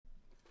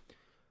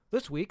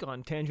This week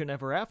on Tangent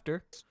Ever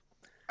After.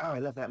 Oh, I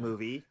love that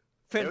movie. It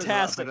was a lot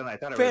Fantastic. better than I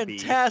thought it would be.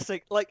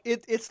 Fantastic. Like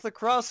it's the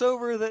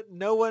crossover that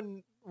no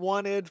one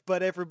wanted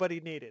but everybody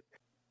needed.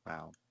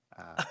 Wow.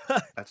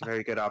 That's a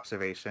very good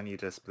observation. You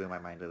just blew my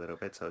mind a little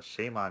bit, so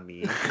shame on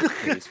me.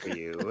 Praise for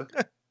you.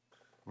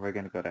 We're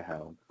gonna go to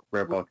hell.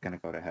 We're both gonna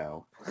go to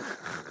hell.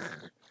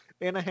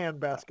 In a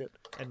handbasket.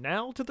 And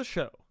now to the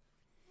show.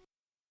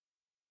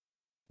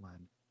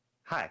 One.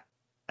 Hi,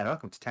 and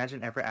welcome to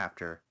Tangent Ever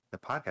After, the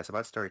podcast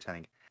about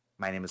storytelling.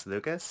 My name is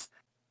Lucas,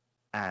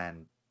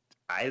 and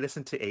I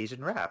listen to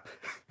Asian rap.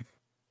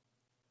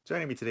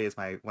 Joining me today is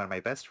one of my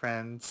best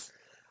friends.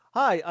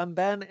 Hi, I'm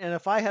Ben, and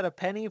if I had a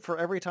penny for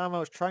every time I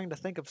was trying to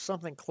think of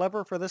something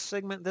clever for this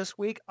segment this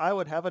week, I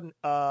would have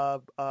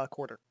a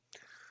quarter.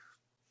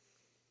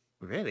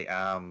 Really?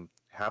 How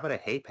about a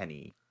hey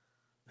penny?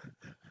 I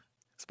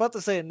was about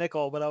to say a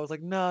nickel, but I was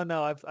like,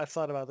 no, I've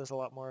thought about this a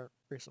lot more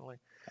recently.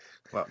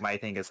 Well, my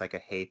thing is like a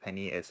hey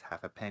penny is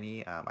half a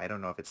penny. I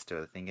don't know if it's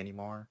still a thing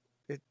anymore.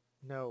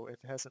 No, it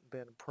hasn't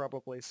been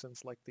probably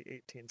since like the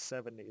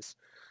 1870s.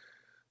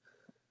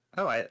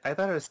 Oh, I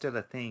thought it was still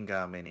a thing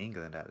in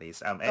England at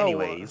least. Oh,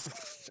 Anyways,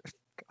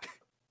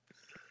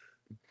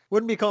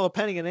 wouldn't be called a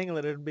penny in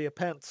England, it'd be a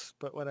pence,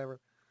 but whatever.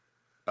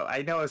 oh,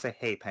 I know it's a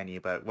hey penny,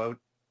 but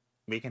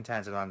we can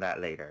tangent on that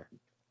later.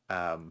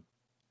 Um,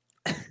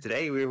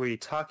 Today we're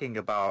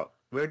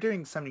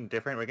doing something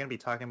different. We're going to be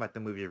talking about the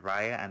movie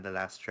Raya and the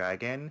Last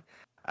Dragon,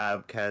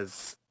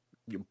 because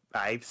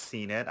I've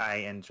seen it. I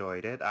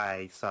enjoyed it.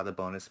 I saw the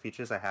bonus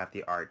features. I have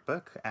the art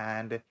book,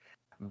 and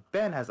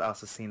Ben has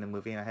also seen the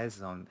movie and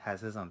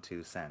has his own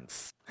 2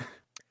 cents.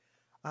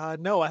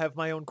 No, I have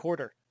my own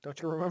quarter.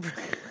 Don't you remember?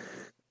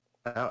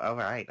 Oh, all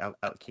right.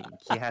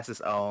 He has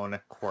his own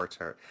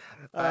quarter.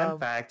 Fun um,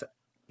 fact.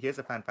 Here's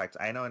a fun fact.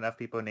 I know enough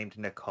people named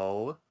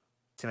Nicole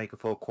to make a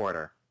full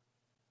quarter.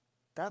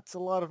 that's a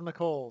lot of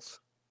Nicole's.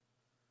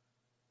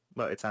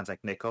 Well, it sounds like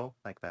nickel,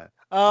 like that.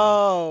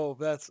 Oh,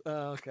 that's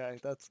okay.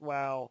 That's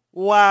wow,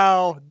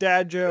 wow,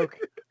 dad joke.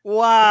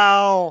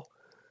 Wow.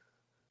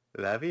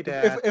 Love you, If if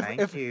Dad. if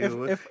Thank if if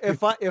you. if,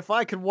 if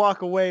I could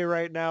walk away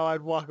right now,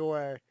 I'd walk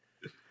away.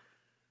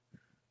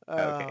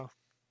 Okay.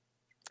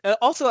 Uh,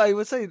 Also, I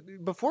would say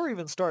before we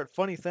even start,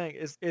 funny thing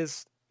is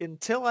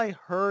until I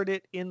heard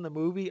it in the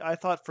movie, I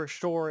thought for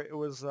sure it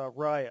was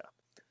Raya.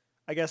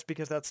 I guess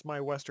because that's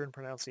my Western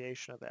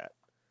pronunciation of that.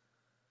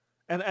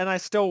 And I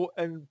still,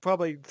 and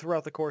probably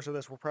throughout the course of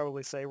this, will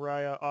probably say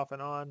Raya off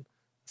and on.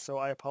 So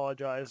I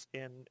apologize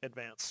in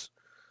advance.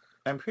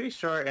 I'm pretty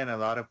sure in a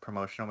lot of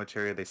promotional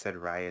material they said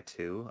Raya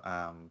too.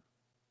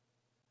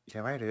 Yeah,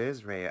 right, it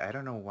is Raya. I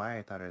don't know why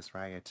I thought it was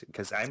Raya too,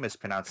 because I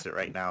mispronounced it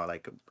right now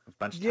like a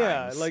bunch of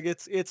Yeah, times. like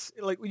it's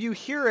like you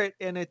hear it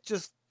and it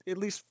just, at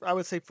least I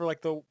would say for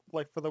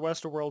for the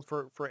Western world,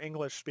 for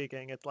English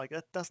speaking, it's like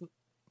that doesn't,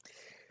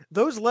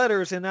 those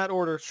letters in that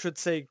order should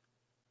say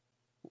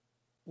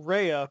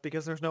Rhea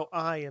because there's no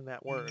I in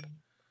that word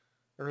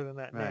or in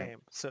that Right. name.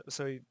 So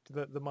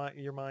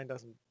your mind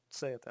doesn't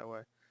say it that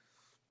way.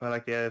 Well,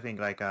 like the other thing,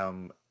 like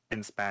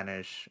in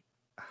Spanish,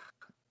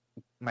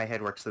 my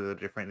head works a little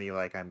differently.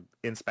 Like I'm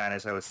in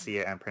Spanish, I would see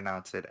it and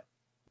pronounce it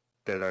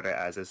the letter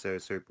as it, so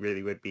it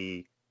really would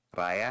be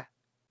Raya.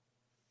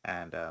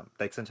 And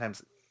like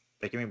sometimes,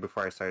 like even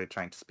before I started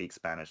trying to speak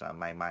Spanish,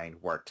 my mind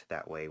worked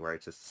that way, where I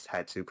just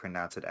had to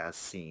pronounce it as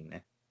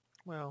seen.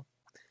 Well,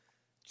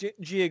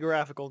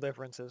 geographical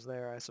differences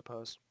there, I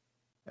suppose.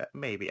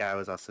 Maybe I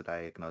was also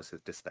diagnosed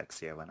with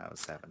dyslexia when I was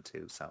 7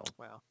 too. So,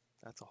 Well,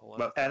 that's a whole other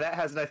well, thing. and that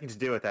has nothing to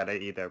do with that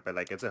either. But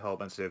like, it's a whole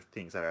bunch of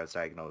things that I was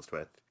diagnosed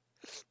with.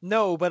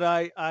 No, but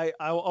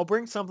I'll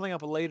bring something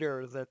up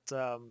later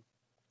that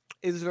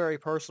is very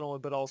personal,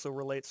 but also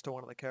relates to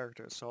one of the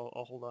characters. So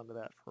I'll hold on to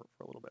that for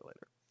a little bit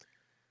later.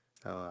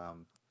 So,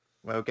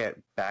 we'll get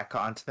back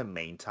onto the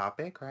main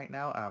topic right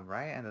now.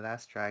 Raya and the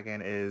Last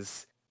Dragon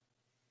is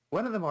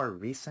one of the more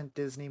recent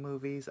Disney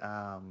movies.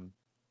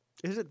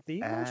 Is it the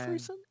most And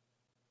recent?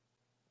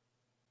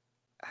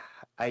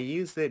 I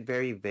use it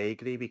very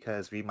vaguely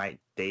because we might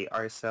date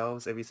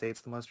ourselves if we say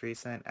it's the most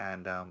recent,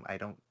 and I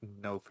don't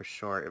know for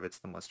sure if it's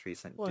the most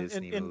recent Well,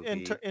 Disney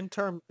movie. in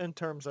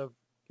terms of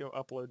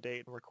upload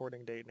date and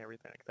recording date and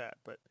everything like that.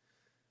 But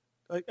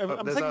like,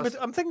 Well, there's also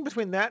I'm thinking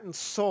between that and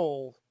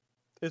Soul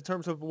in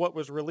terms of what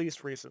was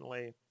released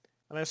recently.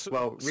 And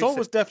well Soul recent.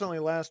 was definitely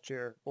last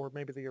year or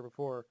maybe the year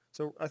before.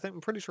 So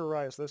I'm pretty sure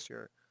Raya's this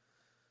year.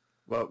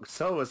 Well,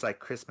 so was like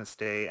Christmas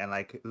Day, and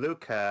like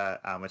Luca,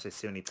 which I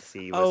still need to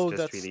see, was Oh,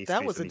 just released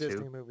that was a recently too.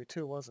 Disney movie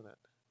too, wasn't it?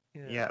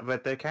 Yeah. Yeah,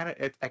 but they're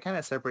I kind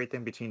of separate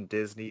them between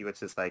Disney,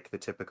 which is like the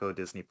typical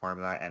Disney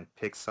formula, and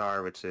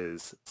Pixar, which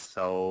is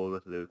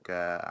Soul,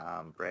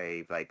 Luca,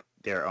 Brave, like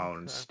their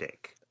own Okay.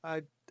 shtick.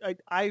 I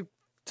I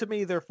to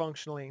me they're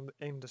functionally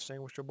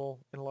indistinguishable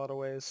in a lot of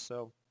ways.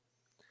 So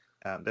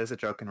There's a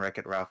joke in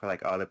Wreck-It Ralph where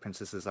like all the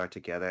princesses are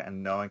together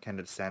and no one can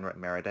understand what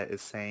Merida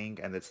is saying,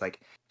 and it's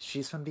like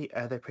she's from the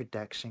other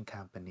production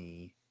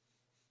company.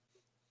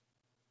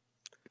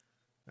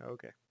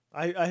 okay.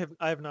 I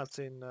have not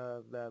seen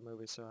that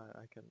movie, so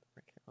I can't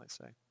really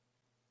say.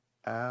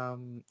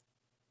 Um,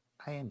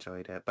 I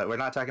enjoyed it, but we're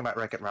not talking about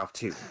Wreck-It Ralph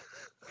 2.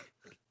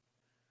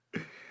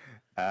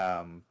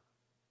 Um,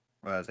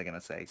 what was I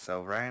gonna say?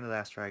 So Raya and the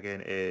Last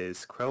Dragon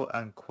is quote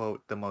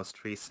unquote the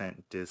most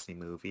recent Disney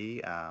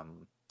movie.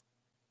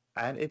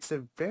 And it's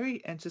a very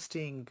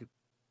interesting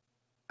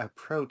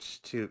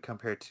approach to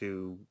compared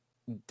to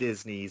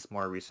Disney's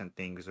more recent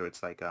things where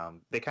it's like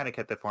they kind of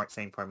kept the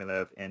same formula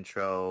of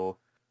intro,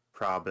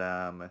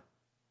 problem,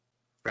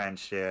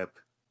 friendship,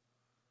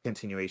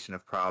 continuation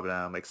of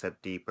problem,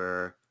 except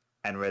deeper,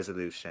 and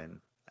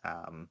resolution.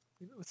 Um,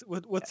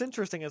 What's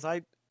interesting is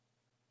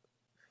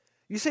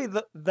you say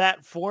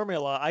that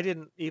formula. I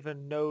didn't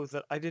even know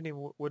that. I didn't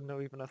even wouldn't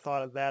have even have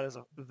thought of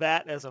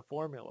that as a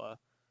formula,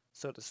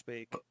 so to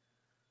speak.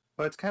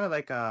 well, it's kind of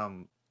like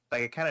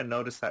I kind of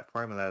noticed that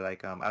formula.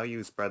 Like I'll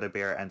use Brother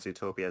Bear and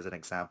Zootopia as an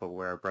example,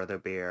 where Brother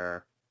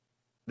Bear,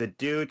 the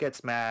dude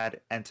gets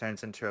mad and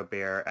turns into a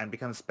bear and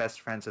becomes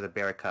best friends with a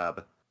bear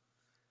cub.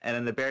 And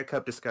then the bear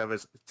cub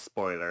discovers,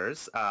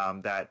 spoilers,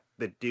 that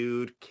the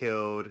dude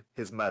killed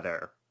his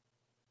mother.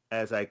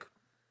 And it's like,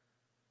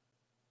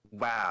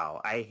 wow,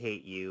 I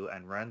hate you,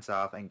 and runs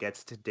off and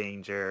gets to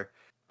danger,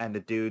 and the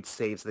dude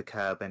saves the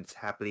cub, and it's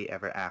happily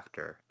ever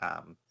after.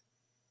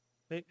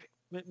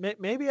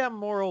 Maybe I'm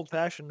more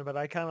old-fashioned, but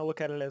I kind of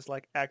look at it as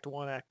like Act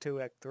 1, Act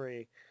 2, Act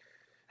 3.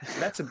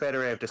 That's a better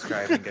way of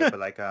describing it, but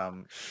like,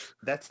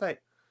 that's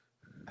like,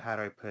 how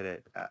do I put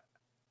it?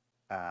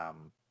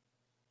 Um,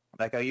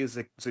 like I use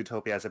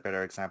Zootopia as a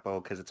better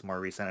example because it's more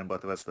recent, and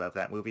both of us love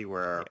that movie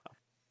where Yeah.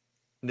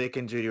 Nick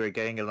and Judy were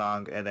getting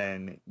along, and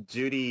then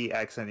Judy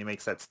accidentally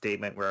makes that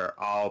statement where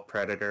all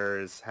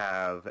predators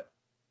have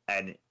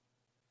an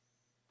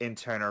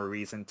internal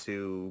reason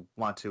to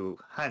want to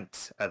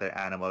hunt other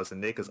animals, and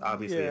Nick is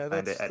obviously Yeah,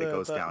 offended, that's and it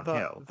goes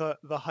downhill.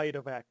 the height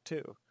of Act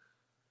 2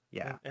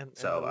 Yeah. and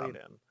the lead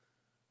in.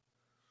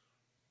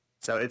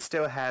 So it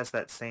still has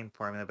that same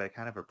formula, but I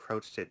kind of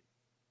approached it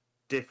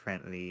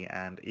differently.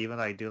 And even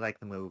though I do like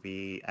the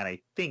movie, and I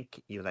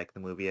think you like the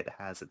movie, it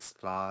has its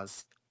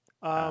flaws.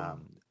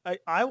 Um, Um,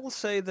 I will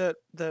say that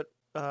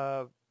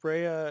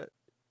Rhea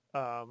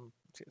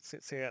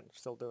see I'm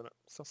still doing it,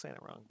 still saying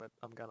it wrong, but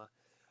I'm gonna.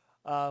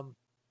 Um,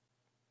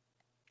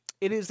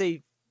 it is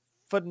a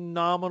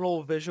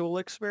phenomenal visual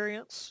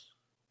experience.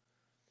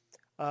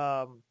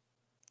 Um,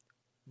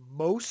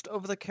 most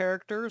of the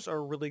characters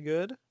are really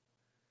good,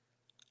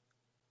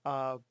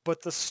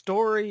 but the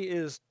story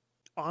is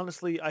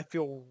honestly, I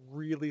feel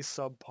really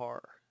subpar.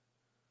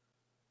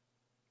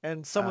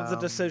 And some of the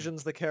um,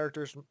 decisions the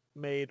characters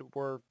made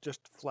were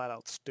just flat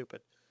out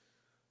stupid.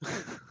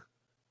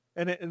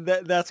 And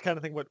that's kind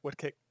of thing what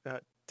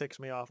ticks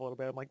me off a little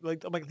bit.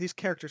 I'm like these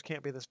characters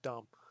can't be this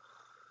dumb.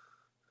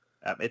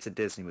 it's a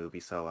Disney movie,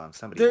 so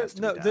somebody There has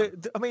to be no dumb.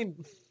 I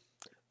mean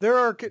there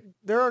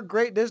are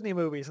great Disney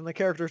movies and the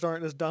characters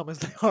aren't as dumb as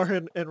they are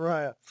in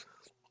Raya.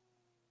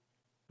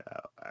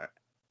 Uh,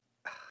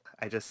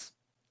 I just,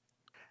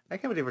 I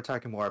can't believe we're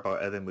talking more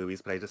about other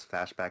movies, but I just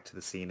flash back to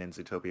the scene in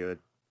Zootopia.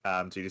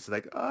 Judy's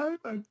like, I'm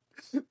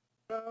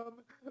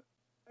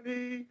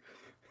honey.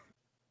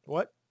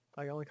 What?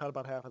 I only caught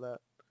about half of that.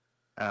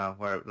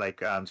 Where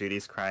like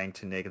Judy's crying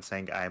to Nick and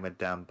saying, "I'm a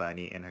dumb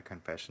bunny" in her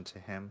confession to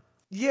him.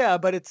 Yeah,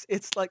 but it's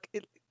like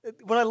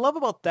what I love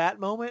about that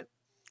moment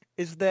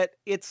is that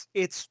it's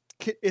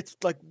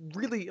like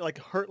really like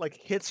hurt like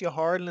hits you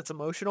hard and it's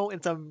emotional and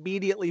it's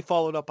immediately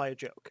followed up by a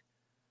joke.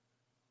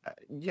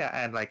 Yeah,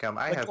 and like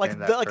I Like have been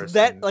that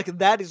person like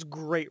that is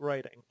great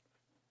writing.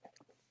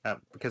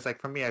 because like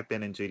for me, I've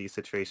been in Judy's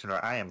situation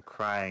where I am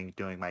crying,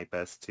 doing my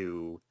best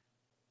to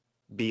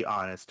be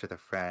honest with a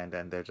friend,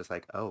 and they're just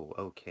like, "Oh,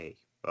 okay,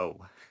 oh."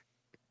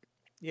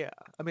 Yeah.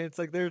 I mean it's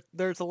like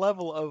there's a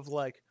level of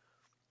like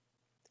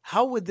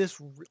how would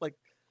like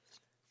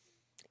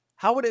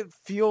how would it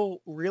feel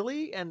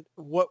really and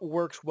what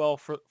works well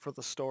for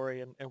the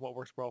story and what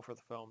works well for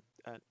the film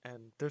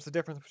and there's a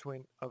difference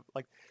between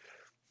like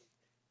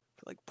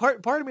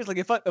part of me is like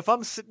if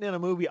I'm sitting in a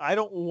movie I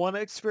don't want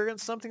to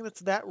experience something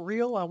that's that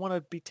real. I want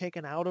to be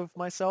taken out of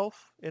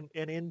myself and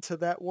into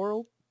that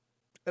world,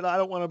 and I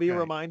don't want to be Right,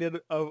 reminded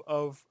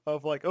of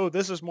like, oh,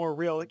 this is more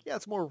real. Like, yeah,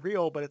 it's more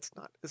real, but it's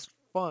not as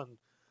fun.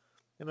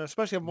 And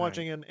especially if I'm right.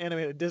 watching an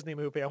animated Disney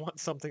movie, I want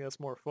something that's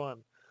more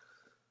fun.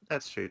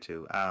 That's true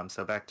too.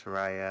 So back to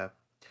Raya.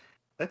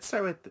 Let's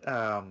start with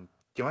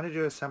do you want to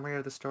do a summary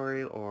of the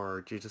story,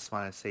 or do you just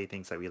want to say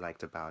things that we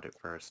liked about it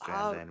first, and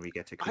Uh, then we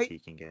get to I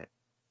critiquing it?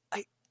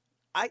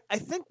 I I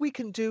think we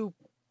can do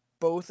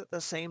both at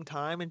the same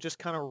time and just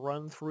kind of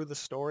run through the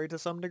story to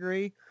some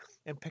degree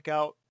and pick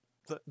out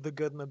the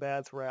good and the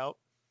bad throughout.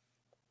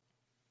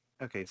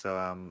 Okay, so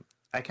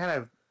I kind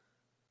of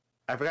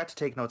I forgot to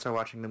take notes while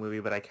watching the movie,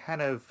 but I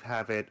kind of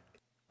have it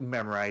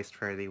memorized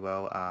fairly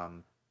well.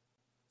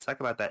 Let's talk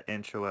about that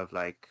intro of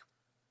like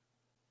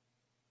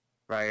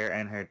Raya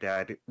and her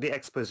dad. The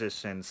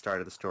exposition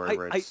start of the story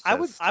where it's I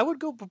just would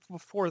go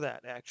before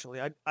that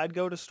actually. I'd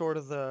go to sort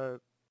of the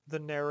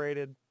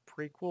narrated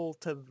prequel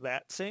to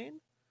that scene.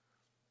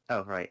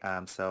 oh right.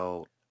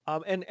 So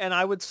And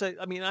I would say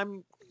I mean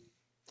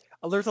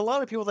There's a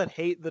lot of people that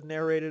hate the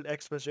narrated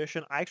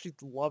exposition. I actually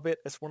love it.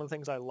 It's one of the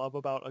things I love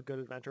about a good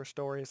adventure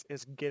story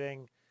is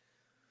getting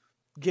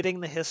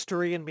the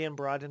history and being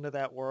brought into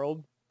that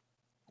world.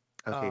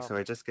 Okay, so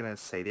we're just gonna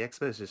say the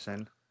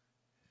exposition.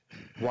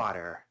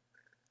 Water,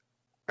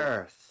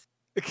 earth,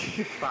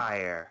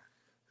 fire,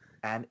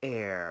 and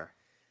air.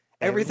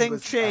 Everything Everything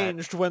was bad.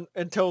 changed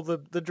until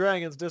the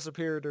dragons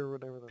disappeared or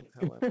whatever the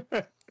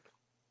hell.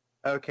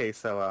 Okay,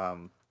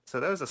 so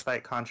there was a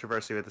slight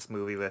controversy with this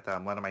movie with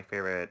one of my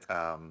favorite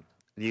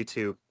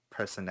YouTube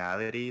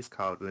personalities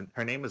called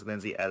her name is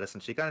Lindsay Ellis,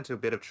 and she got into a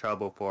bit of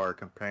trouble for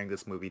comparing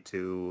this movie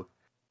to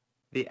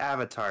the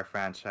Avatar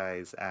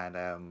franchise, and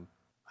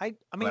I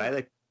when mean, I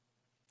like,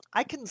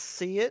 I can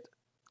see it,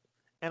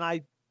 and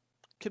I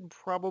can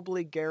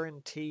probably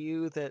guarantee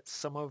you that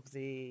some of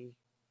the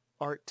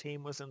art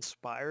team was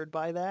inspired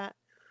by that,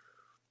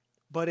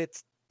 but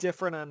it's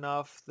different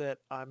enough that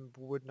I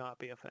would not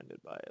be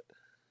offended by it.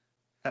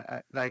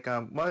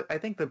 well, I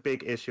think the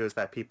big issue is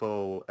that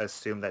people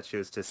assume that she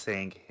was just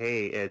saying,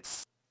 "Hey,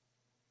 it's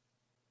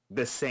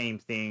the same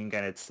thing,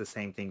 and it's the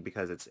same thing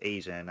because it's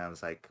Asian." I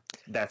was like,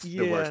 that's the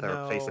Yeah, words that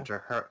were placed no. into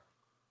her.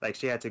 Like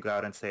she had to go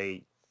out and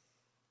say,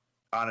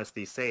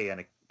 honestly say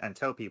and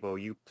tell people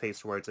you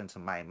placed words into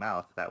my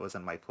mouth. That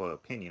wasn't my full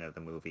opinion of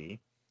the movie.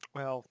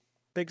 Well,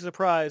 big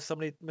surprise,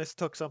 somebody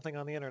mistook something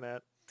on the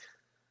internet.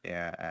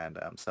 Yeah, and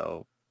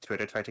so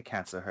Twitter tried to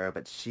cancel her,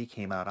 but she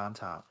came out on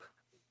top.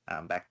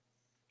 Back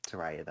to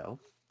Raya though.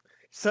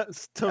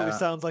 Totally Uh,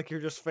 sounds like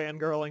you're just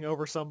fangirling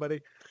over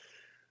somebody.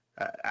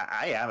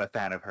 I am a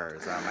fan of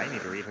hers. I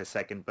need to read her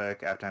second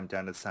book after I'm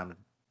done with some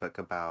book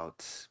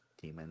about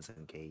demons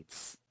and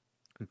gates.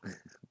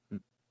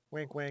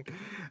 Wink, wink.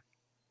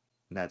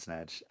 Nudge,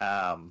 nudge.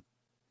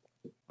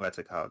 What's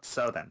it called?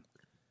 So then,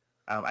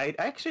 I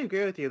actually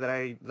agree with you that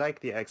I like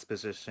the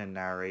exposition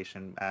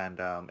narration, and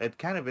it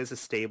kind of is a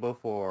staple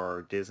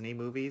for Disney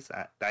movies.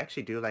 I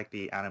actually do like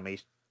the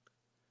animation,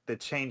 the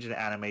change in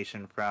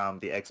animation from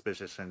the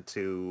exposition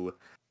to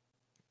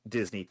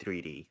Disney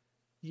 3D.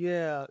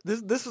 Yeah,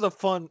 this is a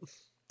fun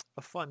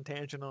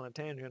tangent on a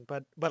tangent,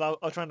 but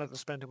I'll try not to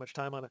spend too much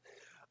time on it.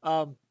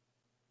 Um,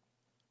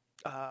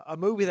 a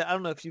movie that I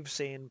don't know if you've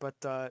seen, but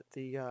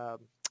the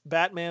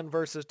Batman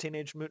versus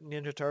Teenage Mutant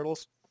Ninja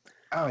Turtles.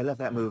 Oh, I love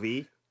that movie.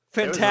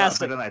 It was a lot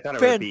Fantastic, better than I thought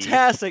it would be.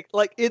 fantastic.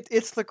 Like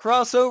it's the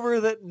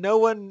crossover that no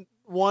one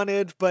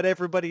wanted, but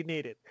everybody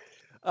needed.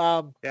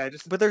 Um, Yeah, I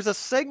just but there's a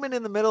segment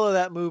in the middle of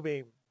that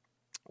movie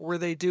where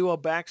they do a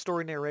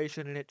backstory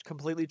narration and it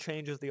completely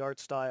changes the art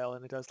style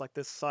and it does like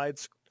this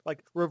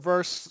like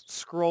reverse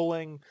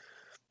scrolling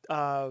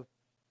uh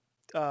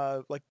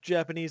like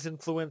Japanese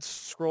influence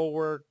scroll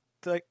work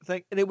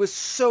thing, and it was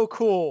so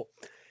cool.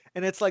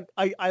 And it's like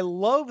I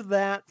love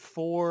that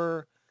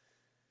for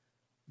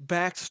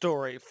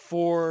backstory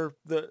for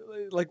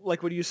the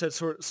like what you said,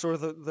 sort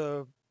of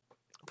the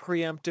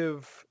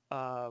preemptive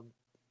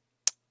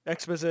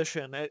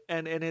exposition.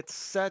 And it's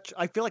such,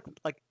 I feel like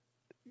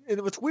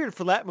and what's weird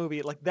for that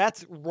movie, like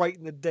that's right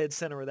in the dead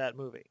center of that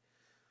movie.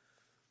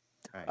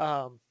 right.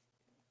 Um,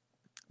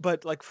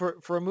 but like for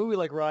a movie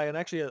like Ryan,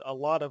 actually a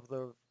lot of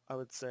the, I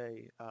would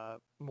say,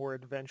 more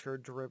adventure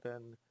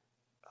driven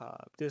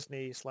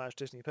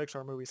Disney/Disney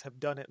Pixar movies have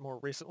done it more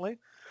recently,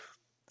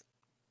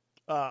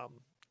 um,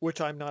 which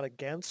I'm not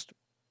against,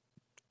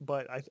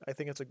 but I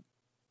think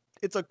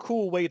it's a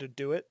cool way to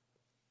do it.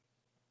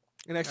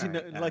 And All actually,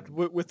 right. like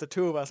with the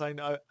two of us, I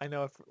know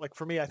if, like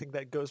for me, I think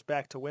that goes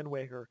back to Wind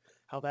Waker,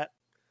 how that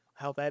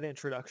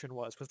introduction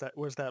was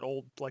that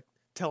old like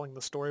telling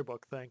the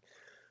storybook thing.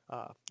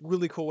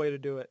 Really cool way to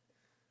do it,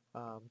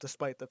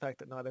 despite the fact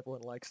that not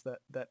everyone likes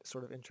that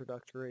sort of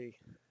introductory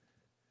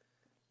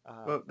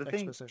Well, the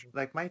thing, exposition.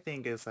 like my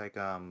thing is like,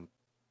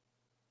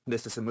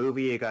 this is a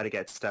movie. You got to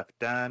get stuff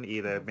done.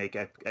 Either Mhm. make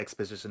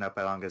exposition up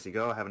along as you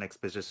go, have an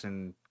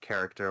exposition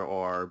character,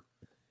 or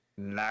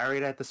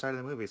narrate at the start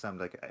of the movie. So I'm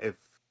like, if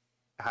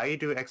how you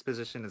do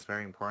exposition is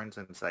very important,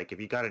 and it's like if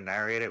you got to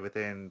narrate it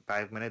within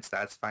 5 minutes,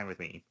 that's fine with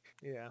me.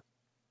 Yeah.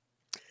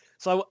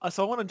 So I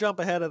want to jump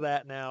ahead of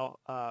that now,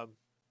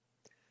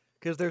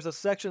 because there's a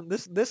section.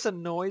 This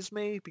annoys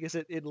me because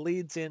it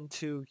leads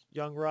into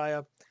young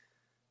Raya.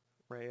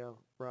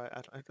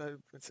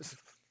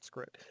 It's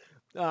great.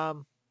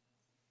 Um,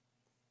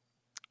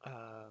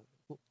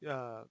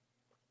 uh,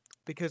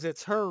 because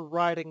it's her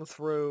riding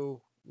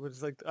through.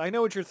 Was like, I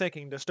know what you're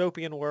thinking,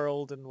 dystopian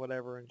world and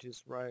whatever, and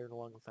she's riding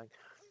along the thing.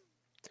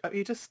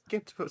 You just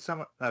get to put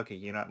some. Okay,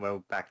 you know,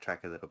 well,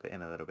 backtrack a little bit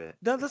in a little bit.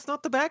 No, that's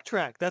not the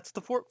backtrack. That's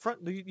the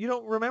front. You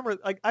don't remember.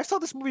 Like I saw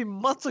this movie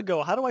months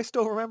ago. How do I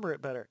still remember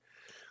it better?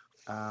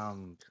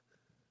 Um,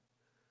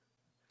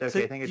 So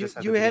okay, I think it you just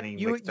at you the had beginning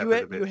you mixed you up a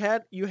had little you bit.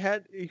 had you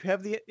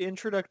have the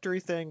introductory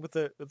thing with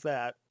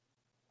that.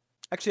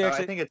 Actually, Oh, I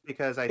actually, think it's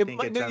because I it think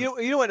might, it no,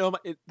 jumps. you know what? No,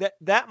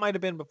 that might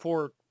have been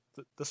before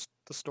the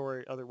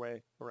story other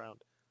way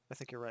around. I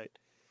think you're right.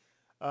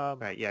 Um,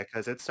 Right, yeah,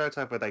 because it starts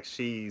off with like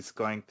she's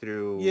going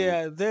through.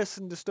 yeah, this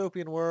and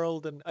dystopian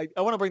world, and I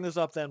want to bring this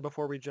up then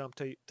before we jump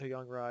to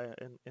young Raya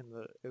in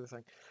the other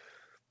thing.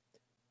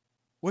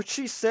 What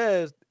she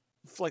says.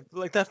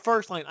 like that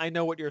first line, I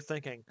know what you're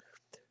thinking.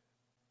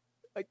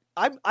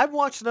 I've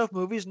watched enough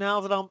movies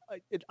now that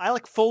I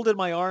like folded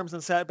my arms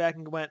and sat back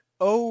and went,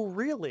 "Oh,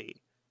 really?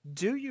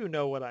 Do you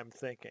know what I'm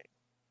thinking?"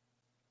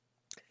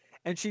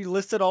 And she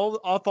listed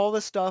all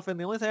this stuff, and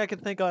the only thing I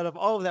could think out of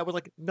all of that was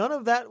like, none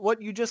of that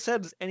what you just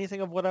said is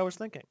anything of what I was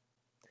thinking.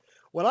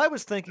 What I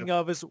was thinking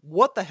of is,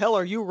 what the hell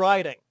are you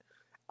riding?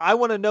 I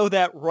want to know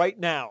that right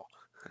now.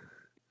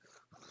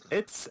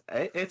 It's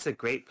a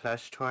great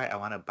plush toy. I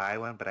want to buy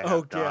one, but I Oh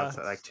have yeah, dogs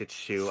that like to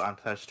chew on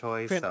plush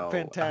toys, so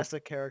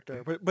fantastic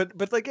character.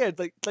 But again,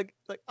 like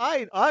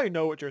I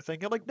know what you're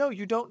thinking. I'm like, no,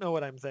 you don't know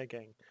what I'm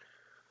thinking.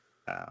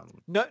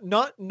 um,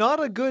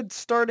 Not a good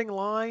starting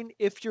line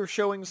if you're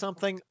showing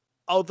something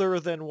other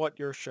than what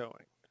you're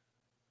showing.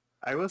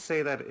 I will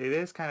say that it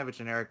is kind of a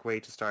generic way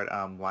to start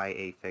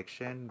YA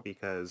fiction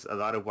because a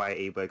lot of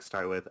YA books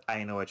start with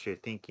 "I know what you're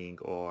thinking"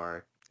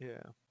 or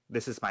Yeah.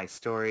 "This is my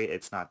story.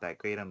 It's not that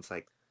great." I'm just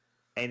like,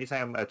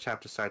 anytime a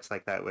chapter starts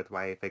like that with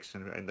YA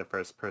fiction in the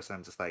first person,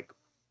 I'm just like,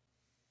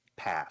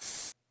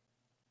 pass.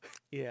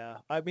 Yeah.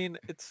 I mean,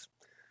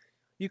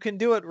 you can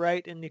do it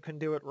right and you can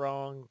do it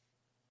wrong.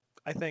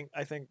 I think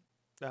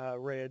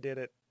Rhea did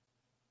it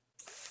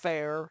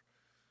fair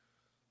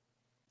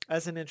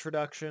as an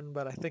introduction,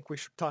 but I think we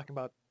should talk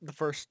about the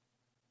first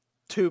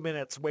 2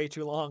 minutes way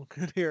too long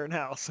here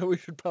now, so we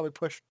should probably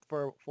push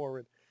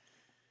forward.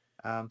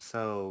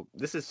 So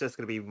this is just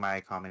gonna be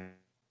my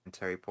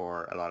commentary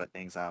for a lot of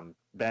things.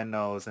 Ben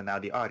knows, and now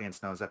the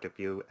audience knows after a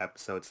few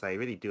episodes that I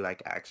really do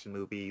like action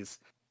movies,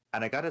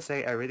 and I gotta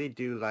say I really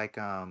do like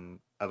a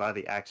lot of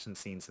the action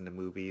scenes in the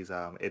movies.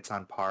 It's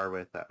on par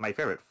with my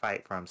favorite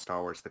fight from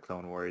Star Wars: The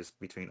Clone Wars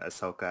between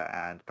Ahsoka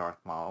and Darth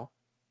Maul.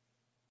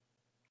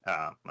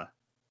 Um,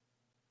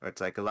 it's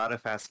like a lot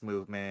of fast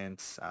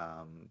movements.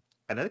 And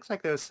it looks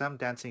like there's some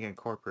dancing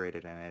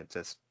incorporated in it.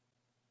 Just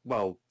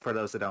well, for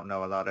those that don't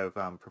know, a lot of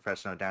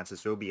professional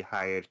dancers will be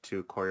hired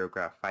to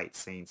choreograph fight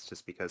scenes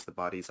just because the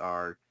bodies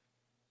are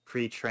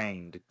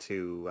pre-trained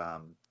to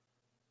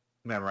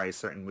memorize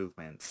certain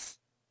movements.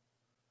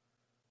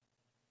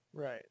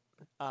 Right.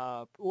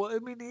 Well, I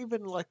mean,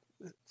 even like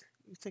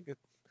you think it,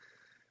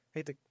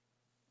 hate to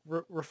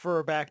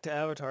refer back to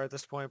Avatar at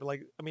this point, but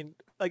like, I mean,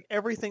 like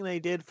everything they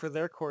did for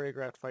their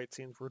choreographed fight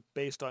scenes were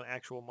based on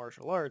actual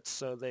martial arts.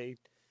 So they,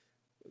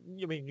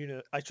 I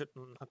mean, I should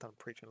not that I'm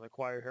preaching to the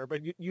choir here,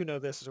 but you know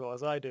this as well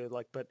as I do.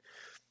 Like, but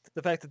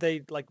the fact that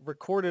they like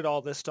recorded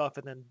all this stuff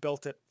and then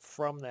built it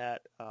from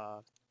that,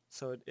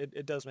 so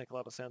it does make a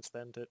lot of sense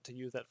then to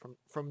use that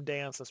from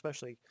dance,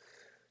 especially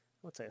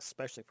I would say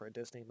especially for a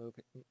Disney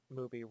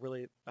movie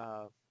really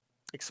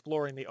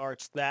exploring the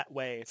arts that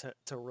way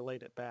to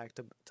relate it back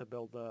to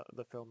build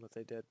the film that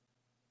they did.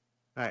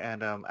 All right,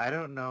 and I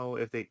don't know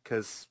if they,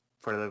 because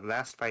for the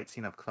last fight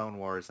scene of Clone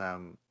Wars,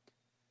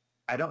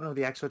 I don't know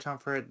the actual term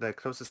for it. The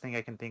closest thing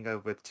I can think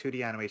of with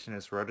 2D animation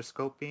is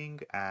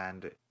rotoscoping,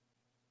 and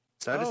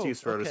so I just Oh,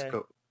 use okay.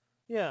 rotoscope.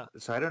 Yeah.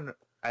 So I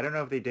don't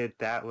know if they did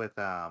that with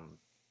some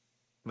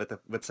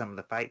of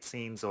the fight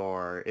scenes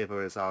or if it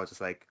was all just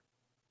like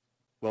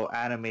well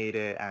animate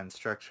it and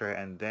structure it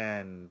and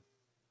then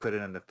put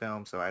it in the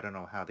film. So I don't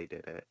know how they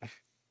did it.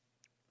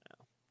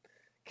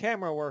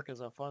 Camera work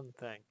is a fun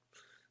thing.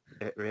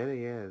 It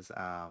really is.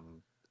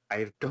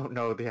 I don't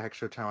know the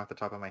actual term off the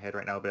top of my head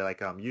right now, but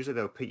like usually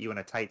they'll put you in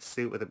a tight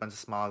suit with a bunch of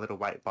small little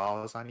white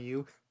balls on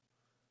you.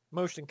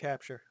 Motion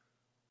capture.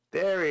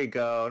 There we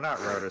go. Not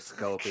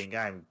rotoscoping.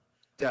 I'm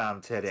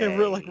dumb So like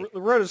today.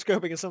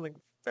 rotoscoping is something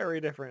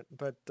very different,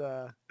 but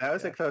That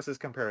was the yeah, closest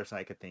comparison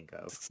I could think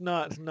of. it's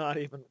not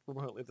even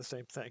remotely the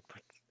same thing.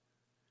 But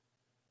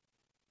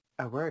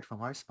A word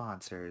from our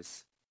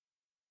sponsors.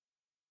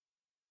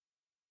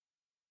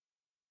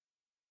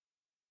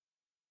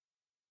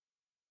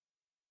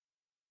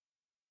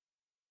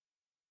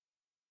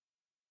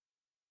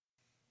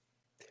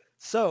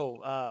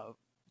 so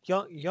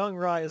young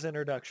Raya's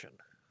introduction.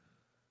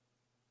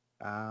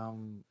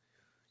 Um,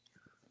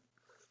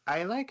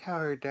 I like how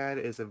her dad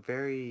is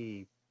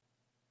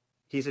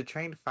he's a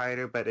trained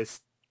fighter, but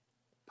is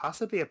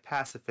possibly a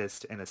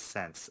pacifist in a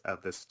sense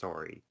of the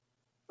story.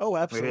 Oh,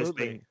 Where his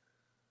absolutely. main,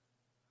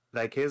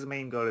 like his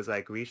main goal is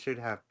like we should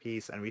have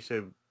peace and we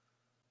should,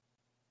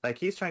 like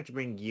he's trying to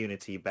bring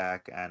unity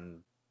back and,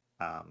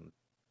 um,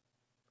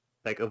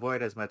 like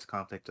avoid as much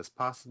conflict as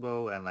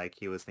possible. And like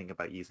he was thinking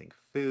about using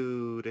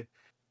food.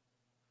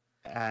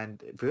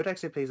 And food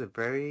actually plays a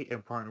very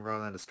important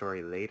role in the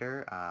story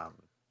later.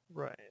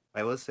 Right.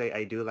 I will say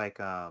I do like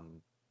I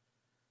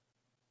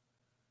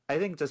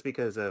think just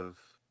because of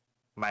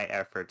my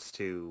efforts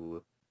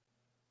to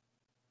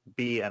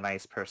be a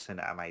nice person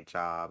at my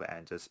job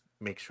and just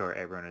make sure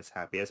everyone is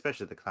happy,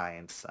 especially the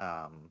clients.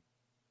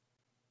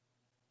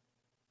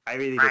 I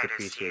really did Writer's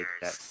appreciate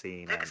that tears.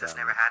 scene, Lucas and has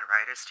never had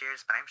writer's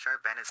tears, but I'm sure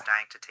Ben is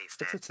dying to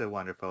taste it's it. it's a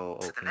wonderful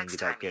So the opening next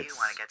that time you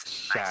want to gets get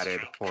some nice shattered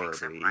drink, drink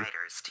some horribly.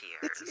 writer's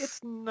tears.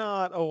 It's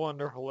not a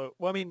wonderful.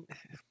 Well, I mean,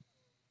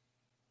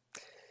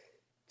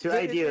 To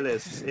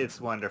idealists,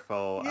 it's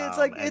wonderful, yeah, it's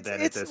like and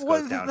then it it's just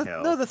what goes no,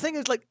 downhill. the thing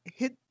is like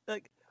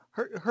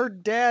her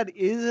dad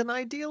is an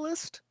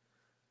idealist,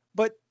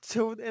 but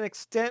to an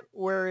extent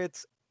where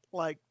it's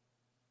like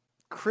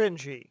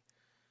cringy,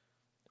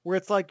 where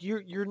it's like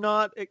you're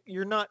not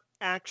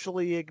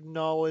actually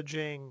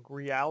acknowledging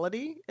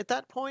reality at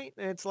that point,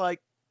 and it's like,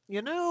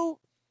 you know,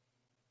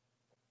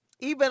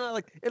 even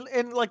like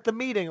in like the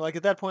meeting, like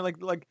at that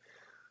point, like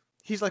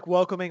he's like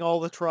welcoming all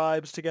the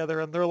tribes together,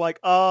 and they're like,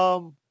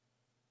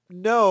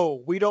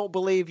 no, we don't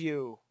believe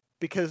you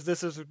because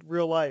this is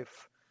real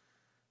life.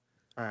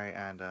 All right,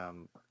 and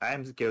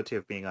I'm guilty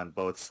of being on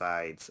both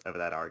sides of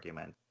that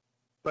argument.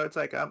 But it's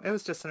like it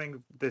was just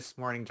something this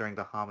morning during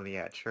the homily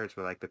at church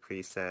where like the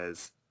priest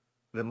says,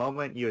 the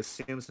moment you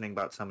assume something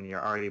about someone,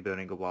 you're already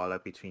building a wall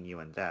up between you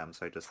and them.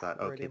 So I just thought,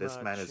 okay, Pretty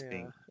much,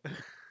 yeah.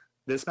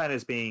 this man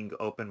is being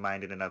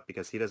open-minded enough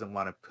because he doesn't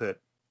want to put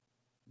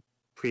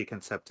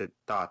preconceived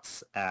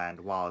thoughts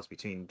and walls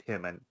between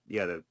him and the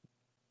other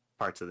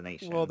parts of the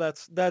nation. Well,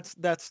 that's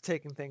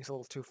taking things a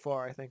little too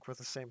far, I think, with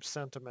the same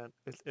sentiment.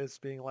 It's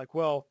being like,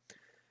 well,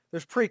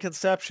 there's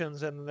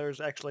preconceptions and there's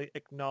actually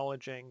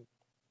acknowledging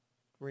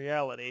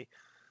reality.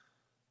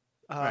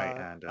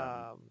 Right,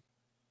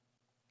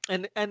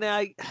 And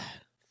I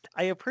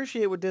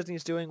appreciate what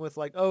Disney's doing with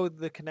like, oh,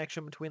 the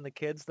connection between the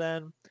kids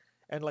then,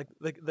 and like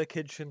the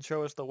kids can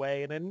show us the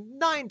way. And then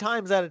 9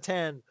 times out of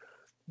 10,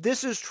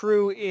 this is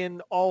true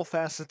in all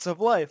facets of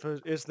life,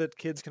 is that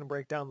kids can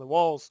break down the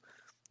walls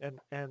and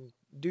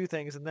do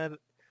things. And then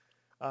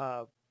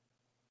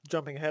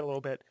jumping ahead a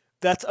little bit,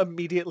 that's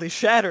immediately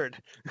shattered.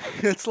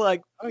 It's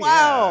like, oh,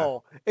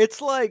 wow. Yeah.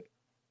 It's like,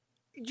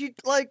 you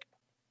like,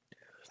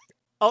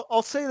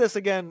 I'll say this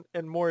again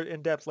and more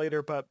in depth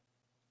later, but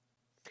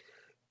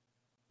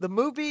the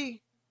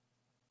movie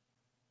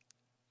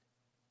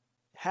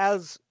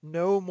has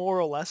no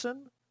moral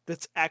lesson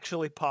that's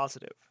actually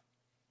positive.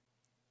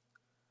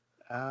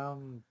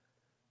 I'll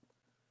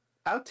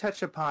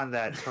touch upon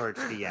that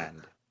towards the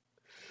end.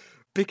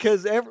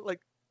 Because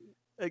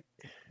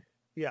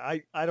yeah,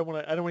 I don't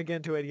want to get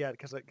into it yet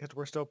because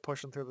we're still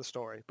pushing through the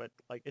story, but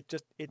like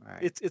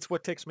Right. it's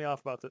what ticks me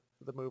off about the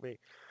movie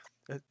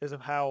is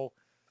of how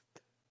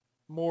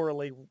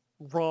morally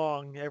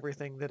wrong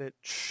everything that it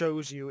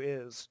shows you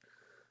is.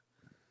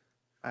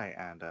 Right,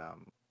 and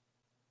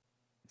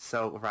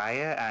so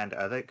Raya and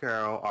other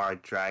girl are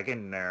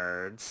dragon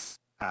nerds.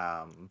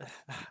 I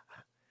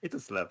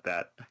just love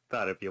that. I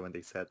thought of you when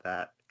they said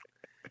that.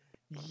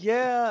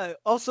 Yeah.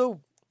 Also,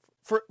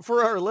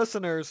 for our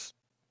listeners,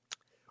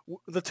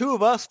 the two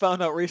of us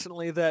found out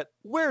recently that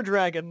we're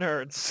dragon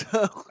nerds.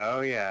 So.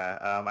 Oh yeah.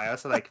 I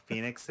also like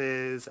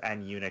phoenixes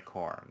and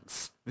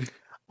unicorns.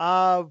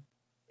 I'm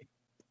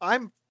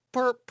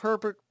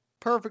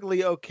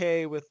perfectly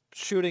okay with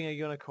shooting a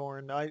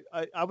unicorn. I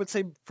would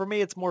say for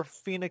me it's more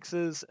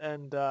phoenixes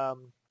and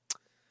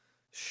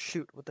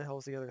shoot, what the hell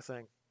is the other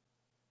thing?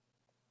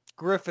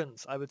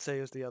 Griffins, I would say,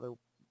 is the other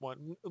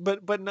one.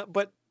 But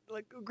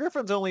like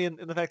Griffins only in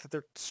the fact that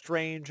they're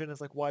strange and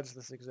it's like, why does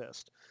this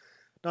exist?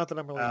 Not that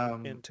I'm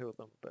really into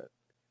them, but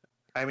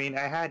I mean,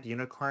 I had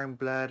unicorn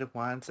blood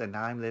once, and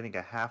now I'm living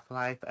a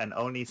half-life, and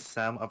only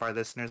some of our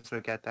listeners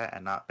will get that,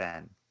 and not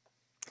Ben.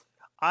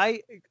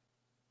 I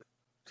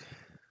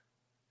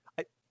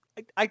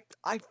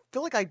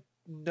feel like I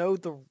know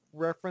the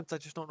reference. I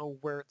just don't know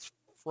where it's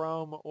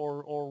from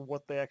or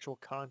what the actual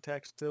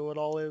context to it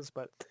all is.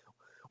 But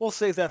we'll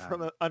save that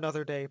for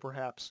another day,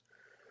 perhaps.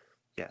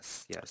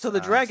 Yes. So the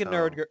dragon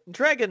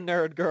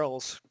nerd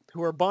girls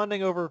who are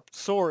bonding over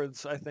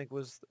swords, I think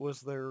was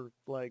their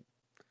like.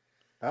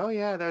 Oh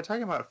yeah, they're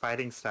talking about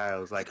fighting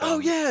styles, like oh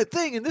yeah,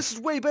 thing, and this is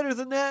way better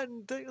than that,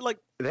 and like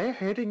they're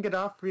hitting it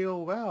off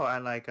real well,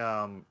 and like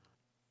the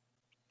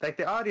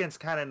audience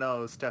kind of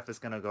knows stuff is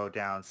gonna go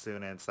down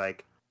soon, and it's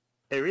like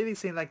it really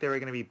seemed like they were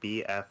gonna be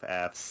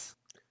BFFs.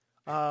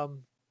 Now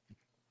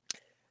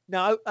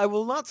I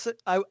will not say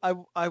I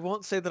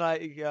won't say that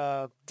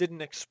I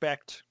didn't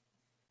expect.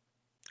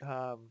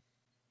 I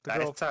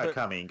saw it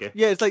coming.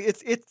 Yeah, it's like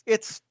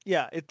it's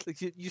yeah, it's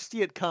like you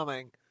see it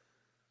coming.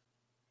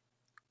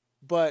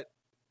 But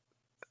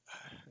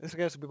this I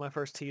guess would be my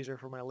first teaser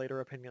for my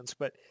later opinions.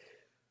 But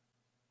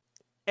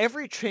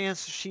every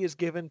chance she is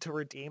given to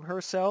redeem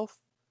herself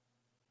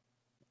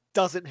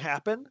doesn't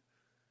happen,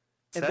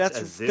 and Such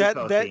that's a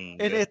that thing.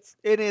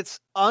 and it's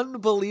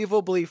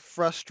unbelievably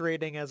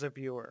frustrating as a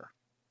viewer.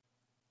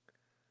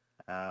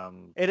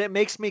 And it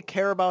makes me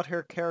care about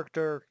her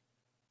character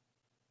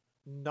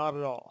not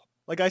at all.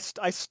 Like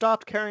I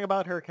stopped caring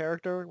about her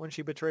character when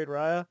she betrayed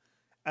Raya,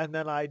 and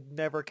then I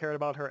never cared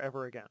about her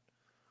ever again.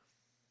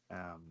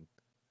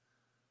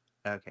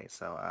 Okay,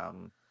 so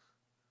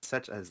she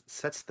is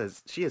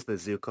the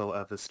Zuko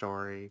of the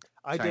story.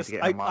 I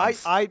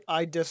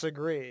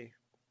disagree.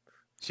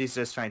 She's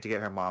just trying to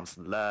get her mom's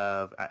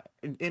love.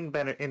 In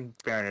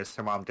fairness,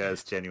 her mom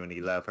does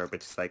genuinely love her,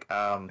 but she's like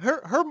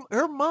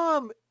her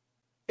mom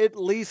at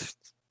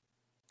least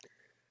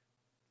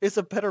is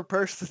a better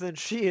person than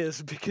she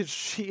is because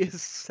she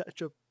is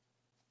such a.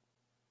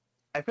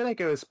 I feel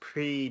like it was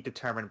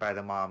predetermined by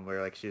the mom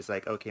where like she's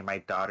like, okay, my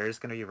daughter's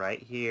gonna be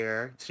right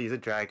here. She's a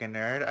dragon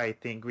nerd. I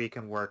think we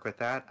can work with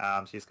that.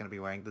 She's gonna be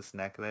wearing this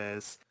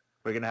necklace.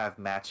 We're gonna have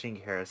matching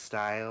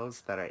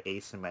hairstyles that are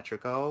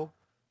asymmetrical.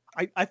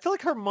 I feel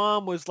like her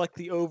mom was like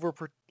the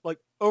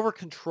over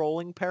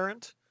controlling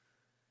parent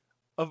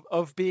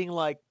of being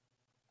like,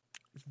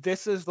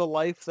 this is the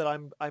life that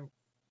I'm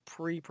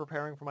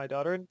preparing for my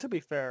daughter. And to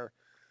be fair,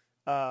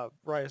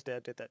 Raya's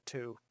dad did that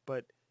too,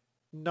 but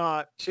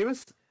not She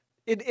was.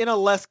 in a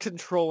less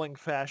controlling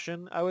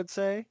fashion, I would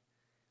say.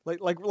 Like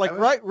I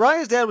was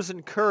Raya's dad was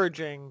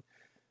encouraging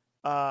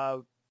uh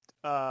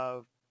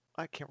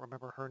I can't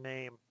remember her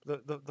name,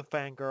 the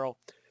Fang girl.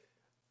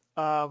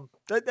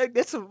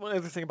 That's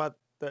another thing about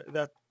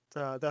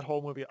that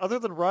whole movie. Other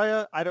than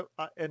Raya, I don't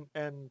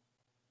and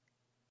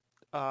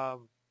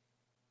um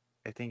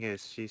I think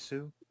it's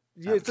Shisu.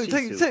 yeah,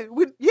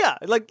 Shisu. yeah,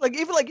 like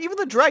even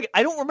the dragon,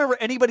 I don't remember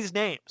anybody's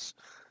names.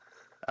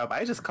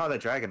 I just call the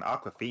dragon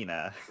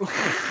Aquafina.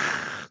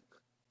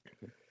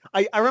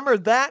 I remember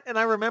that, and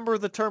I remember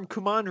the term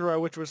Kumandra,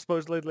 which was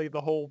supposedly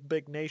the whole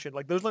big nation.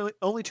 Like those are the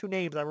only two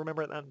names I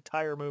remember in that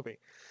entire movie.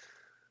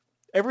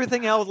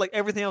 Everything else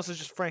is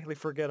just frankly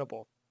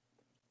forgettable,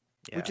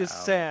 which Yeah. is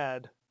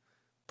sad,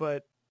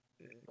 but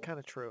kind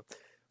of true.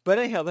 But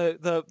anyhow,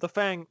 the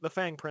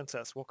Fang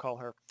princess, we'll call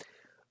her.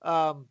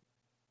 I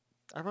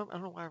don't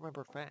know why I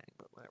remember Fang,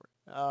 but whatever.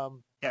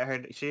 Yeah,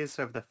 she is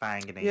of the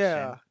Fang Nation.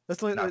 Yeah,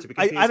 that's Not to be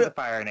I confused with don't the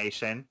Fire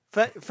Nation.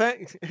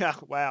 Fang. Yeah,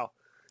 wow.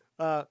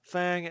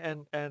 Fang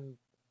and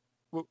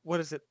what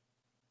is it?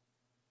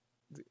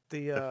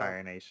 The The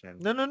Fire Nation.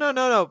 no.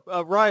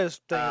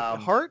 Raya's thing.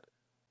 Heart.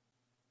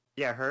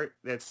 Yeah,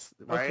 it's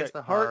Okay, Raya's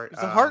the heart. heart.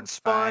 It's the heart,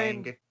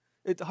 spine. Fang,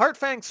 It's heart,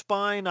 fang,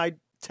 spine.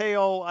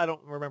 Tail. I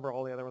don't remember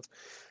all the other ones.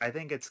 I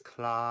think it's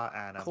Claw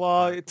and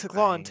Claw. Heart, It's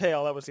claw and Fang.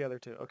 tail. That was the other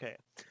two. Okay.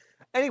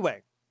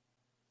 Anyway,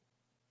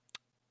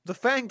 the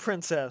Fang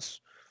princess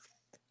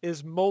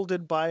is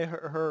molded by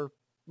her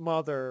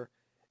mother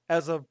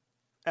as a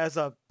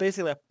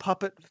basically a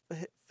puppet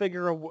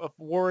figure of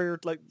warrior.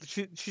 Like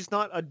she's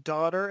not a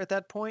daughter at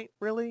that point,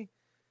 really.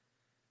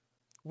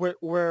 Where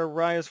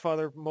Raya's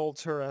father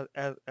molds her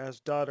as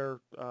daughter,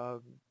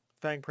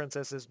 Fang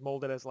princess is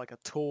molded as like a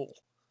tool,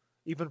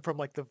 even from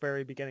like the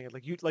very beginning.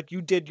 Like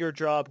you did your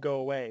job, go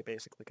away,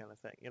 basically, kind of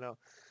thing. You know.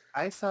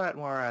 I saw it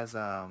more as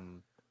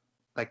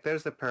like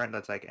there's the parent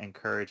that's like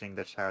encouraging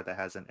the child that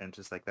has an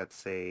interest, like let's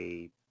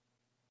say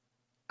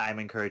I'm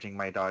encouraging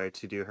my daughter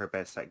to do her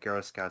best at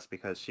Girl Scouts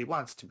because she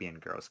wants to be in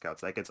Girl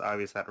Scouts. Like it's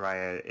obvious that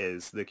Raya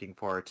is looking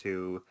forward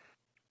to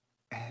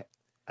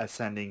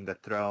ascending the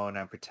throne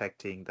and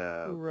protecting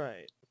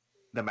Right.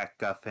 the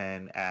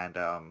MacGuffin,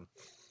 and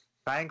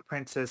Fang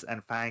Princess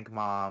and Fang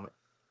Mom.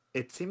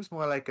 It seems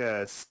more like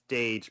a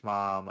stage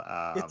mom.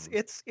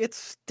 It's Toddlers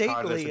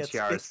stately. and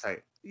tiaras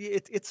type.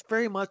 It's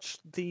very much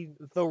the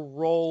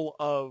role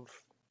of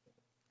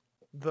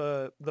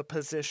the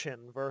position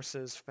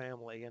versus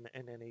family in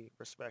any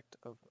respect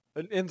of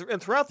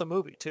and throughout the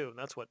movie too. And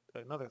that's what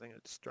another thing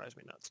that just drives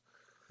me nuts.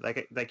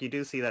 Like you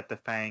do see that the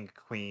Fang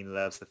Queen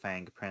loves the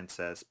Fang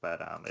Princess,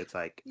 but it's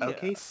like, Yeah.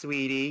 okay,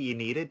 sweetie, you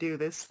need to do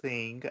this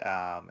thing.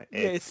 Yeah,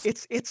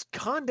 it's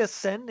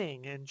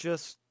condescending and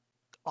just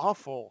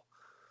awful.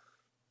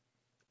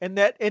 And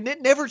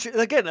it never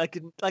again like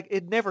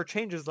it never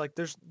changes. Like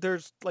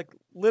there's like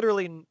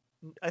literally,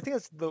 I think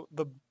that's the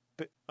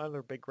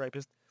other big gripe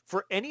is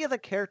for any of the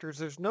characters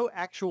there's no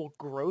actual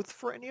growth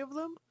for any of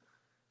them.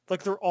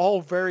 Like they're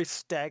all very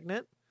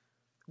stagnant,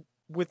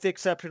 with the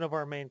exception of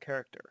our main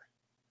character.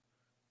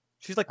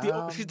 She's like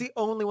she's the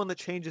only one that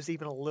changes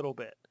even a little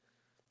bit,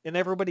 and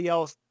everybody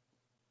else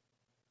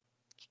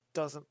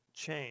doesn't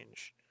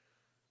change,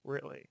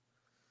 really.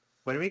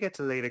 When we get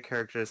to later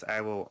characters,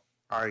 I will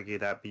argue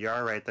that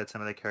you're right that some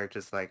of the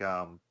characters like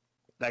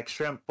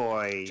Shrimp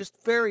Boy. Just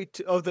very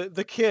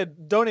the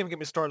kid. Don't even get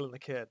me started on the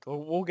kid.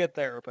 We'll get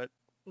there, but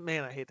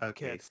man, I hate the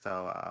Okay, kid.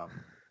 so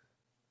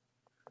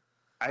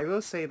I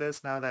will say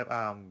this now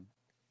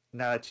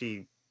that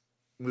she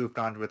moved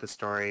on with the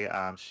story,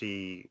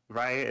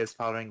 Raya is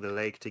following the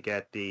lake to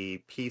get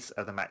the piece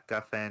of the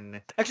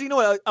MacGuffin. Actually, you know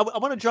what? I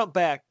want to jump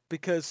back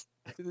because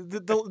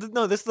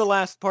no, this is the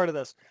last part of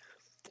this.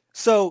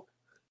 So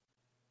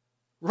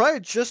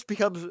Raya just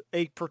becomes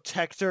a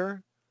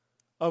protector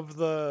of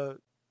the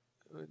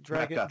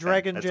Dragon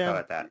Let's Gem. call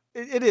it that.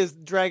 It is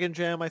Dragon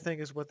Gem, I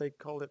think, is what they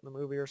called it in the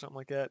movie or something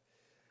like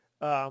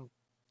that.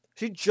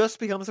 She just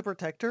becomes a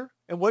protector,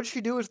 and what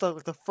she do is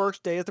the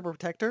first day as the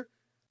protector,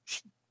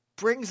 she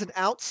brings an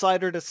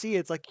outsider to see it.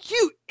 It's like,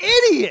 you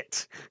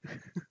idiot!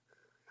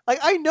 Like,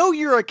 I know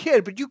you're a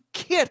kid, but you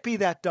can't be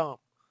that dumb.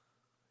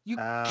 You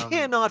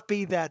cannot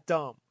be that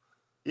dumb.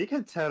 You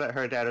can tell that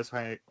her dad was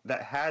trying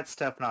that had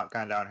stuff not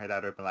gone down, her dad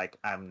would have been like,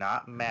 I'm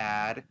not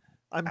mad.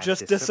 I'm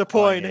just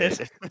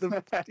disappointed.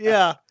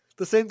 Yeah,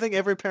 the same thing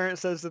every parent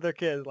says to their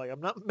kid. Like, I'm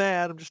not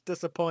mad, I'm just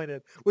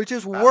disappointed. Which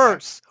is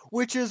worse.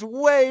 Which is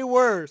way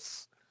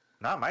worse.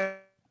 Not my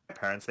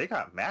parents. They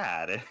got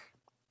mad.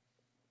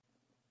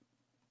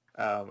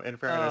 In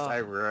fairness,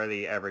 I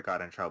rarely ever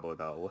got in trouble,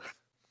 though.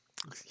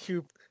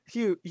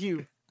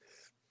 You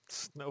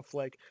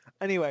snowflake.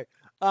 Anyway,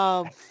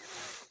 but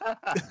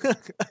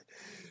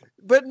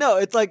no,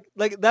 it's like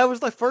that was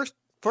the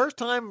first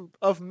time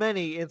of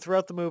many in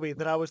throughout the movie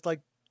that I was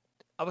like,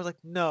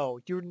 no,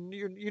 you're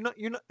not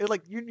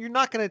like you're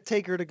not gonna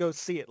take her to go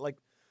see it. Like,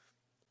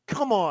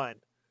 come on,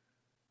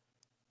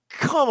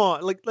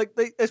 like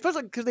they,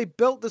 especially because they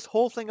built this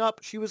whole thing up.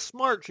 She was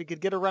smart. She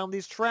could get around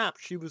these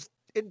traps. She was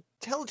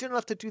intelligent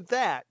enough to do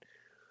that.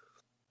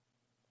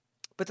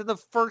 But then the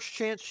first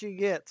chance she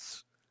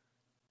gets,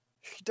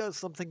 she does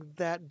something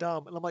that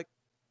dumb, and I'm like,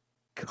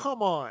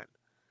 come on.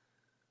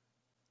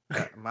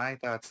 My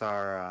thoughts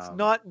are,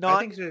 It's I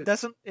think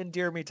doesn't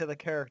endear me to the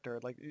character.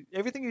 Like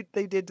everything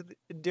they did to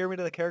endear me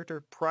to the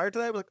character prior to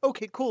that, I was like,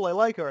 okay, cool, I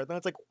like her. And then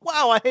it's like,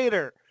 wow, I hate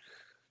her.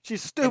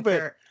 She's in,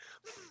 stupid.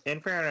 in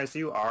fairness,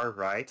 you are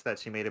right that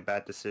she made a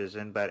bad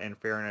decision, but in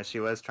fairness, she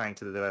was trying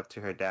to live up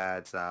to her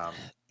dad's not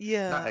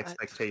Yeah,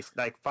 expectation,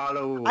 like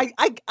follow I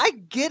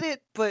get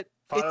it, but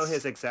follow it's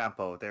his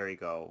example. There you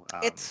go.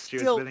 it's She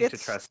was still willing to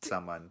trust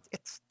someone.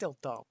 it's still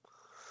dumb.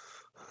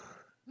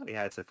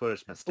 Yeah, it's a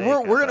foolish mistake.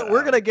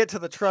 We're gonna get to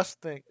the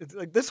trust thing. It's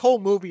like this whole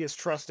movie is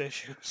trust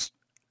issues.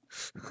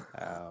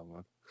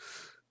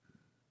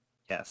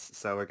 Yes,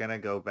 so we're gonna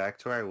go back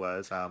to where I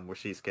was, where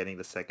she's getting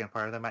the second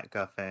part of the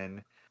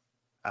MacGuffin.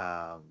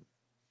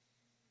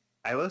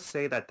 I will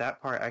say that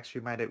part actually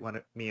reminded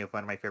me of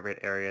one of my favorite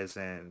areas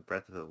in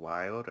Breath of the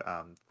Wild,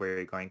 where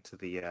you're going to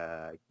the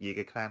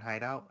Yiga Clan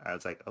hideout. I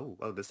was like, oh,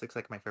 this looks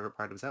like my favorite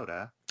part of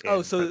Zelda. Oh,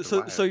 in Breath of the so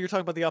Wild. you're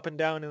talking about the up and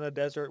down in the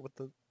desert with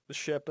the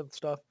ship and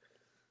stuff.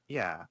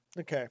 Yeah,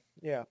 Okay,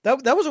 yeah,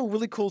 that was a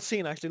really cool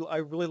scene. Actually, I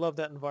really loved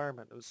that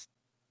environment. It was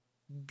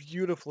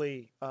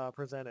beautifully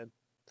presented.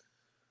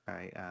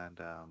 right, and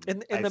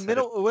In I the said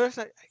middle, where is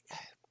that?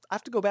 I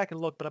have to go back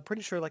and look, but I'm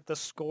pretty sure like the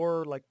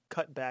score like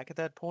cut back at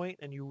that point,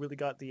 and you really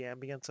got the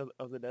ambience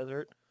of the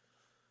desert,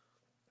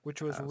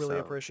 which was really so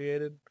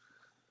appreciated.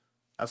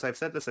 also I've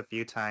said this a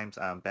few times.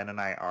 Ben and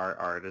I are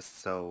artists,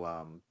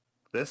 so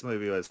this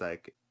movie was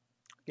like,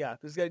 Yeah,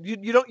 this guy.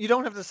 You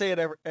don't have to say it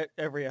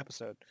every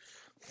episode.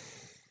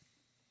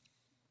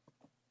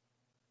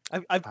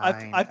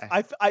 fine.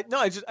 No,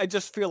 I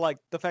just feel like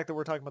the fact that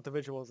we're talking about the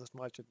visuals this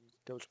much, it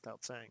goes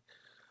without saying.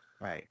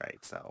 Right.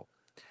 So,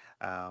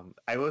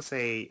 I will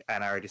say,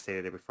 and I already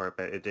stated it before,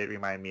 but it did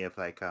remind me of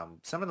like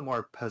some of the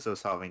more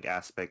puzzle-solving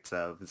aspects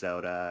of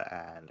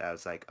Zelda, and I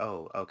was like,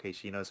 oh, okay,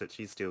 she knows what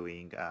she's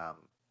doing.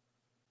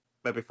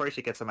 But before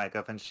she gets a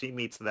MacGuffin, she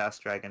meets the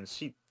last dragon.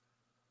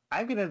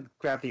 I'm gonna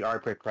grab the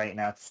art book right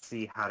now to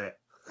see how to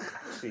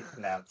actually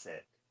pronounce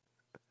it,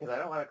 because I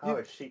don't want to call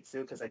her Shih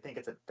Tzu because I think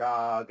it's a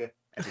dog,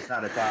 and she's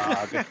not a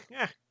dog.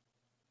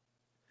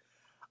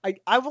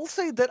 I will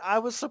say that I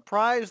was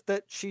surprised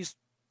that she's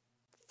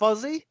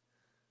fuzzy.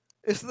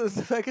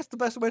 I guess the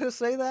best way to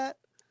say that.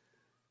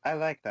 I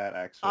like that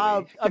actually.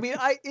 I mean,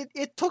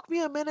 it took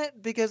me a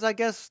minute because I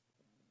guess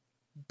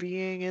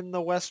being in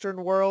the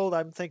Western world,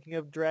 I'm thinking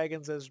of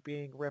dragons as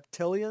being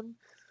reptilian.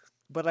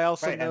 But I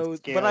also Right, and know,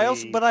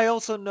 scaly. but I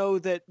also know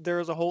that there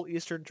is a whole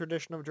Eastern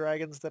tradition of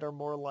dragons that are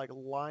more like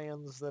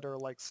lions that are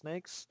like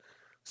snakes,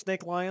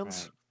 snake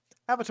lions.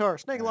 Right. Avatar,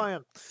 snake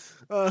Right.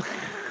 lion.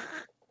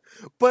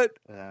 But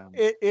Um,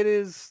 it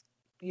is,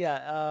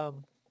 yeah.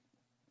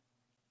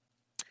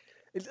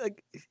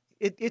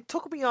 It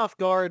took me off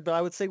guard, but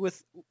I would say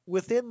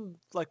within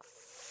like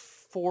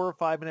 4 or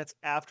 5 minutes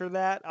after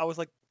that, I was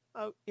like,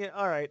 oh yeah,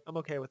 all right, I'm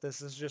okay with this.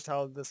 This is just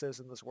how this is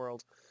in this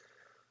world.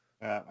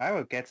 I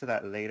will get to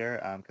that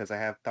later because I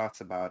have thoughts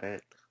about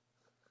it.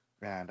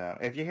 And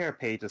if you hear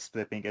pages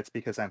flipping, it's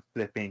because I'm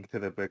flipping to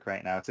the book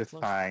right now to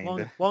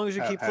find. Long as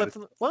you how- keep how to-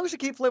 flipping, long as you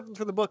keep flipping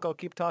through the book, I'll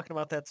keep talking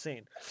about that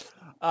scene.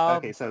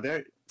 Okay, so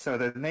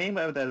the name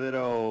of the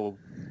little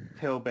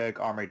pillbag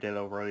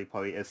armadillo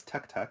roly-poly is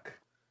Tuk Tuk.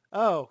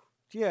 Oh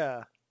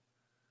yeah,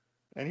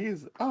 And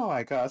he's, oh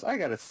my gosh, I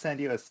gotta send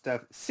you a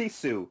stuff.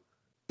 Sisu.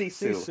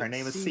 Her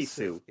name is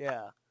Sisu.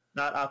 Yeah.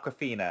 Not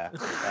Aquafina.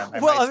 I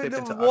Well, might I mean, slip it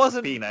into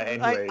wasn't. Aquafina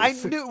I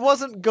anyways. knew it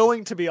wasn't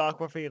going to be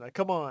Aquafina.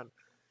 Come on.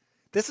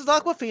 This is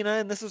Aquafina,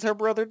 and this is her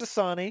brother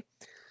Dasani.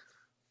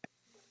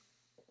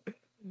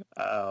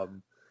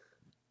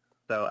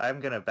 So I'm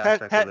gonna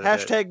backtrack a little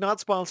Hashtag not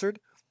sponsored.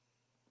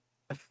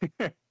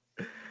 bit.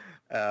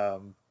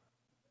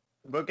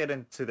 We'll get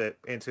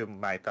into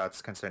my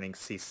thoughts concerning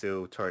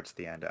Sisu towards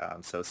the end.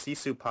 So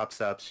Sisu pops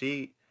up.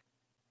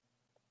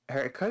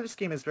 Her color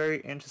scheme is very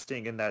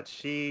interesting in that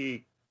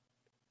she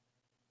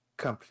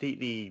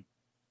completely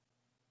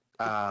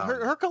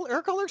Her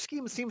color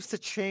scheme seems to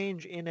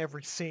change in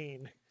every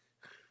scene,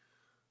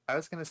 I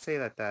was gonna say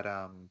that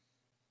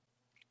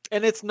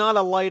and it's not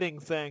a lighting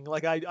thing.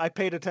 Like I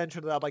paid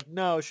attention to that. I'm like,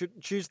 no,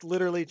 she's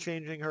literally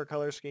changing her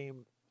color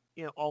scheme,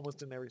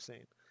 almost in every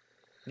scene.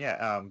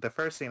 yeah, the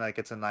first scene, like,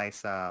 it's a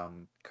nice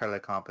color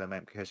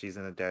complement because she's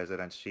in the desert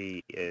and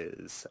she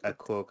is a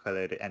cool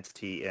colored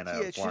entity in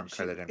a warm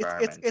colored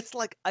environment. It's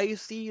like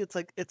icy. It's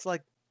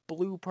like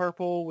blue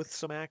purple with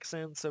some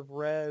accents of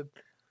red.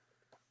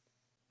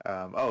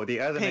 The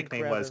other Pink,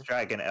 nickname was rather.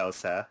 Dragon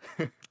Elsa.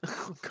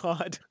 Oh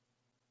God,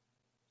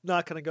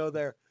 not gonna go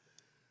there.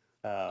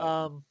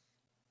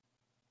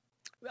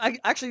 I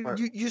actually or-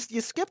 you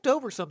skipped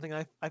over something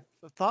I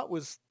thought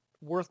was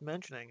worth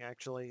mentioning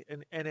actually,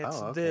 and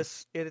it's Oh, okay.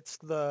 it's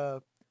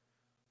the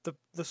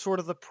sort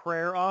of the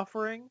prayer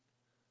offering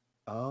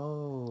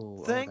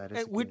Oh, thing, that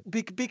is a good.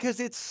 because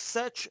it's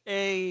such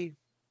a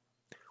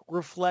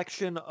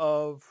reflection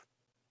of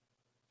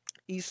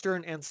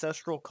Eastern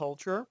ancestral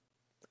culture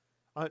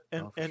and,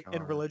 Oh, for and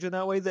sure. religion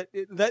that way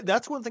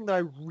that's one thing that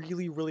I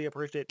really really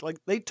appreciate. Like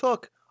they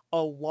took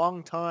a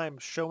long time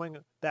showing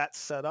that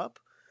setup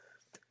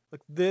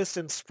like this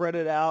and spread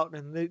it out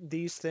and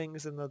these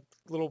things and the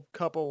little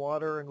cup of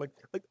water and like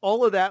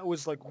all of that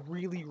was like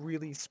really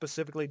really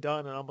specifically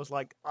done and I was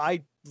like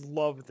I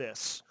love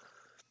this.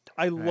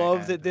 I Right,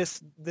 love that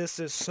and this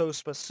is so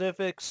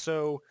specific,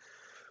 so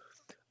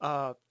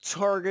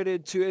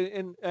targeted to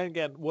and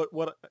again what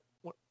one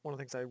of the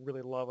things I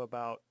really love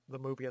about the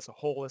movie as a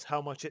whole is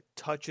how much it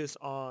touches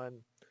on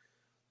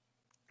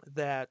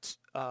that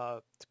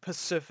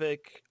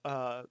Pacific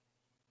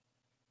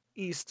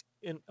East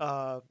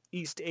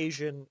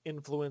Asian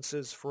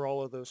influences for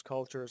all of those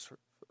cultures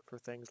for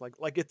things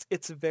like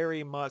it's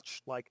very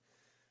much like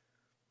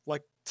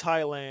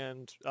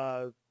Thailand,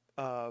 uh,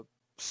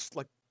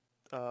 like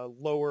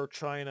Lower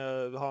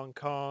China, Hong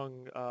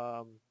Kong,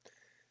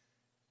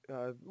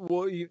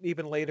 well,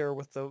 even later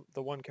with the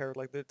one character,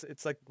 like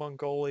it's like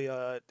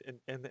Mongolia,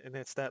 and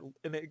it's that,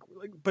 and it,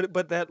 like,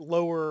 but that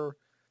lower,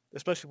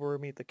 especially where we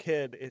meet the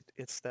kid,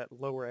 it's that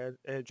lower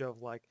edge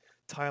of like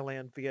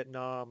Thailand,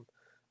 Vietnam,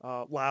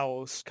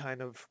 Laos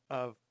kind of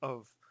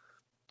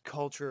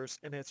cultures,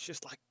 and it's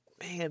just like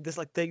man, this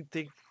like they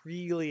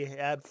really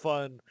had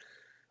fun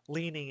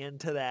leaning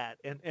into that,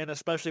 and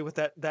especially with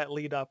that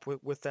lead up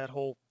with that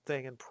whole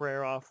thing and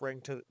prayer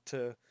offering to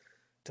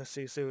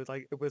Sisu.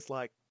 Like it was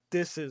like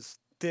this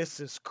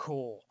is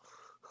cool.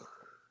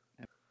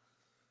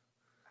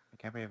 I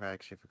can't believe I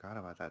actually forgot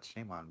about that.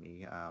 Shame on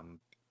me. Um,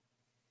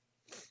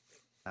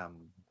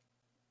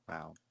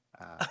 wow.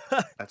 Uh,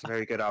 that's a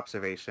very good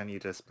observation. You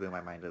just blew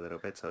my mind a little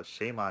bit. So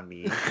shame on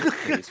me.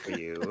 Praise for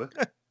you.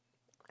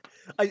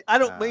 I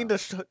don't mean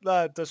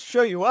Uh, to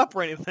show you up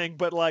or anything,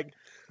 but like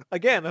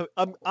again,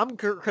 I'm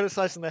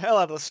criticizing the hell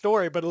out of the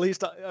story, but at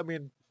least I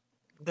mean,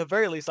 the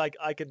very least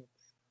I can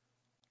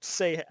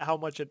say how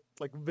much it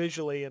like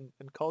visually and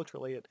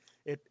culturally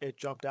it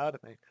jumped out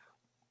at me.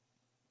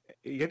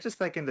 you're just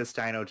like in this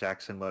Dino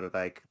Jackson mode of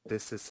like,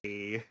 this is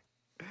a.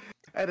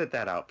 Edit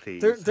that out,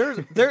 There please.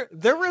 there's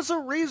there is a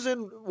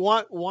reason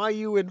why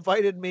you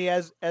invited me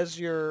as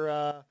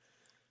your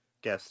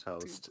Guest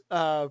host.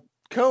 uh,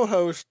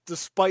 co-host,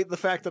 despite the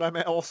fact that I'm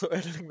also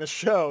editing the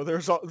show.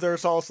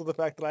 There's also the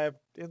fact that I have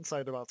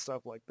insight about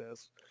stuff like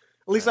this.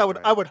 At least Right,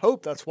 I right. would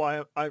hope that's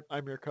why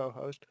I'm your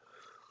co-host.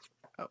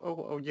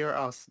 You're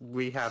us.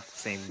 We have the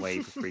same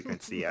wave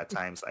frequency at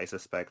times, I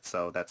suspect.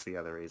 So that's the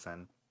other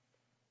reason.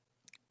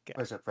 Okay.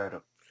 Where's it,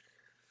 Fredo?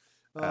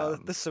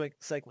 Um, This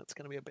segment's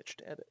gonna be a bitch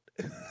to edit.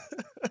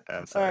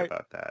 I'm All sorry right,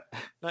 about that.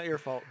 not your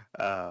fault.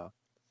 Uh,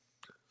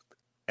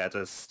 yeah,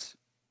 just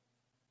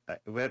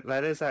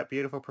that is that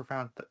beautiful,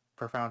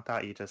 profound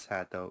thought you just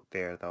had though,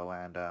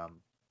 and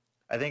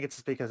I think it's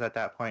just because at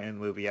that point in the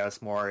movie I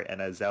was more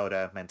in a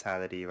Zelda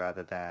mentality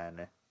rather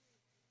than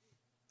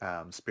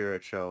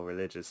spiritual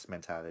religious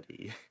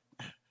mentality.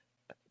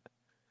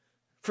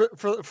 For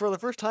the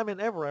first time in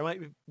ever, I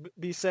might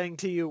be saying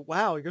to you,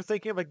 "Wow, you're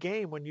thinking of a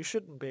game when you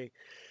shouldn't be."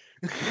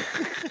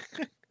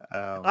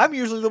 I'm um,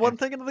 usually the and one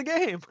thinking of the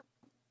game.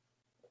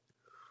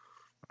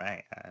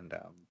 right, and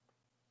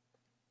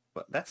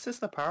but that's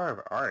just the power of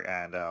art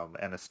and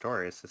a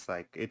story. It's just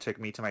like it took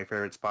me to my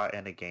favorite spot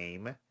in a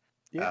game.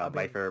 Yeah, I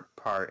My mean, favorite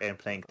part in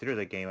playing through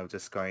the game of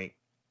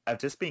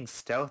just being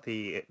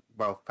stealthy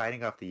while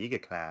fighting off the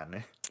Yiga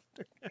clan.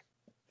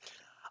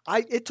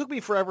 it took me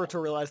forever to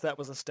realize that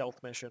was a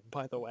stealth mission,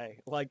 by the way.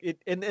 Like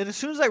it and as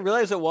soon as I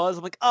realized it was,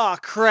 I'm like, "Ah,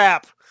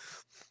 crap.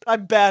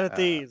 I'm bad at Uh,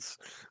 these."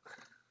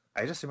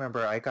 I just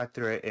remember I got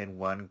through it in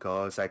one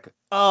go. I was like,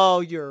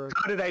 Oh, you're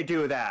how did I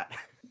do that?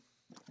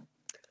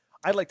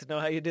 I'd like to know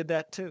how you did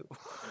that too.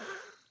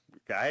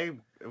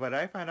 When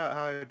I find out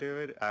how to do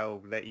it,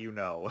 I'll let you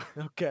know.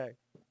 Okay.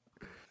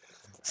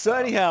 So Um,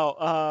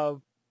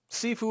 anyhow,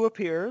 Sifu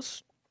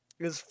appears,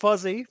 is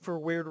fuzzy for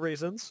weird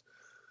reasons.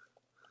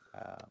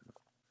 um,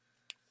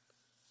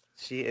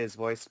 she is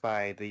voiced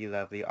by the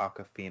lovely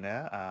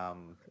Aquafina.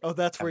 Oh,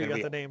 that's I'm where you gonna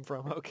got be the name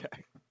from. Okay.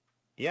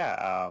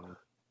 yeah.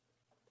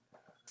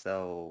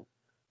 So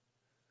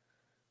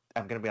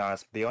I'm gonna be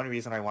honest. The only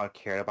reason I want to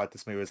care about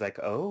this movie was like,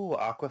 oh,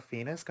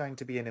 Aquafina's going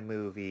to be in a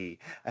movie,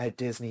 a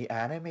Disney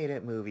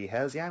animated movie.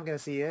 Hells yeah, I'm gonna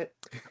see it.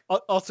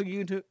 Also,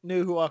 you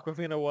knew who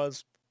Aquafina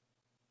was,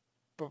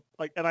 but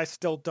like, and I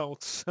still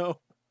don't. So,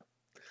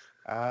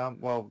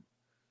 Well,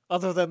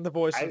 other than the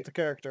voice of I the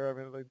character, I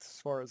mean, like, as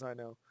far as I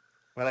know.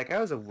 I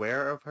was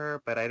aware of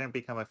her, but I didn't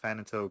become a fan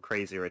until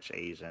Crazy Rich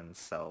Asians.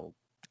 So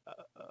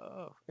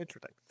Oh,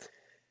 interesting.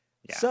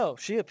 yeah. So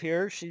she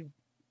appears. She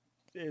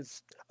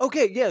is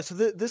okay. Yeah. So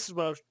this is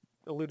what I was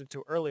alluded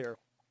to earlier.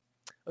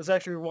 I was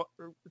actually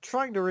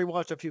trying to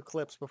rewatch a few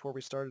clips before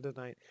we started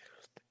tonight,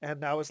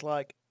 and I was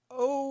like,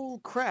 "Oh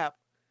crap!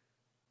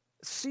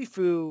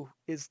 Sifu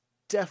is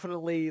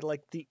definitely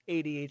like the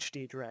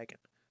ADHD dragon.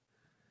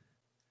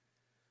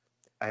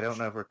 I don't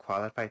know if we're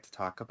qualified to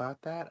talk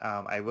about that.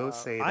 I will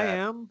say I that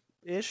am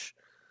ish.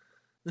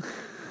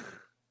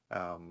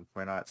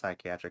 we're not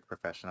psychiatric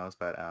professionals,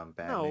 but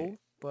Ben No,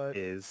 but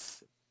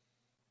is.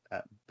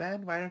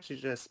 Ben, why don't you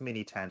just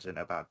mini tangent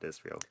about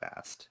this real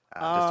fast,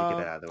 just to get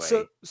it out of the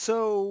way.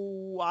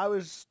 So I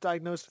was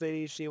diagnosed with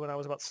ADHD when I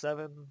was about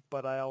 7,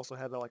 but I also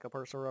had like a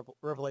personal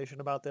revelation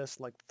about this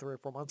like 3 or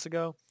 4 months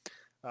ago.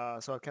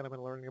 So I've kind of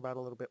been learning about it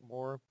a little bit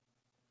more,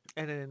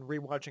 and then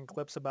rewatching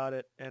clips about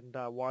it and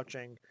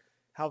watching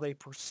how they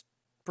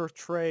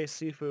portray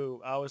Sifu,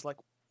 I was like,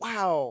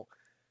 wow,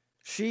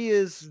 she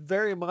is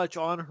very much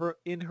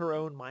in her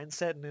own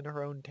mindset and in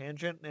her own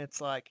tangent, and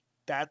it's like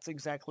that's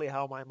exactly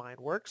how my mind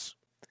works.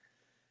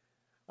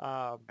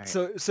 Right.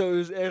 So it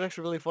was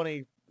actually really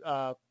funny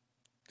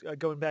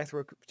going back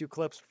through a few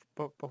clips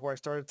before I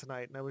started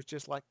tonight, and I was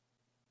just like,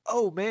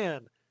 oh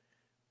man,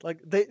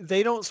 like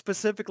they don't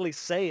specifically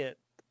say it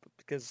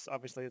because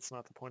obviously it's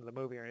not the point of the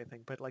movie or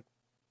anything, but like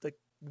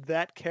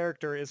that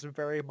character is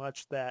very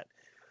much that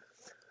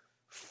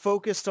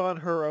focused on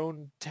her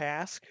own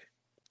task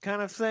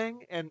kind of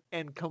thing,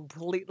 and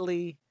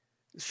completely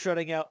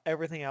shutting out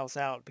everything else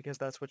out because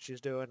that's what she's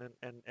doing,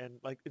 and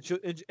like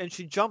and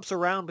she jumps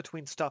around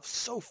between stuff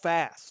so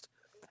fast.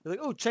 You're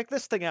like, oh, check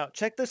this thing out,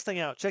 check this thing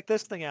out, check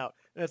this thing out,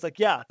 and it's like,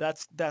 yeah,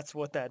 that's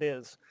what that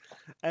is.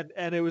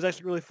 And it was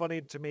actually really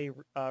funny to me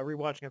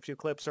rewatching a few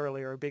clips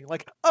earlier, being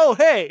like, oh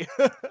hey,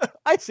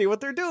 I see what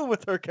they're doing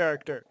with her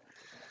character.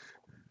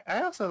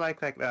 I also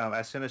like that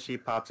as soon as she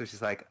pops up,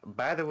 she's like,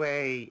 by the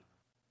way,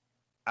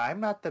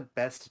 I'm not the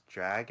best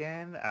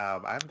dragon.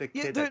 I'm the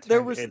Yeah, kid that there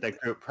turned was in the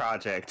group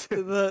project.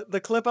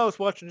 the clip I was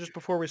watching just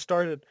before we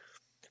started.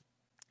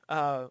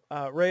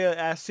 Rhea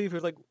asked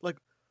Sifu like,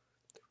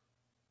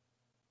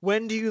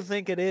 when do you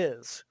think it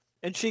is?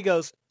 And she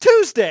goes,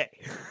 Tuesday.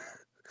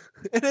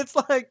 And it's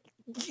like,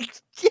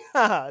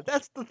 yeah,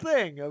 that's the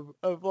thing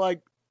of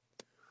like,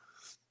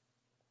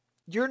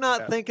 you're not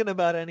Yeah. thinking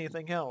about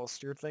anything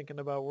else. You're thinking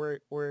about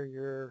where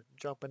you're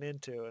jumping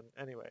into. And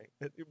anyway,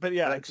 but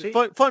yeah, Like she,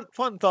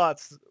 fun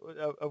thoughts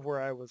of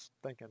where I was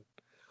thinking.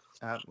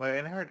 well,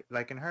 in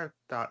her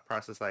thought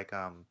process, like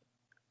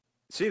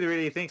she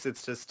really thinks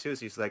it's just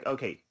Tuesday. She's like,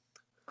 okay,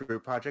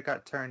 group project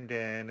got turned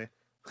in.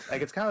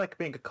 Like it's kind of like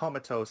being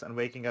comatose and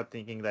waking up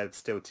thinking that it's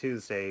still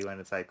Tuesday when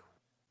it's like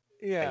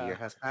a Yeah, year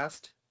has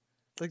passed.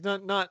 like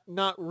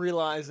not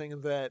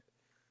realizing that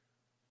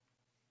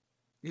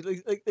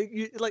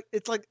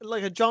it's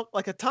like a jump,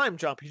 like a time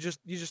jump. You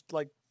just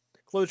like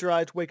close your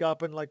eyes, wake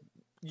up, and like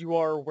you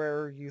are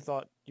where you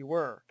thought you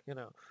were.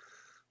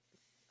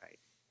 Right.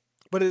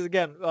 But it's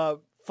again,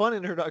 fun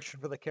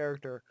introduction for the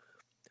character,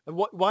 and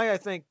why I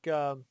think,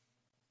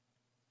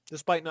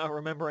 despite not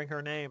remembering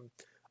her name,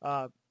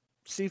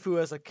 Sifu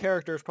as a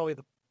character is probably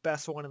the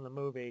best one in the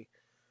movie,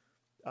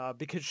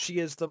 because she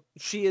is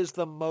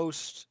the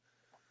most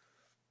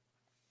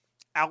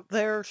out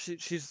there.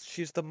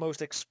 She's the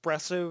most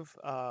expressive.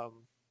 I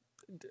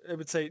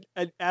would say,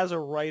 as a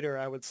writer,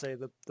 I would say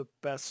the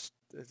best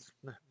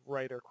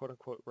writer, quote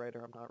unquote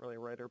writer. I'm not really a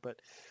writer, but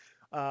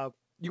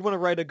you want to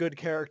write a good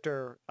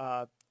character.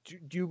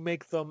 You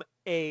make them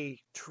a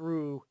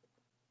true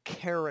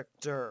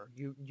character.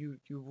 You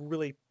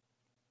really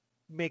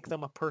make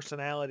them a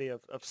personality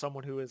of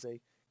someone who is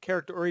a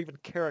character, or even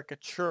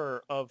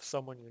caricature of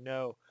someone you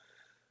know.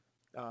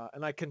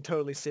 And I can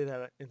totally see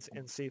that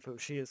in Sifu.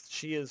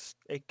 She is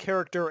a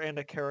character and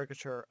a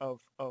caricature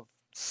of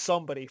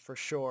somebody for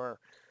sure,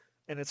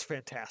 and it's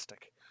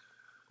fantastic.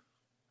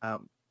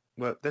 Um,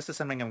 well, this is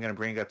something I'm going to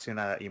bring up too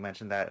now that you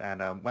mentioned that.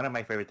 And one of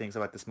my favorite things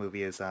about this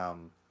movie is, I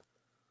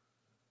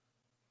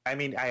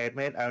mean, I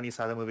admit I only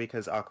saw the movie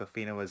because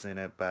Aquafina was in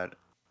it, but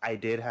I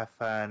did have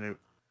fun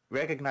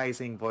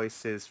recognizing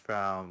voices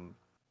from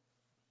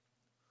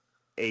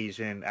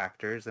Asian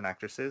actors and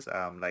actresses.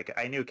 Like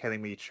I knew Kelly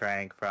Mi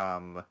Trang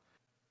from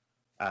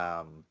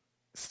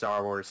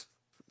Star Wars,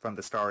 from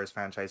the Star Wars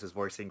franchises,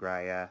 voicing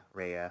Raya.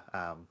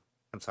 I'm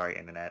sorry,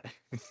 internet.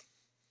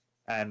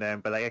 And then,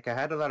 but like I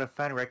had a lot of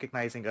fun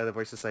recognizing other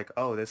voices. Like,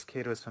 oh, this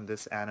kid was from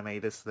this anime.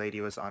 This lady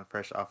was on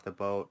Fresh Off the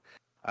Boat.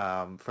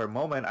 For a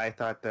moment, I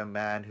thought the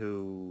man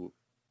who,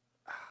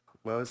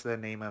 what was the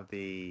name of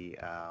the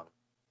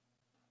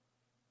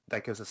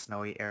that gives a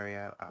snowy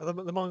area? The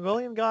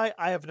Mongolian guy,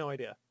 I have no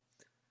idea.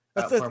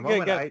 For a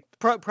moment, again,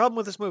 problem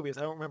with this movie is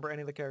I don't remember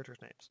any of the characters'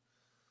 names.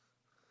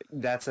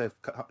 that's a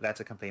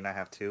complaint I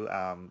have too.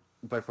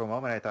 But for a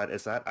moment, I thought,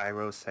 is that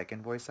Iroh's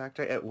second voice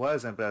actor? It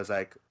wasn't, but I was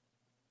like,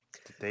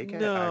 did they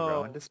get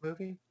Iroh in No, this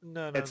movie?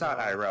 no, It's not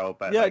no. Iroh,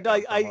 but Yeah, like for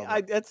a I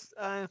moment. that's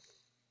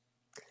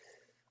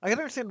I can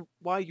understand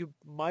why you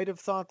might have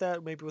thought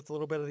that, maybe with a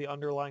little bit of the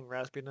underlying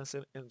raspiness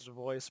in his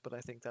voice, but I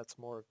think that's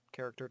more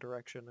character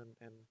direction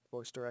and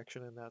voice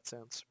direction in that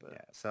sense. But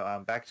Yeah.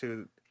 So back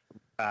to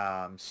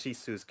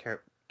Shisu's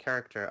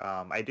character.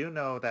 I do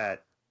know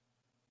that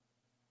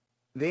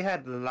they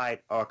had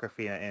light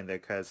Awkwafina in there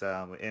because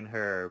in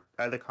her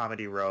other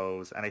comedy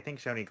roles, and I think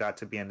she only got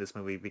to be in this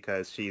movie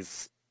because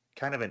she's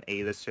kind of an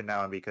A-lister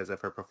now, and because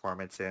of her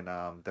performance in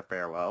The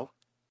Farewell,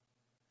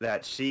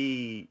 that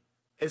she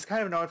is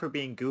kind of known for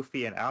being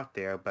goofy and out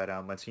there, but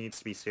when she needs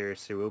to be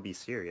serious, she will be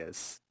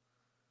serious.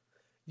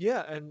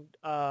 Yeah, and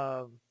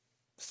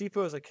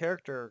Sifu as a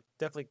character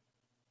definitely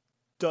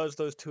does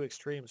those two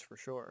extremes for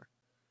sure.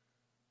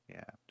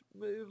 Yeah.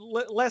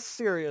 Less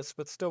serious,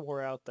 but still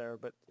more out there.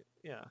 But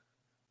yeah.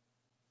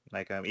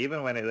 Like,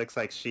 even when it looks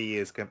like she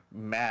is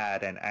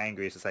mad and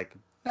angry, it's just like,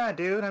 nah,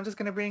 dude, I'm just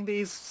gonna bring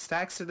these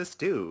stacks to this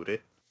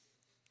dude.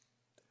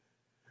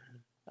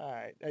 All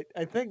right.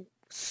 I think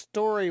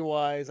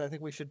story-wise, I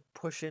think we should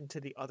push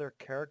into the other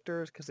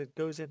characters because it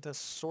goes into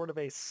sort of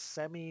a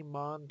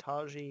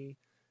semi-montagey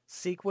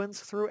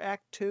sequence through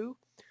Act 2.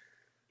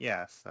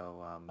 Yeah,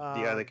 so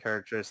the other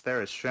characters,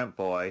 there is Shrimp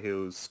Boy,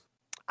 who's...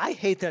 I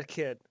hate that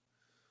kid.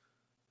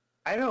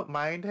 I don't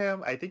mind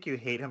him. I think you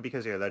hate him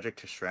because you're allergic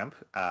to shrimp.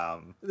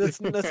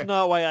 That's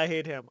not why I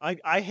hate him.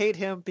 I hate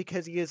him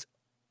because he is...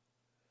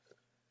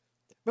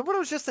 Remember what I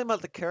was just saying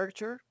about the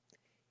character?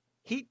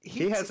 He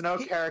has no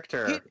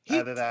character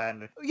other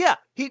than... Yeah,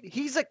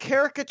 he's a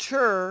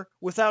caricature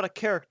without a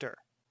character.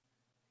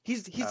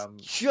 He's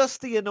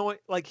just the annoying...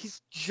 Like,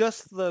 he's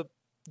just the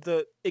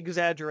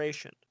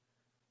exaggeration.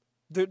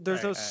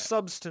 There's no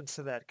substance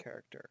to that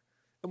character.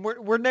 And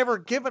we're never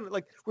given,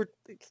 like,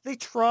 they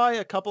try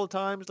a couple of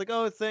times, like,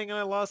 oh, thing, and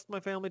I lost my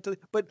family to...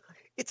 But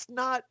it's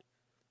not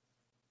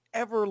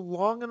ever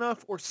long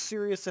enough or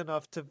serious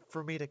enough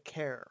for me to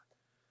care.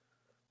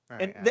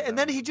 Right, and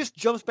then he just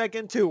jumps back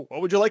into,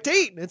 what would you like to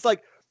eat? And it's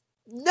like,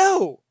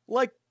 no,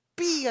 like,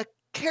 be a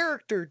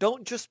character.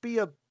 Don't just be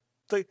a...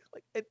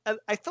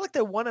 I feel like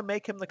they want to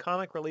make him the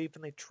comic relief,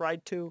 and they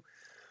tried to,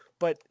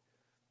 but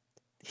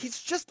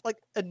he's just, like,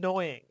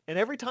 annoying. And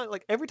every time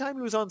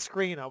he was on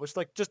screen, I was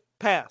like, just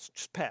pass,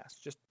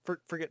 just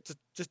forget,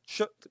 just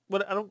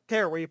I don't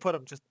care where you put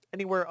him, just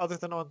anywhere other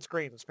than on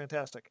screen. It's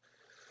fantastic.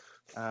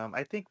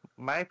 I think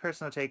my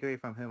personal takeaway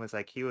from him was,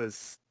 like, he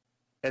was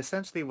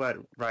essentially what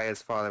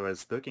Raya's father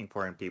was looking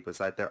for in people, is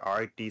that there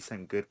are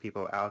decent, good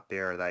people out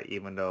there, that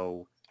even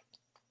though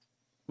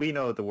we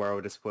know the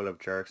world is full of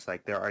jerks,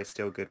 like, there are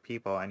still good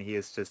people, and he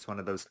is just one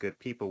of those good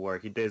people where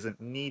he doesn't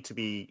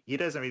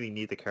really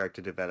need the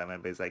character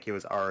development, but it's like he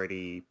was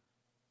already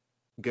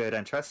good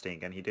and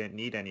trusting, and he didn't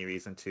need any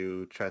reason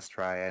to trust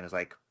Raya, and it's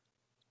like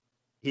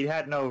he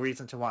had no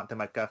reason to want the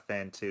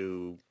MacGuffin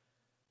to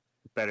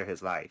better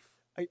his life.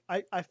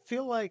 I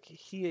feel like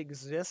he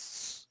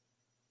exists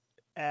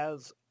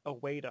as a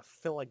way to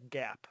fill a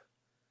gap.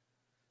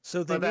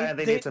 So they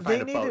need to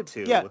find a boat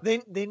too. Yeah,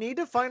 they need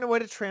to find a way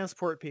to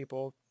transport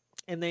people,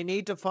 and they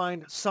need to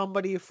find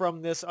somebody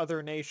from this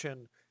other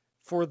nation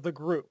for the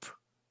group,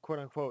 quote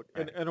unquote,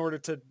 right, in order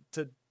to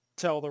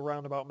tell the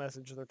roundabout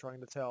message they're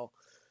trying to tell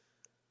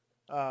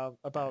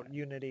about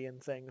unity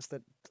and things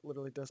that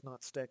literally does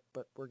not stick,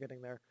 but we're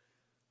getting there.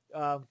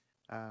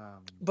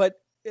 But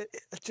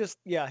it's just,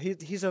 yeah,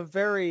 he's a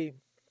very...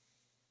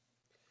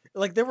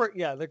 Like, there are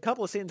a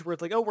couple of scenes where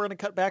it's like, oh, we're going to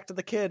cut back to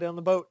the kid on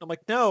the boat. And I'm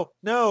like, no,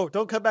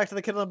 don't cut back to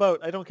the kid on the boat.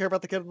 I don't care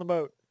about the kid on the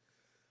boat.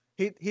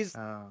 He's...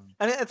 And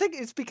I think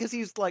it's because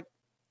he's, like,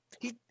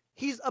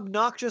 he's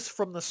obnoxious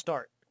from the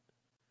start.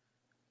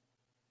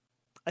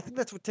 I think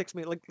that's what ticks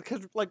me. Like,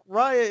 because, like,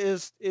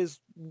 Raya is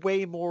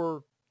way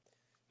more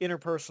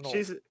interpersonal.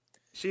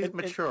 She's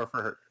mature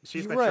for her.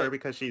 She's mature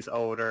because she's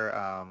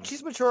older.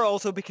 She's mature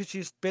also because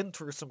she's been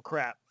through some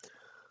crap.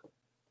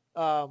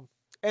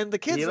 And the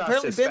kid's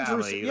apparently been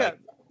through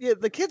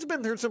the kid's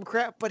been through some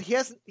crap, but he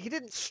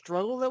didn't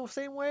struggle the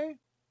same way.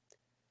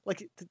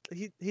 Like,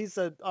 he's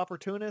an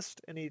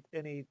opportunist, and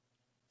he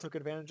took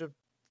advantage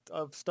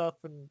of stuff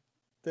and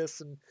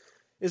this, and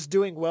is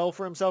doing well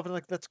for himself, and,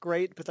 like, that's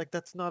great, but, like,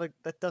 that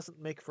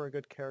doesn't make for a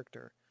good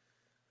character.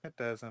 It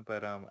doesn't,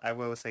 but I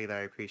will say that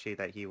I appreciate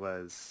that he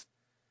was...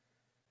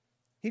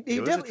 He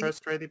was a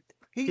trustworthy...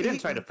 He didn't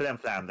try to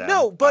flam them.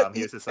 No, but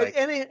he was just like...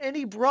 and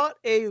he brought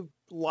a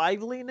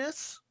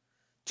liveliness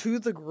to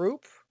the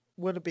group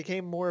when it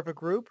became more of a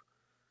group,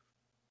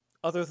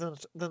 other than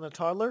the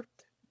toddler.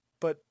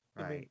 But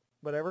I mean,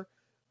 whatever.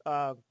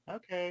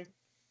 Okay.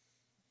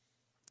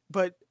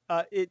 But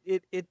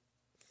it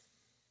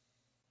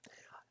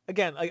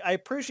again, I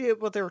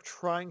appreciate what they were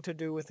trying to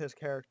do with his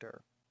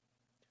character,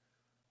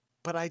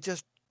 but I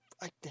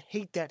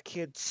hate that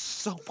kid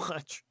so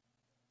much.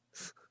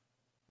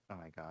 Oh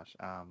my gosh.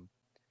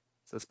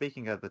 So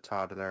speaking of the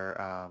toddler,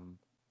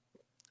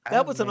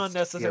 that was an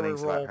unnecessary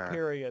role,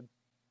 period.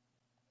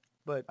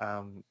 But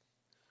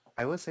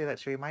I will say that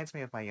she reminds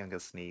me of my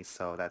youngest niece,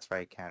 so that's why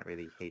I can't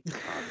really hate the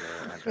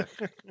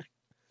toddler.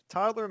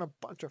 Toddler and a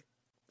bunch of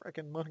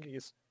freaking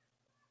monkeys.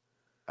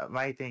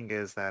 My thing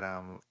is that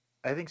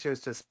I think she was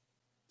just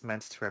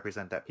meant to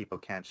represent that people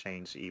can't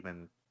change,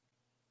 even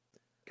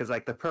because,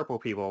 like, the purple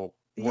people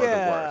were the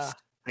worst.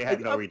 They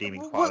had no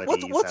redeeming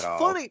qualities at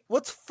all.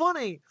 What's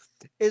funny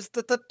is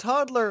that the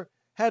toddler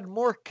had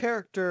more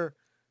character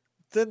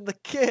than the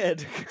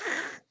kid.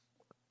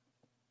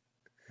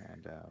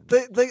 And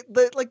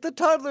the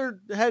toddler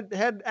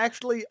had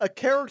actually a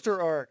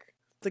character arc.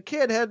 The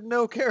kid had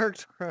no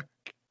character arc.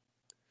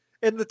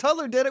 And the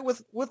toddler did it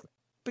with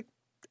it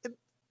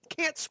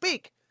can't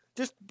speak,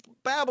 just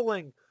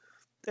babbling,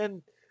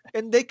 and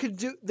they could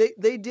do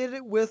they did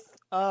it with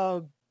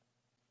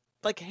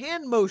like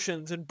hand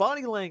motions and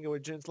body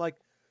language, and it's like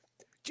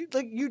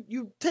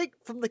you take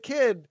from the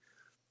kid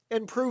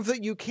and prove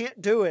that you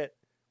can't do it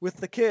with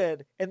the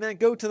kid, and then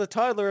go to the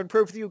toddler and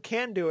prove that you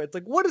can do it. It's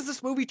like, what is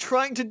this movie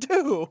trying to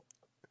do?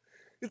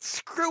 It's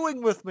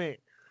screwing with me.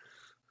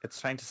 It's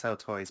trying to sell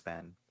toys,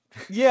 Ben.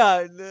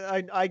 Yeah,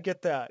 I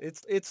get that.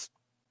 It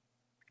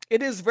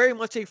is very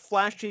much a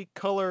flashy,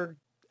 color,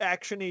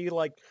 actiony,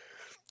 like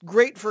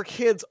great for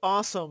kids,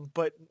 awesome,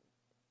 but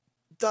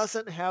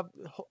doesn't have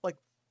like,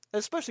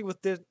 especially with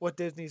what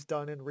Disney's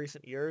done in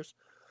recent years,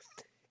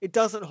 it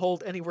doesn't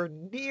hold anywhere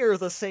near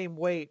the same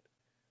weight,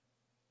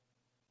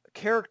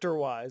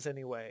 character-wise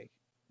anyway,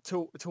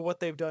 to what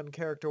they've done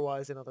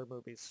character-wise in other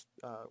movies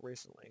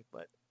recently.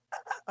 But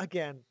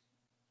again,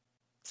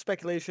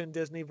 speculation,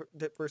 Disney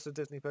versus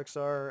Disney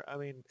Pixar. I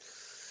mean,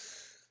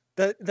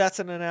 that's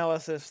an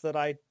analysis that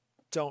I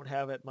don't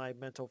have at my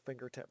mental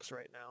fingertips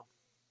right now.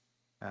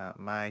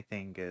 My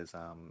thing is,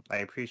 I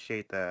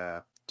appreciate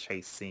the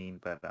chase scene,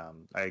 but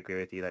I agree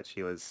with you that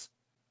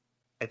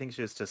I think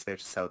she was just there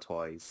to sell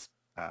toys.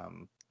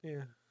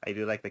 Yeah. I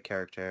do like the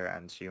character,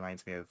 and she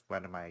reminds me of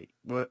one of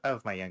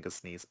my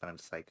youngest niece, but I'm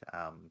just like,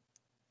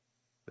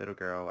 little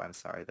girl, I'm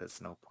sorry,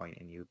 there's no point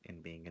in you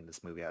being in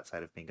this movie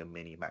outside of being a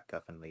mini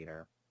MacGuffin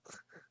later.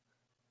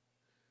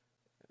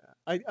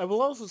 I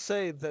will also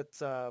say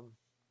that I'm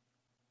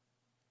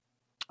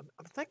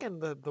thinking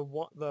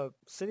the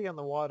City on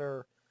the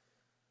Water,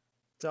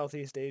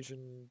 Southeast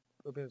Asian.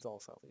 I mean, it's all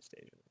Southeast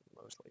Asian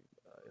mostly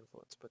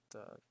influence, but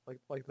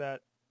like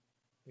that.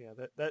 Yeah,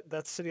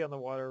 that City on the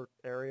Water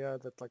area,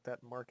 that's like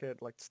that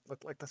market, like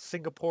the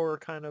Singapore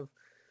kind of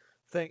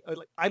thing.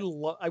 I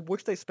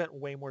wish they spent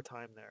way more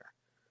time there.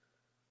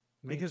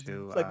 Me Because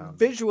too. like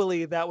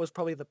visually, that was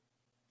probably the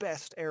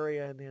best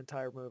area in the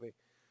entire movie.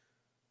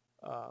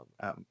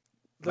 The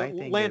My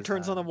thing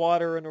lanterns is, on the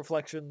water and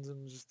reflections,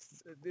 and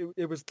just,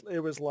 it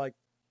was like,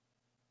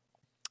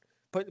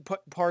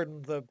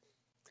 pardon the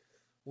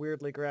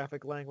weirdly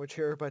graphic language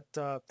here, but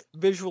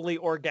visually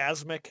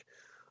orgasmic.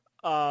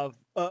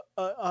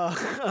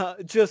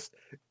 Just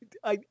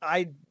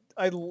I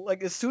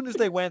like, as soon as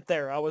they went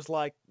there, I was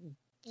like,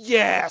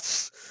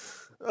 yes.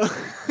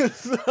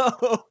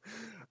 So,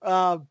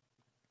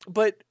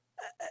 but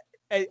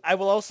I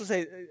will also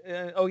say,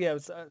 oh yeah, it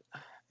was,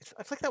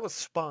 I think that was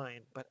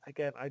Spine, but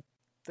again, I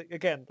think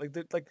again, like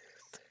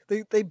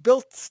they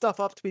built stuff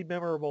up to be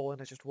memorable,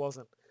 and it just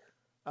wasn't.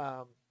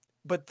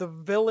 But the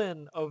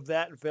villain of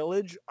that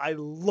village, I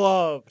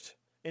loved,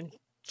 and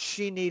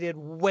she needed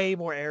way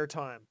more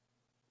airtime.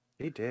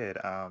 He did.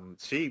 I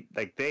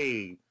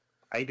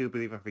do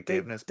believe in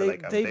forgiveness, they-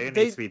 but they- there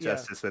they- needs to be yeah.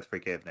 justice with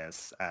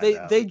forgiveness.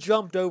 And They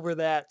jumped over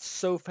that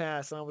so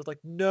fast, and I was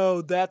like,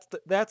 no, that's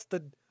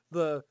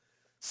the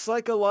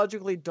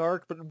psychologically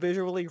dark but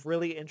visually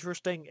really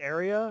interesting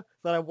area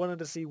that I wanted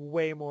to see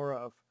way more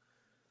of.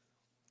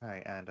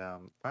 Right, and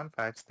fun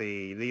facts,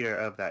 the leader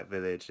of that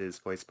village is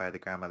voiced by the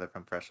grandmother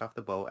from Fresh Off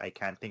the Boat. I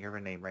can't think of her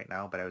name right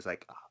now, but I was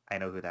like, "Ah, I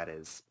know who that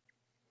is."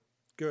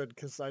 Good,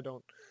 because I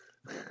don't.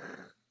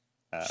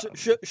 Um,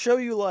 Show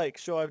you like,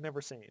 show I've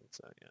never seen,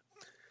 so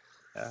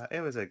yeah.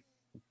 It was a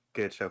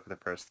good show for the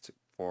first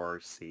 4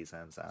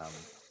 seasons.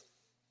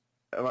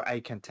 Well, I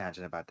can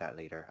tangent about that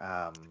later.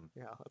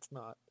 Yeah, that's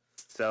not.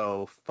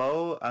 So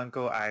Faux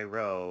Uncle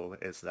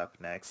Iroh is up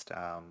next.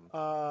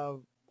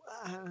 Well,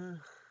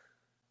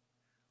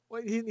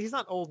 he's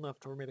not old enough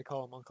for me to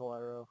call him Uncle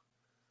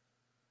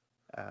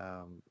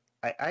Iroh.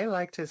 I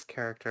liked his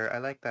character. I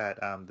like that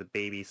the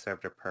baby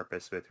served a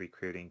purpose with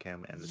recruiting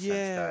him in the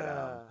sense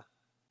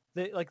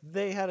that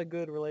they had a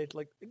good relation.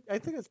 Like, I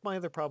think that's my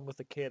other problem with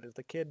the kid, is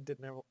the kid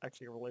didn't have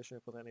actually a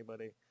relationship with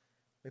anybody.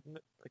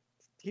 Like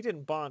he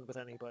didn't bond with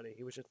anybody.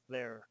 He was just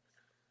there.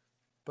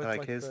 But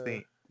like his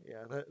thing.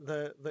 Yeah,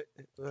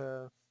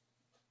 the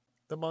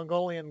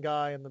Mongolian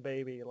guy and the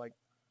baby like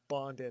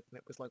bonded, and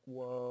it was like,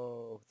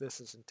 whoa, this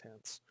is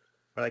intense.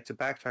 But like, to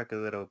backtrack a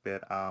little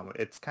bit,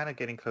 it's kind of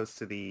getting close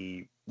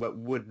to what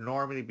would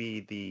normally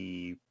be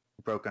the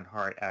broken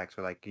heart act,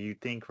 where like you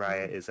think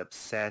Raya is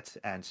upset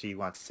and she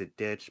wants to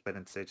ditch, but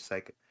instead she's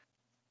like,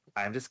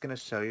 I'm just gonna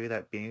show you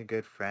that being a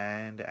good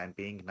friend and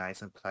being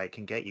nice and polite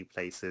can get you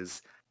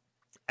places.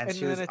 And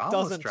she then was it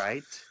almost doesn't.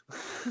 right.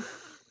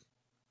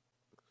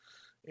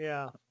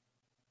 Yeah.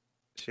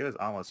 She was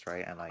almost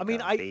right, and like, I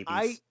mean,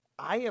 babies.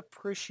 I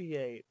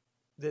appreciate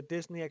that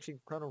Disney actually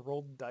kind of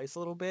rolled the dice a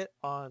little bit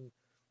on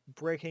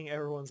breaking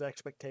everyone's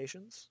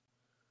expectations,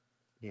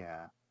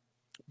 Yeah.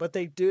 but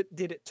they did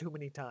it too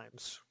many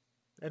times,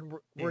 and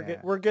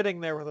we're getting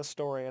there with a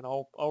story, and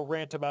I'll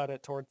rant about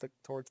it towards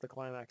the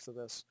climax of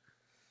this.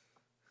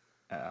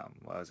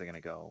 What was I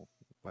gonna go?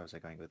 Where was I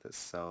going with this?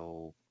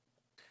 So,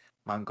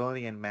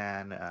 Mongolian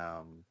man.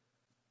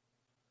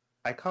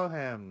 I call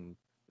him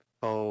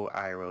Faux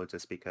Iroh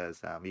just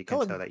because you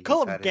can tell that he's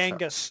Call him had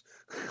Genghis.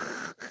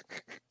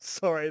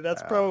 Sorry,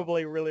 that's Oh.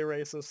 probably really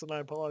racist, and I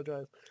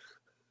apologize.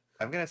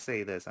 I'm gonna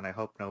say this, and I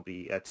hope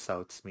nobody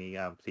insults me.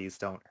 Please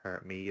don't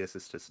hurt me. This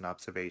is just an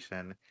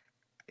observation.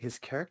 His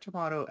character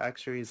model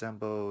actually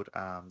resembled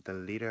the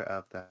leader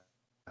of the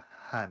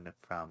Han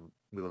from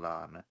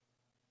Mulan.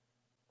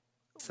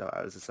 So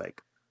I was just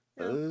like,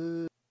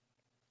 Yeah.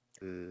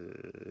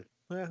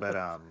 Yeah, but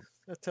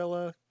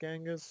Attila,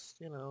 Genghis,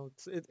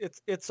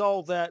 it's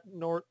all that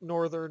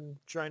northern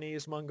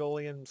Chinese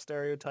Mongolian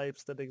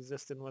stereotypes that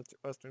exist in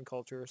Western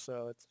culture.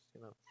 So it's.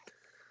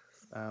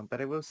 But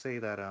I will say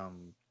that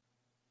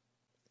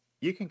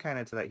you can kind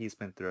of tell that he's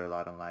been through a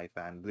lot in life,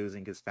 and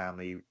losing his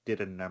family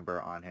did a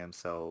number on him.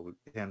 So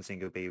him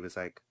seeing a baby was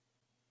like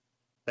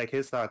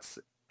his thoughts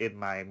in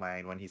my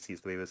mind when he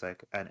sees the baby was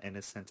like, an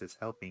innocent is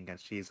helping, and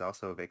she's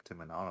also a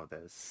victim in all of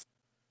this.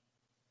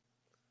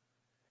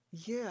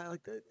 Yeah,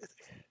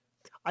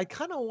 I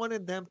kind of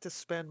wanted them to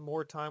spend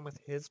more time with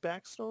his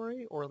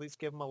backstory, or at least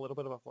give him a little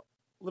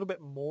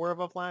bit more of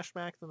a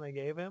flashback than they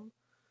gave him.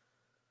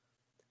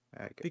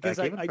 Because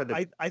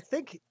I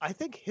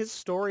think his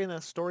story and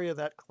the story of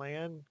that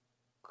clan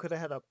could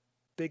have had a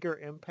bigger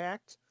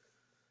impact,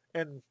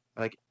 and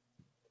like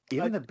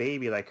even the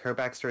baby, like her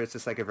backstory is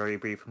just like a very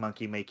brief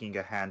monkey making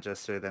a hand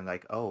gesture, then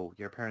like, oh,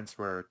 your parents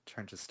were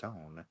turned to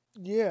stone.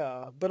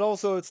 yeah, but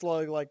also it's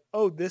like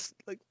oh this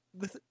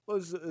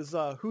was is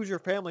who's your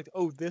family?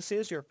 Oh, this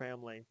is your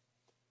family,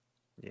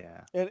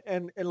 Yeah.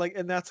 and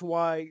that's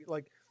why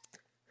like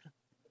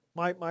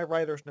my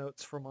writer's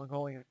notes for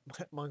Mongolia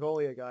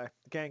guy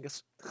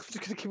Genghis. I'm just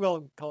gonna keep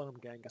calling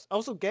him Genghis.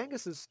 Also,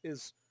 Genghis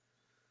is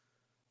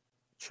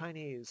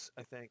Chinese,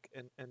 I think,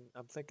 and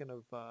I'm thinking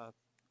of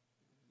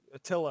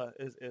Attila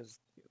is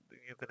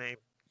the name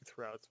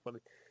throughout. It's funny.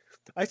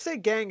 I say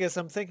Genghis,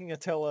 I'm thinking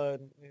Attila,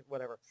 and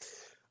whatever.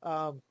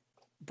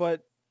 But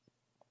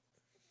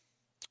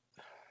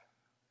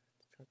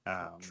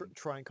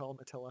try and call him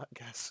Attila, I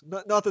guess.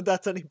 Not that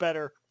that's any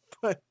better,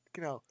 but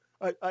I'm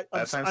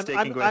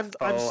sticking with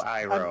full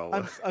eye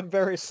roll. I'm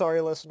very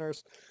sorry,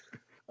 listeners.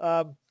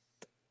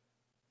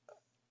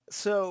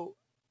 So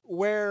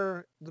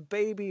where the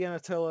baby and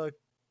Attila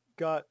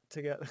got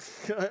together.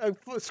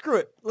 Screw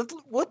it.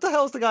 What the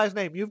hell's the guy's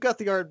name? You've got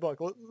the art book.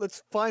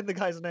 Let's find the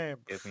guy's name.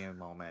 Give me a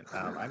moment.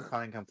 I'm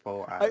calling him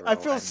full eye roll. I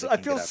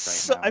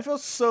feel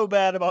so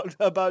bad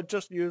about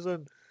just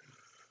using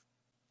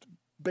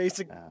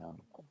basic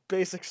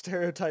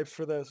stereotypes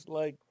for this.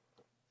 Like,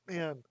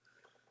 man.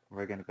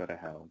 We're gonna go to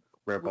hell.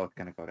 We're both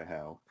gonna go to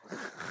hell.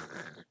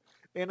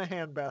 In a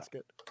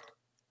handbasket.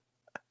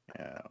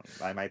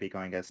 I might be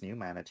going as new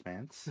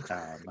management.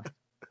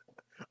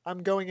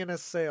 I'm going in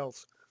as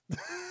sales.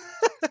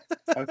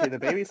 Okay, the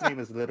baby's name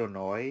is Little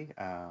Noi.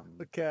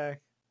 Okay.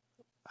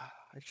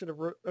 I should have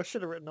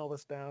written all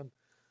this down.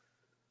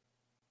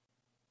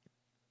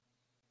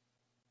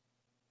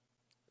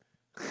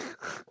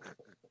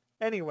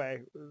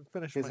 Anyway,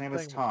 finish. His name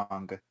is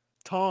Tong.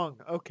 Tong.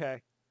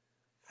 Okay.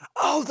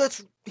 Oh,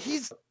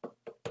 he's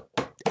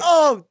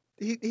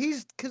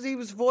because he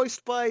was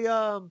voiced by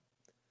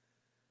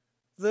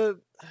the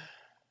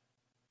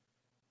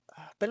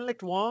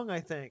Benedict Wong, I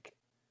think.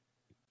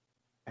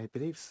 I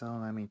believe so.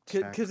 Let me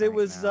check. Because it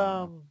was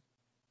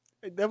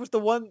that was the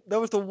one.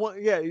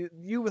 Yeah,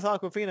 you with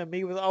Aquafina,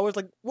 me with. I was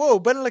like, whoa,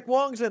 Benedict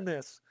Wong's in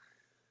this.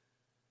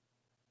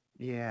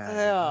 Yeah.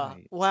 Yeah.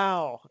 Right.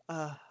 Wow.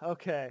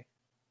 Okay.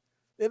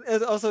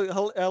 It's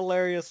also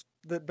hilarious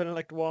that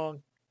Benedict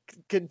Wong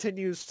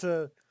continues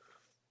to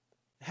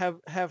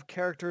have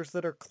characters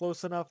that are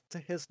close enough to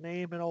his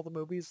name in all the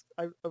movies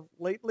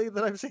lately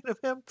that I've seen of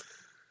him.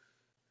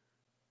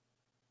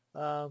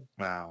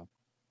 Wow.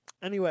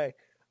 Anyway,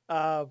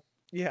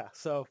 yeah.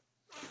 So,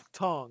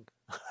 Tong.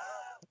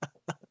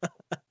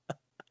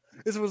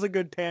 This was a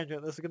good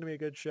tangent. This is going to be a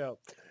good show.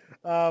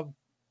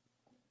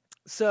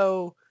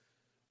 So,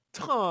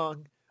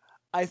 Tong,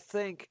 I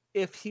think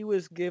if he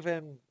was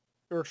given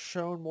or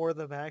shown more of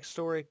the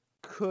backstory,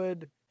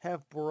 could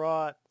have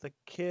brought the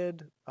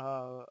kid.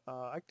 I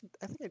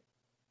think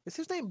is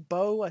his name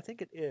Bo. I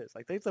think it is.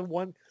 I think the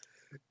one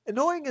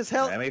annoying as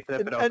hell. Let me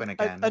flip it open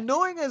again.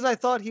 Annoying as I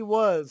thought he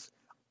was,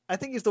 I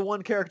think he's the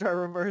one character I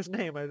remember his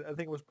name. I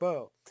think it was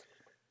Bo.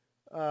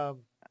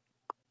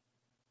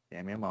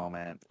 Give me a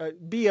moment.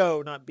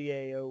 B-O, not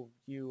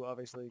B-A-O-U,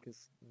 obviously,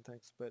 because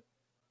thanks, but...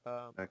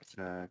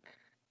 Chuck,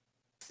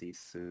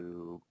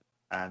 Sisu,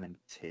 Alan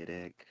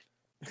Tiddick.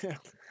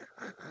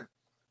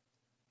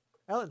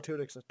 Alan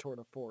Tudyk's a tour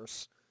de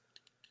force.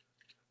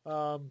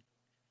 No,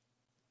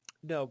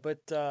 but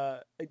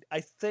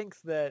I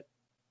think that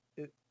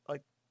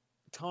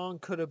Tong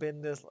could have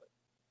been this,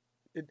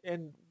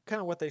 and kind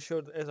of what they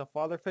showed as a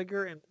father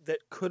figure, and that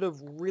could have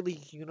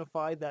really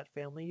unified that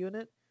family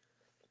unit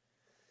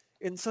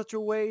in such a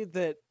way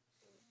that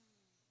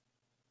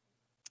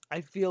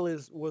I feel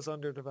was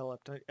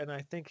underdeveloped, and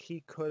I think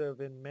he could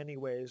have, in many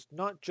ways,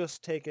 not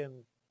just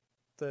taken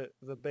the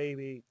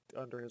baby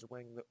under his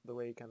wing the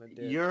way he kind of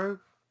did.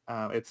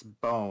 It's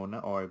Bone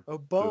or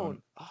Bone.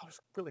 Boone. Oh, it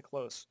was really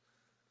close.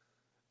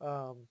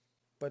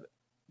 But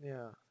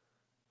yeah,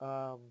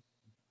 Bone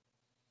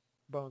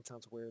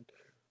sounds weird.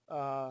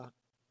 But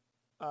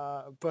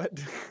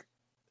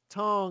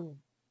Tong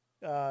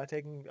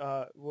taking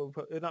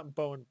not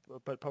Bone,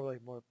 but probably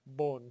more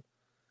Bone,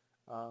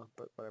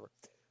 but whatever.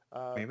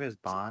 Maybe it's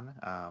Bon.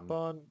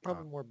 Bond, Oh,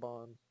 probably more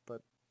Bond,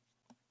 but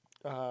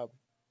uh,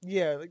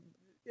 yeah,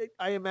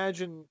 I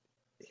imagine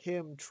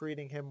him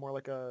treating him more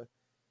like the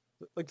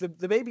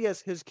baby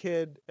as his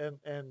kid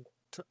and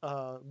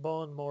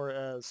Bone more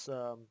as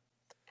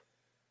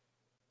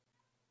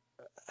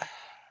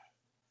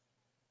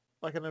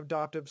like an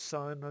adoptive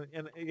son,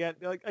 and again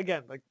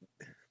like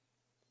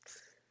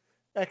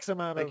X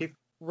amount like of if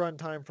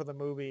runtime for the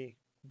movie,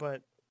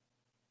 but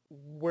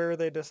where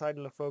they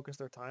decided to focus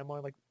their time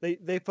on, like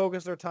they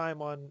focus their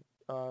time on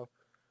uh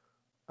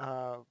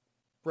uh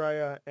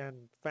Raya and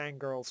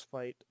Fangirl's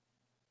fight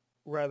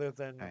rather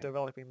than right.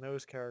 developing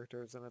those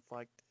characters, and it's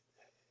like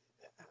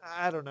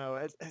I don't know,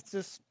 it's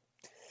just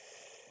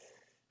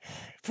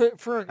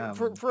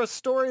Um, for a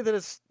story that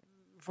is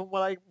from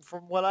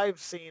what I've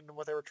seen and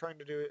what they were trying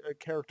to do, a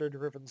character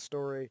driven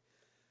story.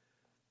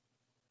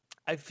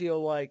 I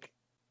feel like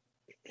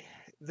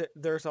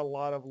there's a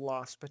lot of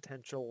lost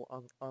potential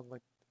on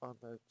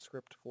the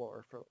script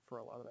floor for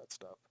a lot of that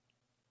stuff.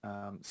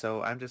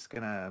 so I'm just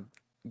gonna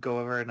go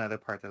over another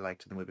part that I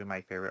liked in the movie.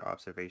 My favorite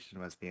observation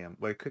was the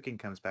where cooking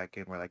comes back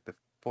in, where like the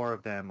four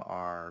of them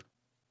are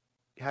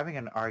having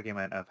an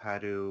argument of how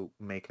to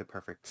make the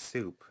perfect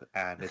soup,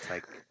 and it's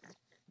like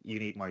you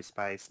need more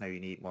spice, no, you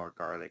need more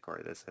garlic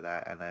or this or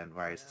that, and then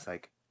Rice Yeah. is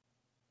like,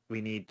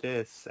 we need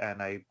this,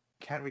 and I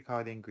can't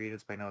recall the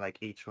ingredients, but I know like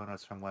each one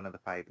was from one of the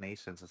five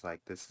nations. It's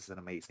like this is an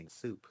amazing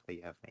soup that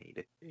you have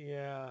made.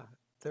 Yeah,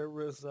 there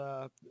was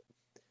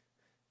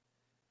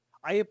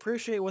I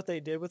appreciate what they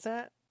did with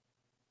that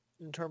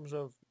in terms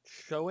of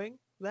showing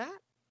that,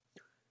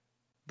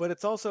 but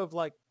it's also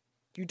like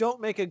you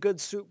don't make a good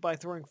soup by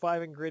throwing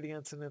five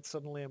ingredients and it's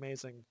suddenly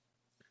amazing.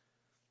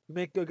 You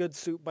make a good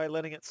soup by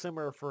letting it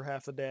simmer for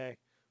half a day,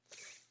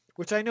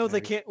 which I know they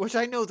Maybe can't. Which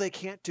I know they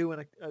can't do in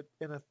a.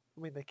 I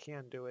mean, they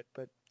can do it,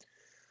 but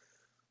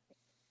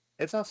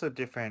it's also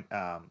different.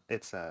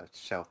 It's a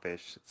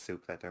shellfish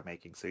soup that they're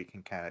making, so you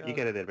can you uh,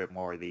 get a little bit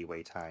more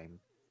leeway time.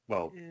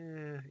 Well,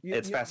 you,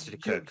 it's faster to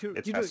cook.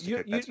 It's you don't faster to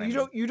cook. That's what I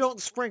mean. you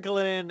don't sprinkle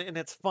it in and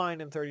it's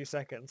fine in 30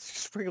 seconds. You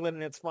sprinkle it in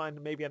and it's fine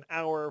in maybe an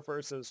hour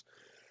versus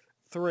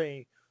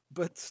three,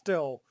 but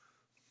still,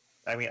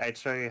 I mean, I'd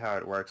show you how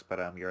it works, but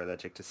you're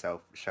allergic to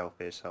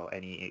shellfish, so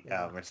any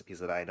yeah. recipes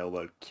that I know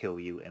will kill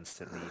you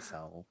instantly.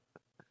 So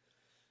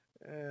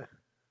Eh.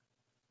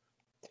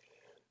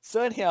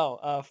 So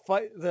anyhow,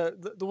 fight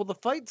the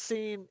fight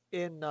scene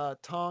in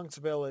Tong's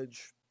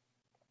village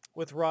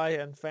with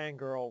Raya and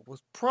Fangirl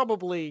was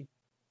probably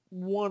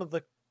one of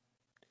the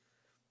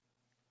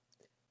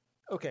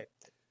okay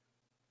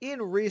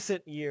in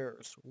recent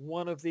years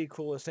one of the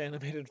coolest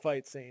animated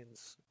fight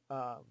scenes.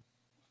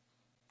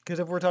 Because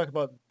if we're talking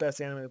about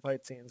best animated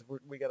fight scenes,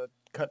 we got to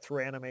cut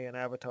through anime and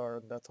Avatar,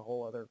 and that's a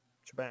whole other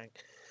shebang.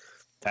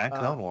 and Uh,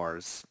 Clone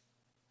Wars.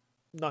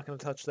 not going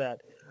to touch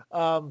that.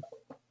 Um,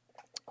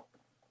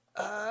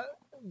 uh,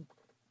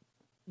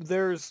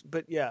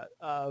 but yeah,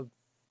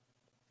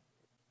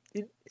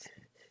 it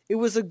it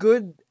was a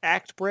good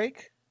act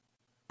break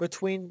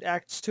between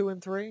acts two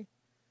and three,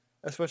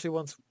 especially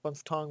once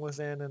Tong was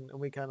in, and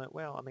we kind of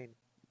I mean,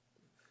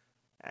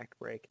 act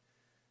break.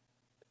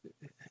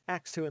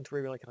 Acts two and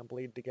three really kind of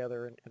bleed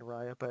together in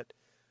Raya, but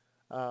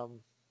um,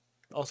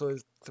 also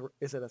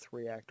is it a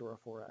three act or a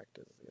four act?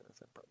 Is the other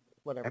thing, but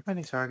whatever.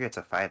 Ebony Target's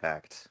a 5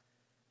 act.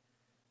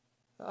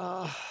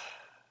 Uh,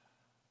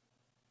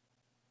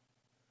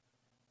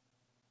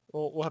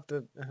 we'll have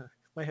to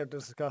might have to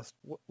discuss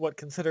what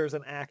considers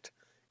an act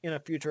in a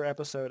future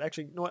episode.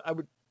 Actually, you know what? I'm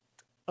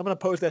going to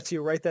pose that to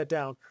you. Write that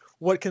down.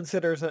 What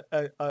considers an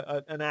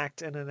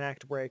act and an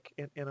act break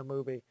in a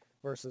movie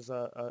versus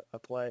a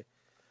play?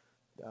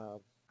 Um,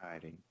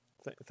 Hiding.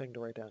 thing to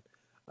write down.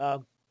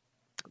 Um,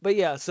 but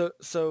yeah,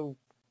 so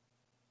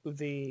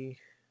the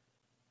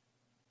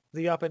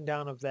up and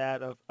down of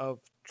that of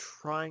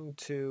trying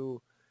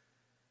to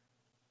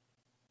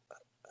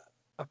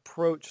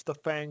approach the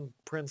Fang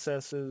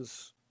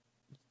princesses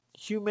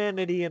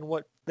humanity and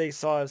what they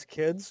saw as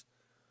kids.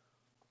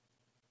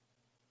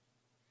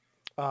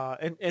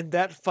 And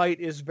that fight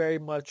is very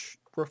much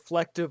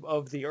reflective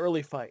of the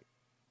early fight.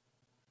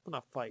 Well,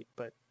 not fight,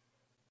 but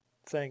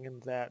thing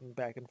and that and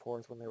back and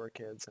forth when they were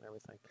kids and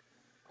everything.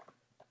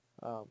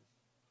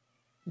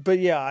 But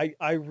yeah,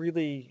 I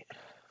really,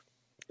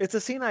 it's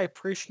a scene I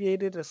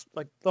appreciated. As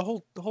like the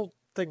whole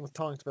thing with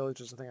Tong's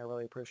Village is a thing I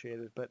really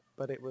appreciated. But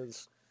it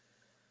was,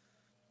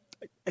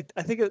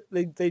 I think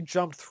they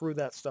jumped through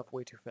that stuff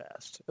way too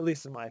fast, at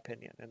least in my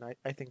opinion. And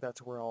I think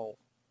that's where I'll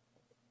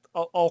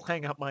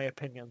hang up my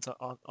opinions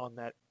on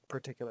that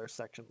particular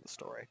section of the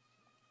story.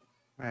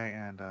 Right,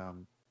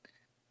 and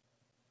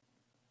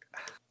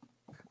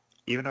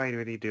even though I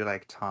really do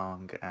like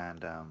Tong,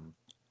 and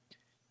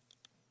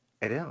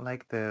I didn't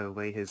like the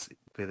way his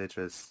village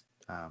was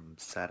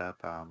set up.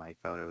 I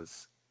felt it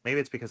was maybe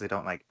it's because I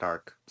don't like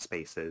dark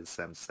spaces.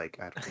 I'm just like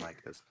I don't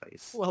like this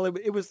place. Well,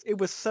 it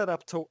was set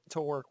up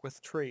to work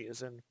with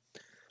trees, and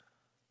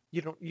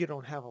You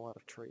don't have a lot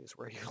of trees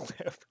where you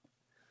live.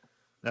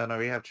 No,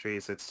 we have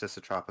trees. It's just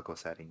a tropical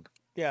setting.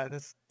 Yeah,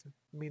 this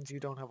means you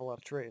don't have a lot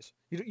of trees.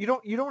 You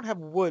don't have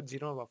woods. You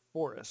don't have a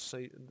forest.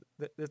 So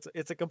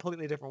it's a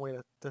completely different way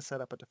to set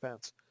up a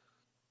defense.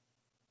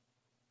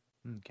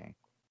 Okay.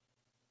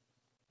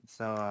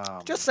 So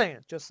Just saying.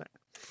 Just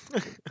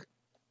saying.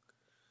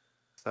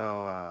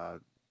 so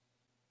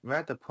we're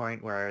at the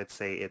point where I would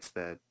say it's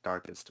the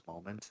darkest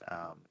moment.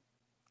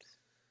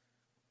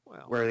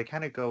 Well, Where they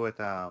kind of go with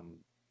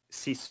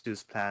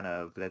Sisu's plan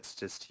of let's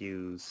just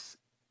use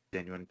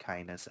genuine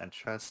kindness and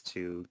trust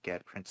to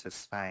get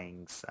Princess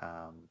Fang's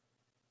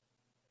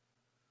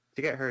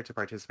to get her to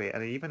participate.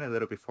 And even a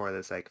little before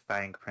this, like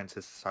Fang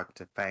Princess is talking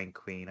to Fang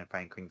Queen, and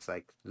Fang Queen's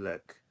like,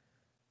 look,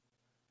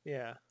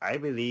 yeah. I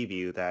believe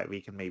you that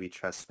we can maybe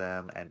trust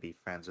them and be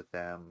friends with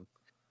them,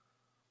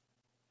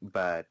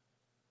 but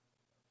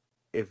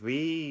if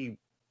they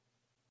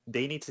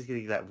need to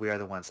see that we are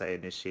the ones that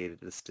initiated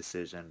this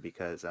decision,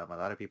 because a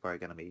lot of people are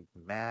going to be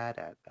mad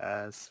at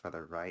us for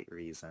the right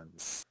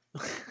reasons.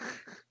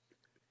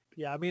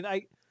 Yeah, I mean,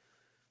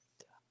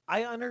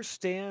 I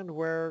understand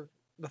where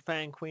the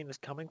Fang Queen is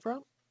coming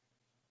from,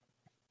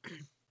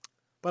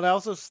 but I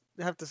also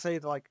have to say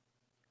that, like,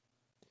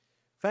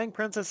 Fang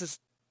Princess is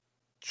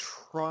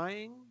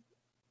trying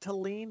to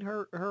lean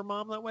her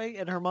mom that way,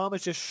 and her mom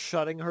is just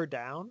shutting her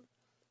down.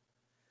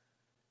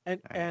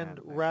 And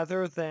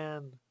rather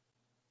than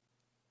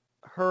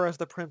her as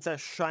the princess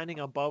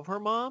shining above her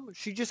mom,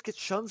 she just gets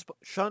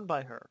shunned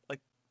by her. Like,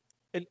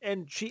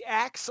 and she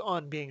acts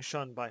on being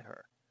shunned by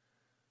her.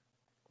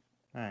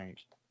 Right.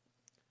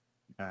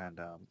 And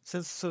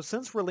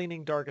Since we're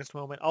leaning darkest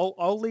moment,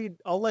 I'll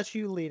let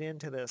you lead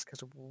into this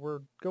because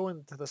we're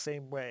going to the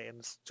same way, and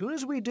as soon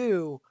as we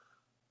do,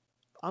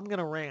 I'm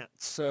gonna rant.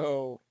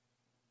 So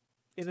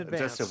in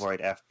advance, just to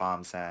avoid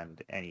F-bombs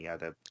and any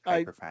other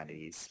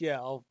profanities. Yeah,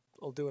 I'll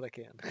do what I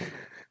can.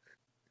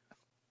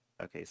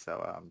 Okay,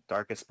 so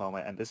darkest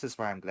moment, and this is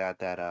where I'm glad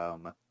that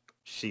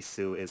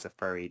Shisu is a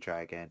furry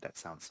dragon. That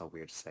sounds so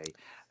weird to say.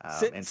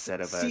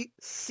 Instead of a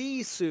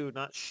Sisu,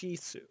 not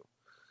Shisu.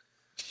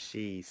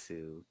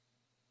 Shisu.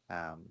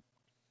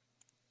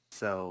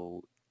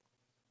 So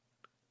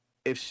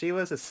if she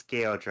was a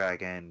scale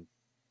dragon,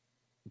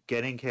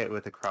 getting hit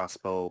with a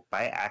crossbow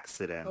by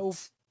accident. Oh,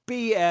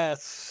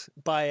 BS!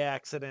 By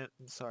accident.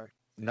 I'm sorry.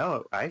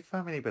 No, I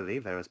firmly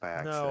believe that it was by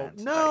accident.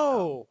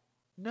 No.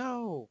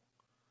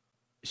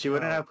 She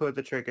wouldn't have pulled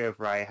the trigger if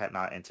Raya had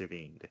not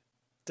intervened.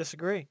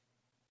 Disagree.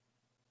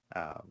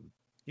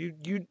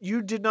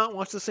 You did not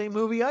watch the same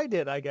movie I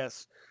did, I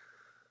guess.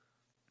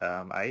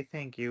 I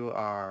think you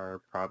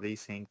are probably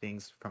seeing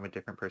things from a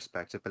different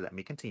perspective, but let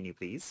me continue,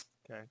 please.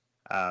 Okay.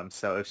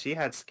 So if she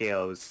had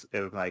scales,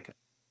 it would be like,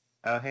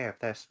 oh, hey, a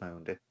flesh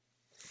wound.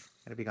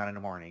 It'll be gone in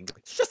the morning.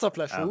 It's just a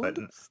flesh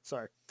wound.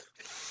 Sorry.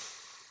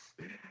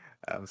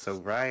 So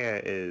Raya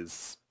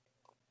is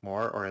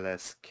more or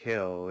less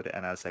killed,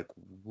 and I was like,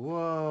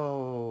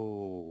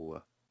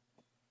 whoa.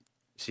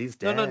 She's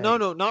dead. No,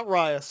 not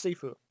Raya,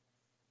 Sifu.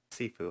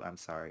 Sifu, I'm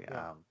sorry.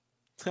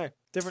 Yeah.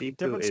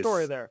 Different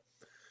story there.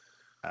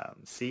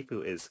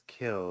 Sifu is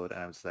killed, and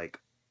I was like,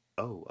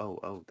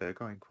 oh, they're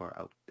going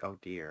for, oh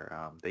dear,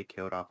 they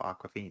killed off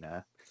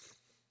Aquafina.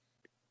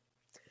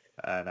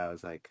 And I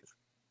was like,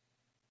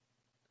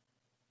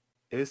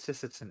 it was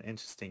just such an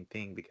interesting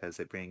thing because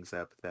it brings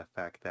up the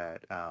fact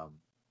that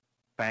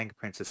Fang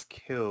Princess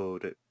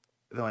killed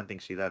the one thing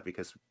she loved,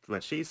 because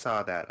when she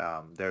saw that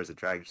there was a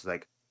dragon, she's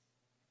like,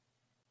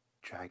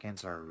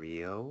 dragons are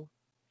real?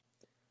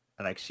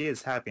 And like, she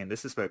is happy, and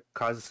this is what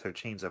causes her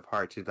change of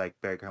heart to like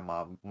beg her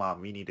mom,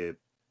 we need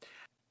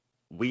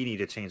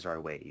to change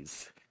our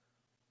ways.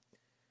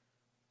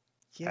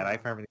 Yeah, and I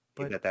firmly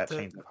believe that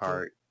change of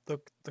heart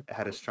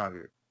had a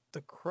stronger...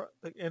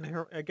 And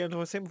her, again, I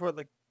was saying before,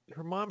 like,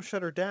 her mom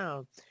shut her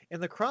down,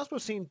 and the crossbow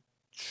scene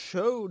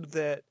showed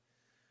that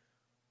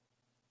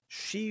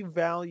she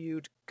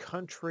valued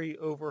country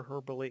over her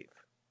belief.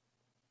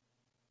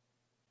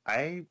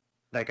 I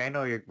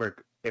know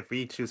if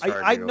we choose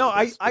I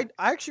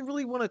actually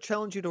really want to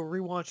challenge you to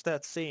rewatch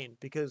that scene,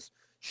 because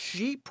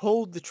she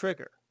pulled the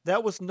trigger.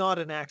 That was not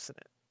an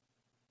accident.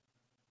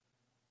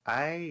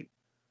 I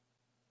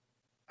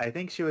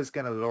think she was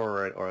gonna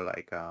lower it, or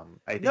like I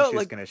think she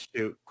was gonna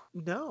shoot.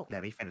 No.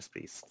 Let me finish,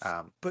 please.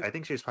 But I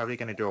think she was probably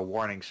gonna do a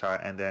warning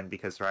shot, and then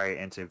because Raya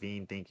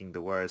intervened, thinking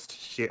the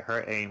worst,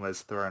 her aim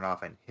was thrown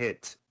off and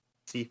hit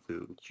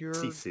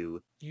Sisu.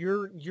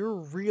 You're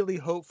really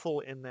hopeful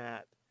in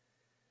that.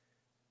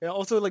 And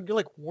also, like, you're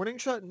like, warning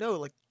shot? No,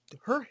 like,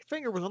 her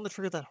finger was on the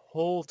trigger that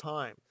whole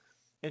time,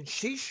 and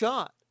she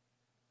shot.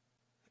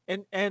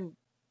 And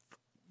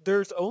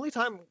there's only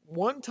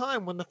one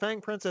time when the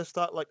Fang Princess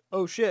thought, like,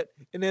 oh shit,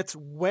 and it's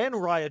when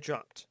Raya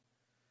jumped.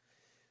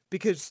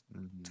 Because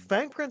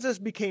Fang Princess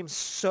became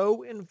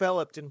so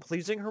enveloped in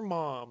pleasing her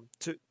mom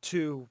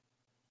to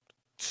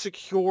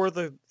secure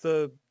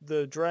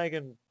the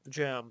dragon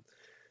gem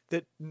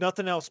that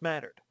nothing else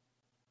mattered.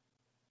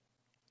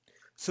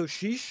 So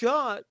she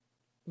shot,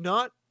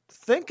 not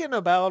thinking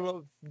about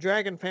a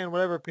Dragon fan,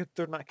 whatever, because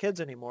they're not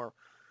kids anymore.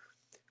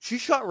 She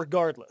shot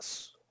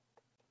regardless.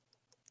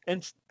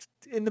 And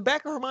in the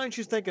back of her mind,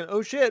 she's thinking,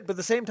 oh shit. But at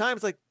the same time,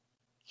 it's like,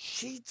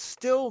 she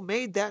still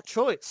made that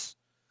choice.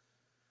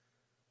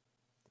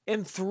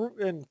 And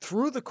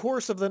through the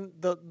course of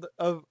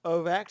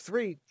of Act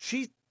 3,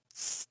 she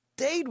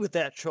stayed with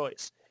that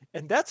choice.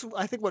 And that's,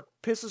 I think, what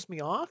pisses me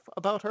off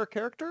about her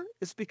character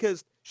is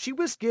because she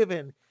was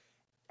given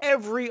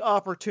every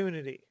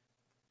opportunity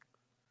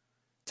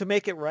to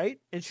make it right,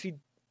 and she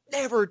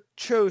never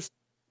chose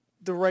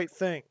the right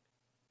thing.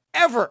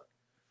 Ever.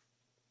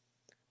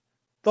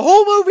 The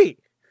whole movie.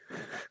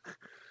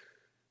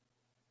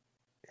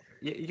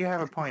 You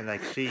have a point.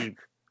 Like she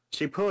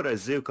pulled a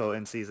Zuko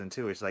in season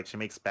 2, which like she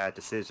makes bad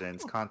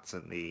decisions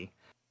constantly,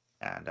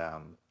 and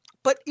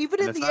But even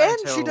and in it's the not end,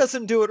 she until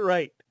doesn't do it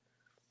right.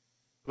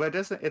 well, it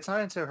doesn't. It's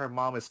not until her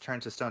mom is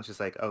turned to stone. She's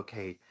like,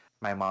 okay,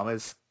 my mom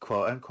is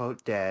quote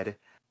unquote dead.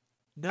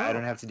 I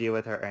don't No. have to deal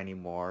with her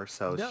anymore.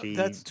 So No, she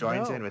that's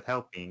joins in no. with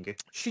helping.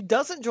 She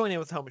doesn't join in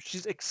with helping.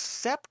 She's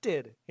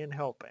accepted in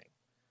helping.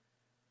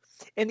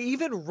 And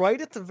even right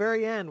at the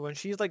very end, when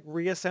she's like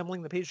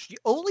reassembling the page, she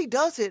only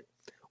does it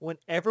when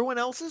everyone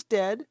else is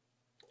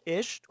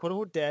dead-ish, quote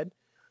unquote dead,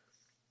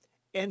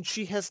 and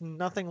she has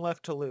nothing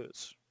left to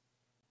lose.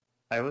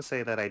 I will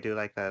say that I do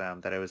like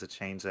that that it was a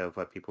change of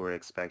what people would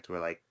expect.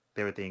 Where like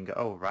they were thinking,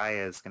 oh,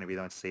 Raya is gonna be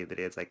the one to save the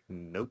day. It's like,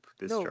 nope,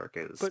 this No, shark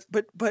is.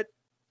 but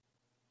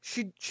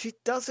she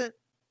doesn't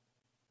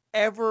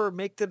ever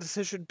make the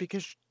decision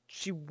because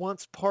she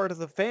wants part of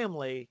the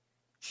family.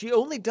 She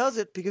only does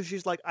it because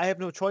she's like, I have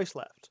no choice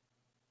left.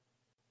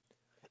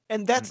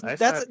 And I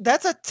thought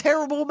that's a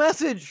terrible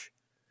message.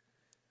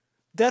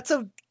 That's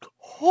a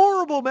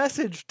horrible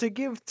message to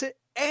give to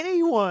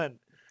anyone.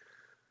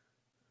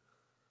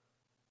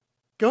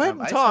 Go ahead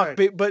and I talk,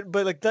 thought but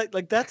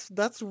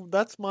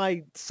that's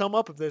my sum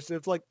up of this.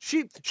 It's like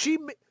she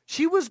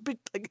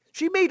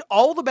made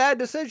all the bad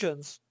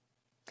decisions,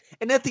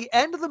 and at the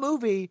end of the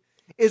movie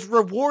is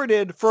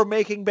rewarded for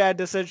making bad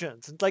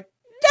decisions. It's like,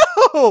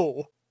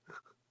 no.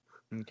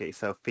 okay,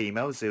 so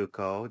female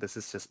Zuko. This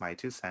is just my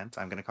 2 cents.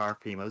 I'm gonna call her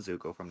female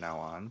Zuko from now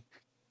on.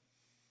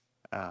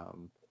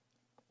 Um,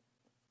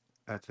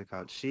 what's it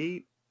called? Yeah,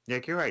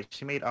 you're right.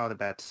 She made all the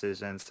bad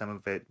decisions. Some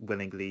of it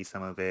willingly,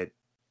 some of it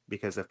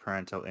because of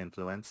parental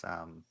influence.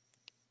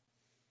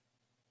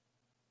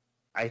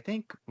 I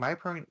think my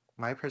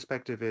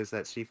perspective is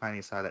that she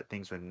finally saw that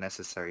things were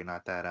necessary,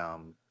 not that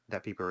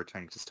that people were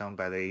turning to stone.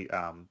 By the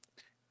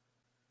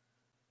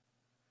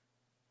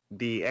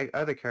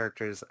other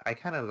characters, I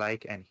kind of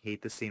like and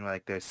hate the scene where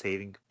like they're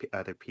saving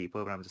other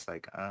people, but I'm just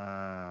like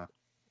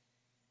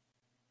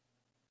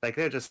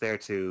they're just there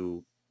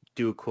to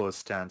do cool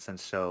stunts and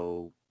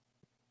show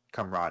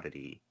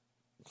camaraderie,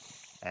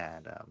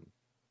 and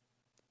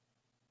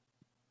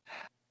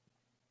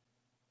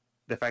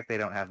the fact they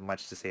don't have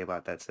much to say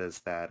about that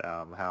says that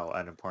how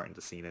unimportant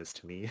the scene is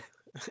to me.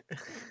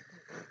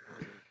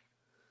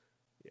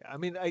 Yeah, I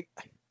mean,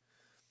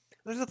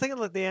 there's a thing at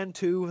like the end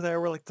too,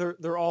 there where like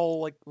they're all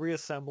like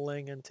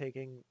reassembling and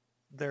taking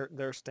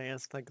their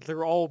stance. Like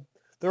they're all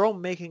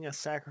making a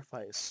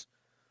sacrifice.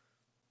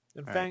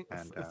 And Right,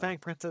 and Fang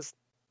Princess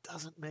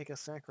doesn't make a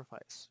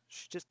sacrifice.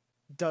 She just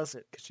does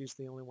it because she's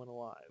the only one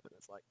alive, and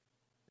it's like,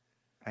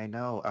 I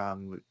know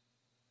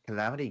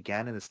Calamity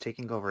Ganon is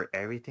taking over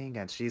everything,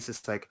 and she's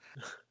just like,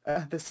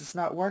 this is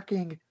not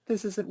working.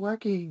 This isn't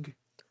working.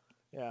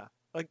 yeah,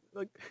 like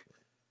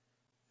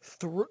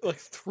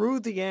through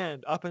the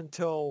end up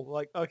until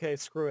like, okay,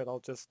 screw it, I'll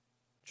just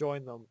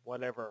join them,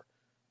 whatever,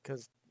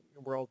 because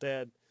we're all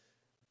dead.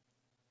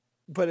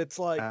 But it's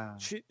like Uh,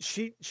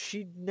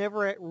 she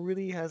never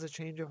really has a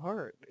change of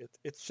heart.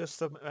 It's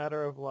just a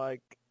matter of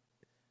like,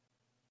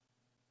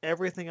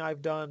 everything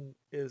I've done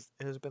has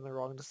been the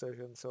wrong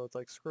decision, so it's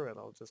like, screw it,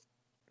 I'll just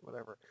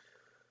whatever.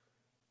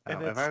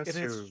 And if I was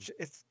to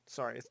it's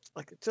sorry, it's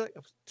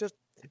just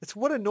it's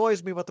what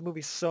annoys me about the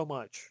movie so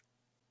much.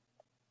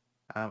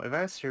 if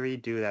I was to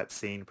redo that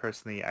scene,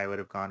 personally, I would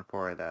have gone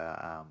for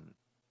the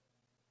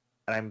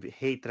and I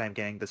hate that I'm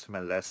getting this from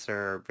a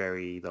lesser,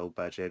 very low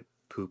budget,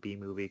 poopy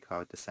movie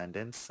called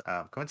Descendants.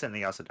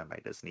 Coincidentally, also done by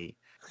Disney,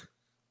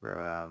 where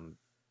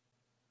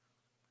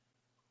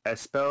a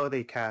spell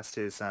they cast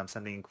is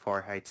something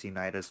Four Heights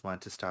Unite as one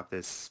to stop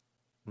this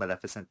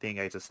Maleficent thing.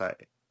 I just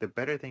thought the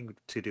better thing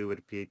to do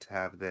would be to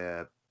have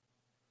the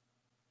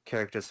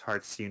characters'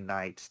 hearts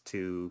unite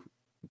to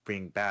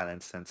bring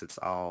balance, since it's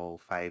all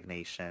 5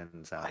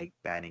 nations I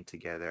banding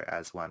together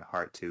as one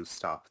heart to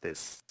stop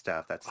this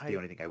stuff. That's the I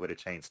only thing I would have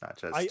changed, not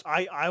just...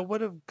 I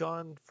would have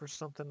gone for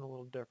something a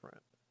little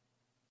different,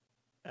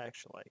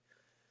 actually.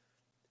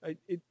 If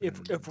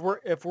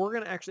Mm, we're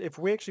gonna actually, if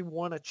we actually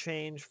want to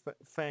change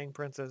Fang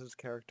Princess's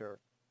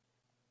character,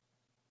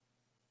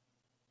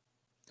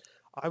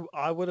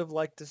 I would have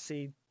liked to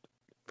see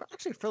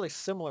actually a fairly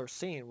similar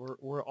scene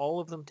where all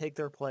of them take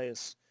their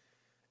place,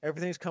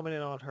 everything's coming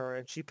in on her,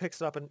 and she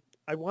picks it up, and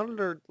I wanted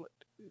her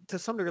to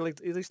some degree,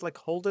 like, at least like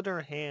hold it in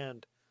her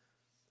hand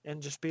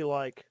and just be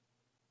like,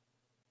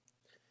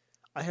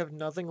 I have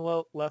nothing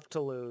left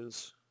to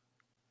lose.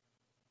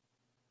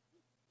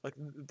 Like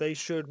they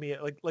showed me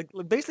like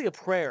basically a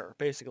prayer,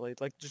 basically.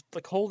 Like just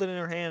like hold it in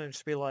her hand and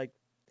just be like,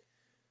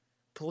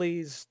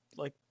 please,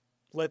 like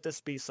let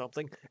this be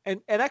something.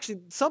 And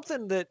actually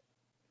something that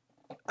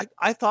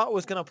I thought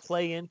was gonna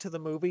play into the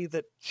movie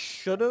that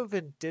should have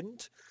and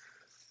didn't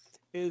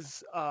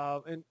is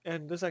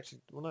and this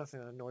actually one other thing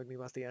that annoyed me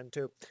about the end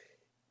too.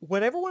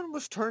 When everyone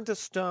was turned to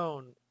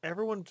stone,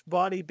 everyone's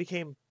body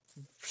became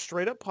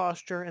straight up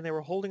posture and they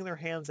were holding their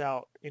hands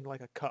out in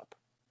like a cup.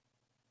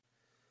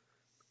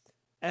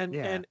 And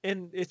Yeah.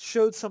 and it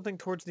showed something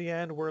towards the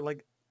end where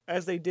like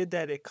as they did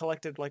that it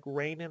collected like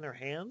rain in their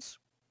hands.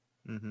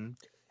 Mm-hmm.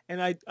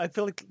 And I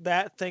feel like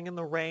that thing in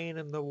the rain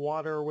and the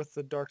water with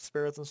the dark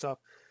spirits and stuff.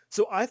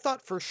 So I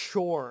thought for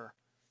sure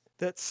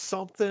that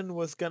something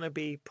was going to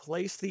be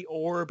place the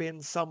orb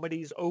in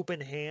somebody's open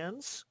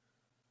hands.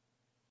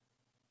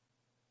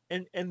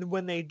 And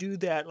when they do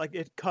that, like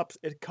it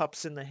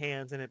cups in the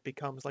hands and it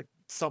becomes like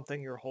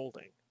something you're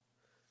holding.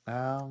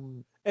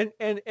 Um.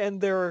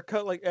 And there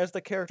are like as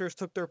the characters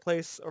took their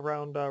place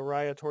around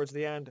Raya towards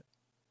the end,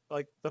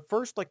 like the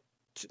first like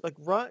like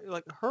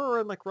her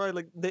and like Raya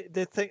like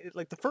they think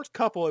like the first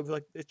couple it was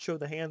like it showed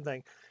the hand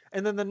thing,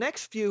 and then the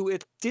next few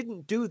it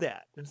didn't do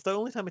that. It's the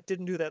only time it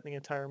didn't do that in the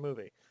entire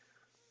movie.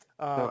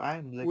 So Uh,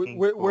 I'm where, looking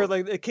where, for. where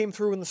like it came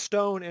through in the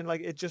stone and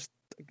like it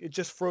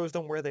just froze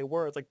them where they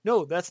were. It's like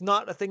no, that's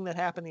not a thing that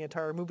happened the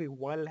entire movie.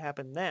 Why did it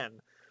happen then?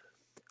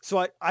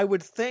 So I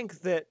would think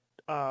that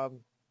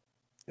um,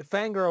 if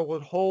Fangirl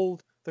would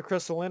hold the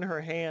crystal in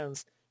her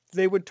hands,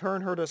 they would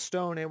turn her to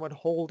stone and would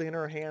hold in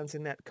her hands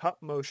in that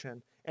cup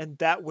motion, and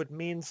that would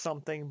mean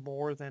something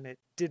more than it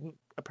didn't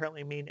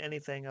apparently mean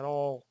anything at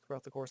all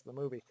throughout the course of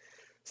the movie.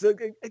 So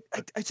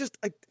I just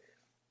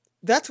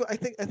that's what I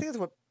think that's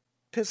what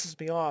pisses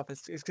me off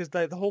is because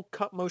the whole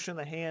cup motion of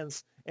the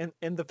hands and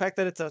the fact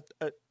that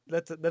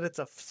that it's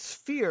a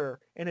sphere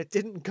and it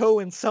didn't go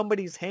in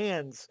somebody's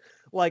hands.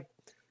 Like,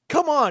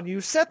 come on,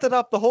 you set that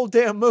up the whole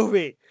damn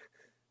movie.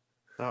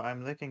 So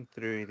I'm looking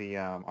through the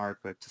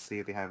art book to see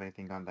if they have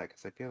anything on that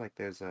because I feel like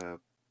there's a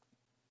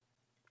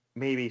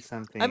maybe I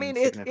something mean,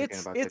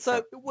 significant about the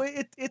cup.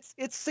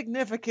 it's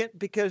significant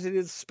because it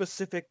is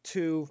specific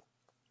to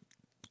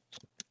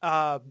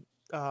uh,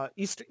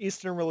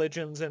 Eastern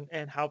religions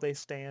and how they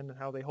stand and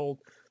how they hold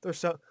their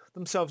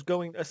themselves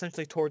going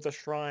essentially towards a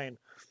shrine.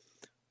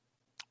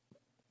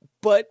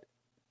 But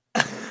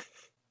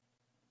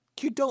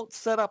you don't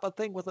set up a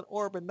thing with an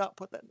orb and not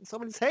put that in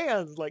somebody's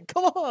hands. Like,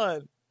 come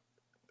on.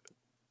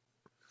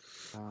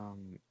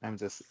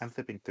 I'm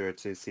flipping through it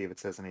to see if it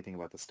says anything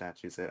about the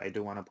statues. I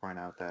do want to point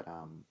out that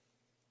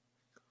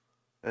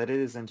it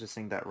is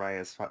interesting that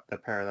the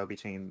parallel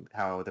between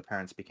how the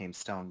parents became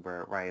stone,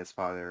 where Raya's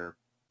father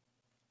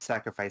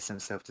sacrificed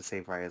himself to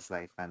save Raya's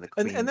life, and the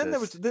And queen then there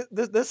was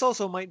just this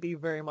also might be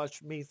very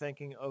much me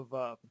thinking of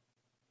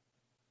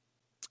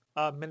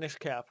Minish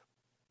Cap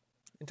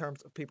in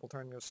terms of people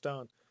turning to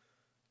stone,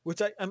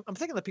 which I'm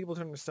thinking the people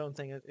turning to stone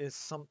thing is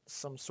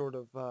some sort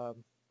of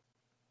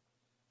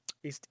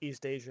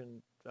East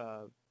Asian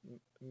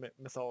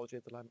mythology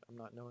that I'm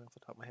not knowing off the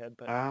top of my head,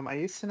 I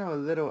used to know a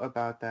little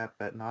about that,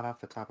 but not off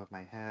the top of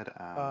my head.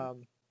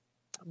 um,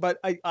 but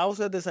I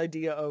also had this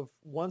idea of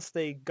once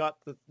they got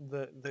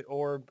the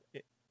orb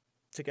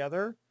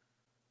together,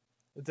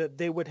 that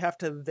they would have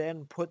to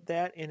then put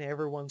that in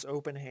everyone's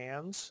open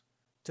hands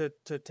to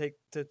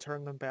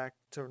turn them back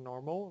to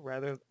normal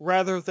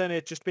rather than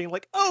it just being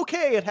like,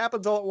 okay, it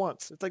happens all at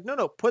once. It's like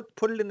no, put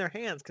it in their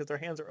hands because their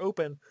hands are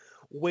open,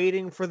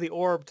 waiting for the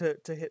orb to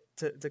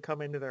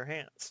come into their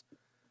hands.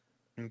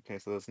 Okay,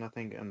 so there's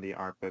nothing in the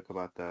art book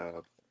about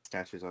the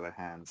statues or the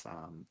hands.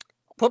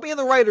 Put me in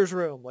the writer's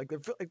room. Like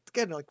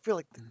again, like feel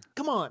like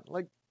come on,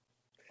 like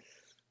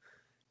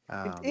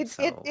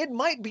So it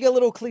might be a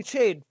little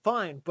cliched,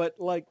 fine, but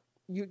like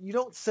you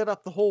don't set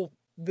up the whole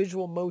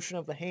visual motion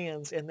of the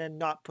hands and then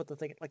not put the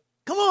thing like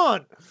come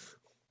on,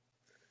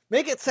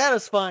 make it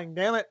satisfying,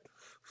 damn it.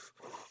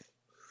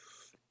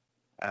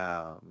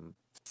 um,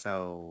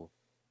 so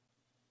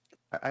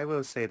I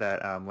will say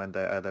that when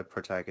the other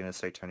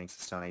protagonists are turning to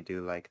stone, I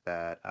do like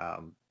that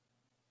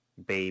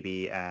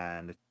Baby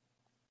and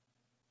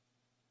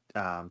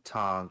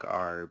Tong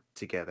are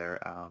together.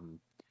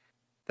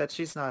 That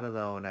she's not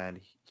alone, and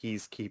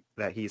he's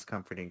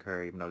comforting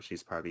her, even though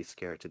she's probably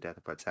scared to death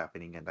of what's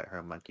happening, and that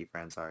her monkey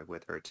friends are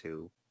with her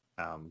too.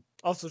 Um,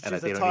 Also, and she's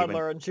that a they don't even.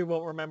 toddler and she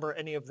won't remember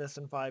any of this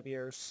in 5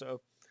 years.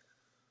 So,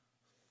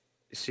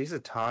 She's a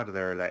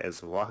toddler that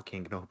is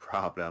walking no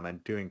problem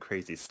and doing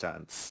crazy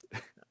stunts.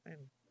 and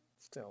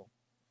still,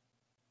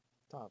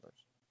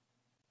 toddlers,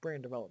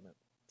 brain development,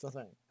 it's a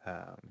thing.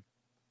 Um,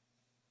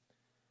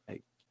 I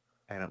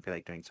I don't feel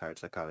like doing child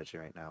psychology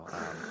right now.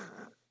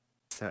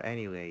 So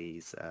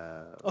anyways,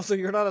 Also,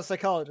 you're not a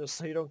psychologist,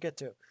 so you don't get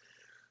to.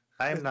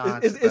 I'm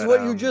not, Is but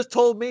what you just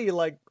told me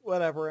like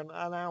whatever an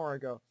hour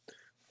ago.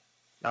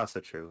 also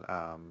true.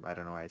 I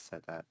don't know why I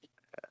said that.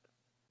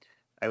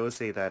 I will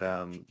say that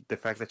the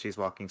fact that she's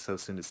walking so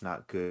soon is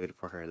not good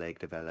for her leg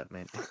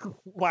development.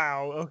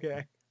 Wow.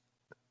 Okay.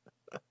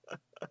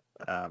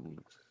 Um,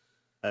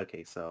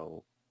 okay,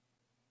 so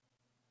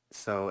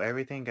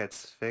everything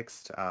gets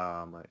fixed.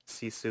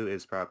 Sisu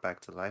is brought back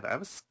to life.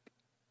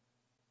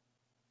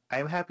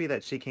 I'm happy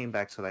that she came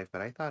back to life,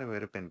 but I thought it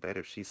would have been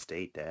better if she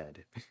stayed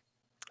dead.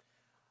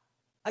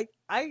 I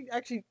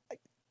actually,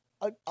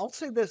 I'll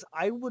say this.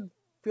 I would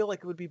feel like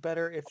it would be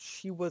better if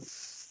she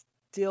was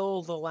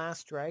still the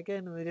last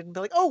dragon and they didn't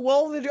be like, oh,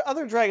 well, the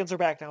other dragons are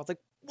back now. It's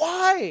like,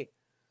 why?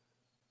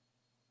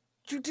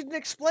 You didn't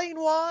explain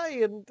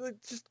why. And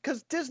just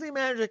because Disney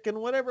magic and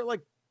whatever,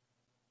 like,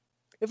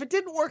 if it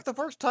didn't work the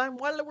first time,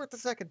 why did it work the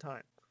second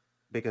time?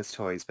 Because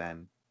toys,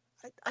 Ben.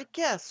 I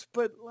guess,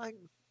 but like,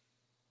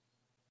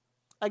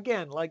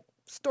 again, like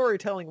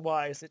storytelling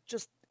wise,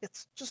 it's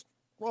just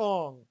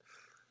wrong.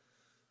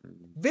 Mm.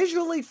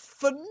 Visually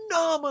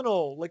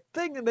phenomenal, like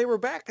thing, and they were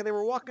back and they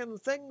were walking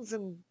things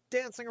and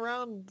dancing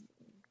around.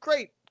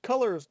 Great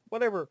colors,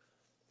 whatever.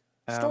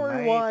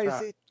 Story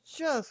wise, it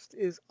just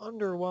is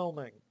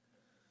underwhelming.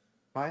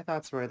 My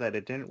thoughts were that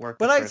it didn't work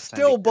But the I first time.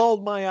 still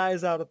bawled my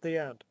eyes out at the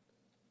end.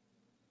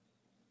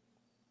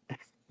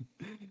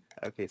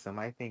 Okay, so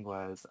my thing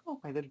was, oh,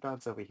 my little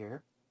dog's over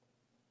here.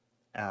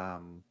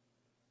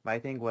 My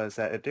thing was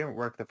that it didn't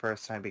work the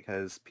first time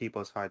because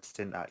people's hearts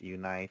did not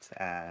unite,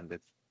 and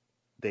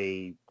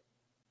they,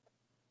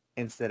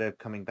 instead of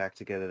coming back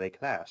together, they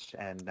clashed.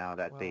 And now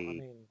that Well, I they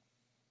mean,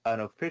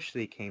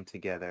 unofficially came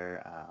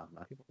together,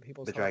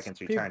 people's the hearts,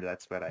 dragons returned.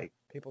 That's what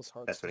people's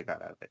hearts. That's what I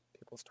got out of it.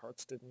 People's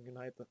hearts didn't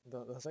unite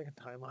the second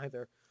time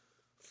either.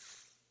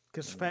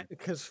 Because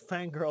Mm.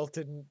 Fangirl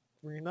didn't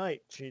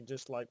reunite. She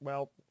just like,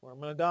 well, I'm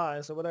gonna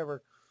die, so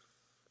whatever.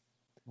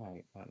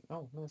 Right.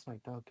 Oh, that's my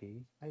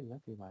doggy. I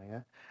love you,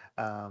 Maya.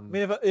 I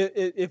mean,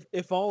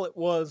 if all it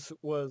was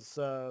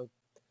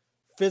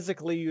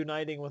physically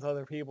uniting with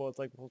other people, it's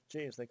like, well,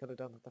 geez, they could have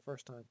done it the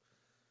first time,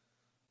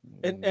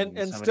 and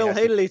somebody still has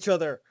hated each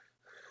other.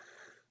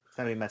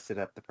 somebody messed it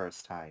up the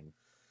first time.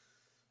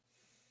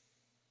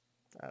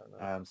 I don't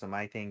know. So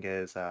my thing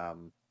is, I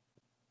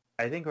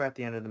think we're at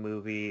the end of the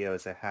movie. It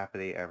was a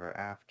happily ever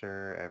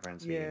after.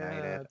 Everyone's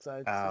reunited.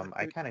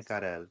 I kind of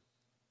got a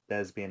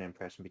lesbian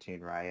impression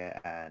between Raya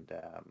and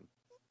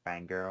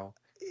Fangirl.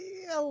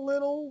 a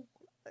little,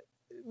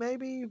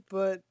 maybe,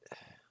 but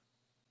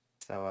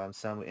So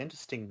some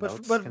interesting but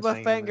notes but but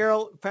concerning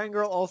the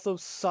Fangirl also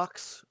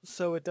sucks,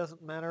 so it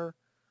doesn't matter.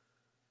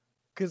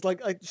 Because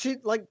she's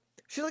like,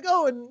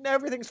 oh, and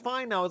everything's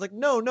fine now. It's like,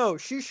 no,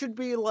 she should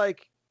be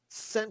like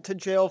sent to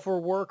jail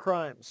for war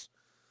crimes.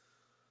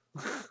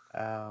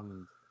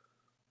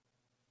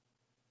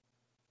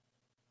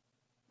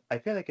 I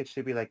feel like it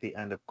should be like the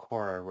end of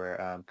Korra,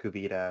 where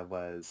Kuvita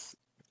was.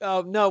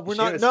 Oh no, we're She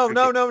not. was No,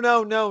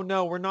 freaking-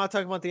 no. We're not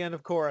talking about the end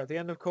of Korra. The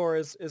end of Korra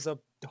is a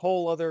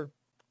whole other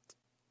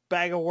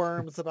bag of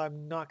worms that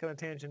I'm not going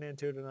to tangent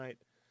into tonight.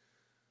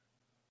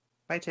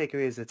 My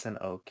takeaway is it's an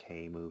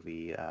okay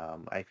movie.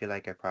 I feel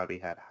like I probably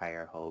had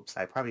higher hopes.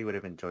 I probably would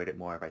have enjoyed it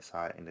more if I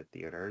saw it in the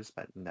theaters,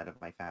 but none of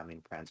my family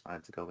and friends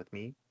wanted to go with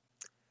me.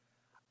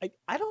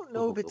 I don't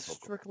know if it's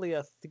strictly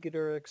a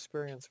theater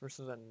experience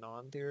versus a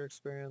non-theater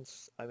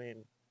experience. I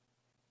mean,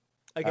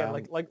 again,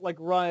 like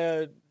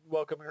Raya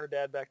welcoming her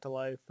dad back to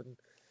life, and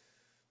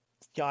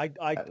yeah,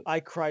 I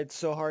cried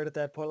so hard at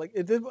that point. Like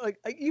it did. Like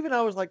even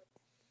I was like,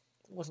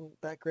 it wasn't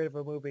that great of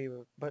a movie,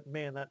 but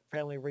man, that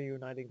family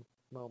reuniting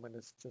moment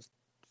is just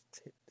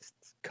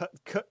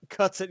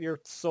cuts at your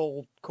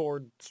soul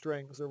cord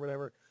strings or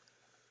whatever.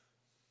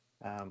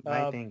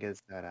 My thing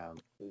is that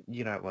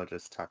we'll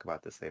just talk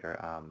about this later.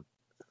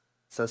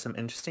 So some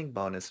interesting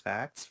bonus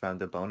facts from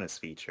the bonus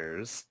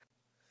features.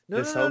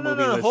 No.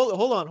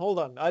 Hold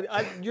on.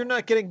 You're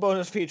not getting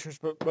bonus features,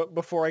 but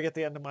before I get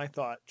the end of my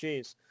thought,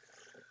 jeez,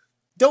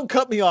 don't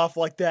cut me off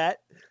like that.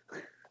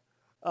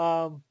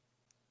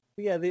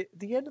 Yeah, the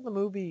end of the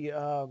movie,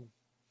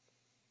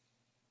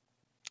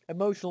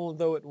 emotional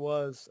though it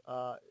was,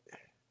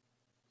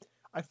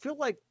 I feel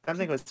like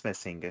something was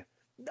missing.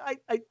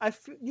 I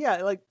feel, yeah,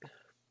 like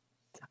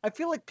I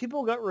feel like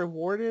people got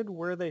rewarded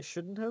where they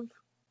shouldn't have,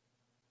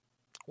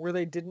 where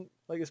they didn't,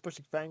 like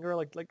especially Fangirl,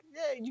 like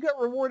yeah, you got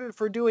rewarded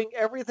for doing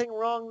everything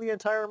wrong the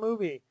entire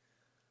movie,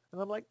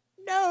 and I'm like,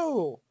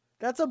 no,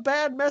 that's a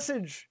bad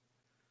message.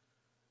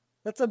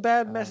 That's a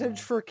bad message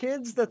for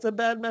kids. That's a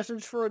bad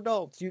message for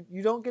adults. You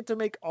don't get to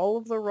make all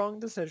of the wrong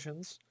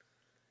decisions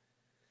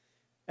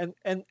and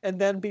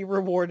then be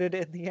rewarded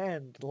in the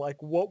end.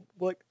 Like what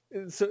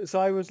so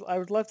I was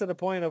left at a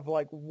point of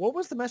like, what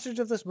was the message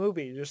of this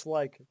movie? Just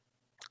like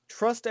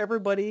trust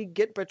everybody,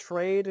 get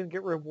betrayed and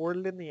get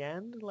rewarded in the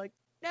end? Like,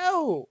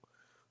 no.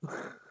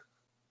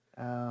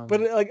 But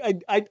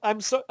like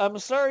I'm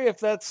sorry if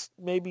that's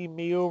maybe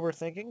me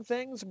overthinking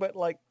things, but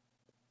like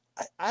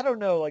I don't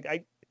know,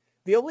 like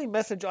the only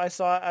message I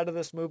saw out of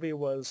this movie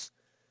was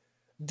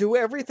do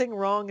everything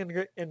wrong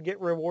and get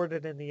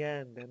rewarded in the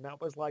end. And that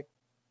was like,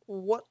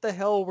 what the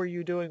hell were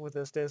you doing with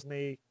this,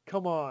 Disney?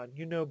 Come on,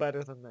 you know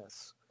better than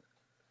this.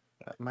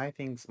 My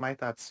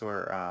thoughts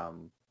were,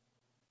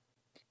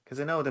 because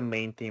I know the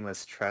main theme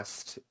was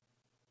trust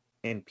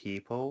in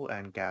people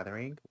and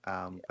gathering.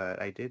 Yeah.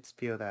 But I did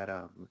feel that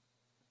Everyone,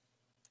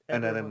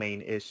 another every,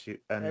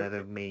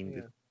 main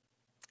yeah.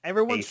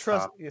 Everyone's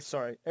trust. Aesop. Yeah,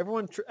 sorry,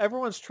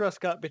 everyone's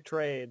trust got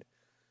betrayed,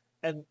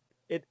 and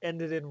it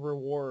ended in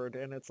reward,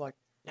 and it's like,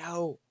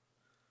 no.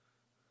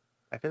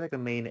 I feel like the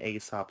main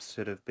Aesop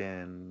should have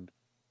been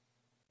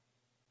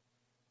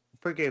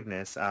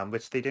forgiveness,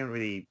 which they didn't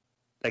really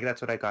like.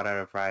 That's what I got out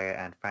of Raya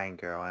and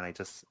Fangirl, and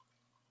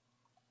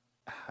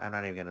I'm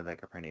not even gonna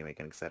look up her name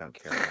again because I don't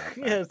care enough.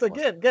 Yeah, And it's it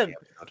wasn't again, the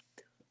episode.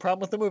 problem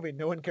with the movie.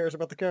 No one cares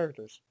about the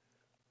characters.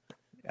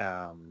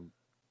 Um,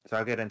 so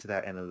I'll get into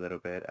that in a little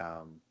bit.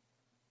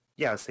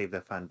 Yeah, I'll save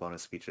the fun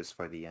bonus features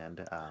for the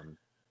end.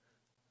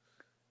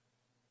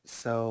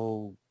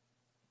 So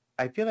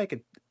I feel like a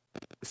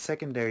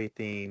secondary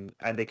theme,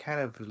 and they kind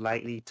of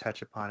lightly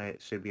touch upon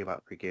it, should be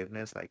about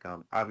forgiveness. Like,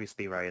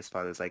 obviously Raya's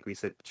father's like, we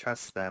should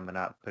trust them and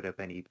not put up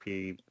any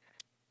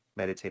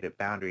premeditated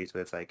boundaries, but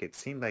it's like, it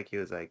seemed like he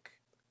was like,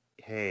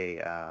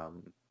 hey,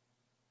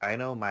 I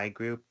know my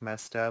group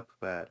messed up,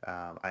 but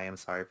I am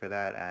sorry for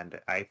that, and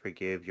I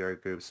forgive your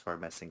groups for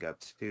messing up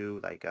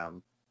too. Like,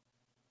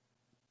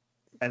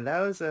 and that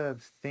was a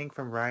thing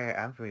from Raya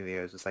and Familia.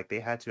 It was just like they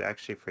had to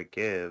actually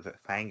forgive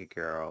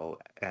Fangirl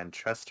and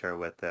trust her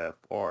with the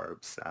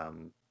orbs.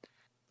 And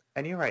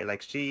you're right,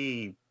 like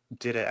she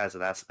did it as a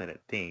last minute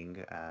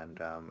thing,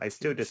 and I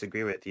still She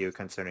disagree with you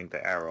concerning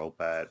the arrow,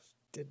 but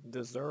didn't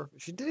deserve.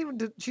 She didn't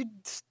even. She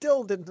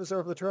still didn't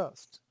deserve the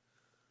trust,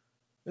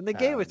 and they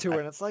gave it to her, I,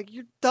 and it's like,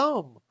 you're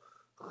dumb.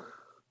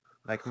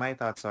 like my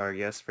thoughts are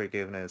yes,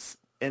 forgiveness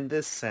in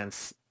this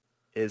sense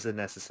is a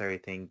necessary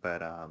thing,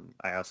 but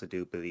I also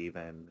do believe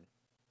in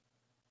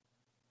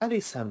at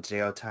least some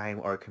jail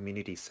time or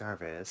community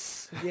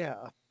service.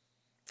 Yeah,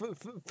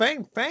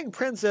 Fang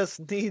Princess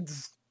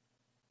needs.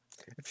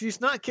 If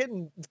she's not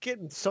getting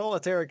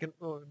solitary,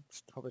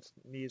 probably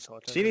needs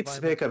solitary She needs to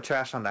confinement. pick up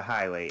trash on the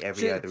highway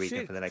every She other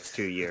weekend she for the next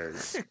 2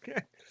 years.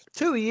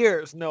 2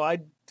 years. No,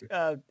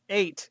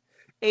 8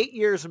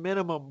 years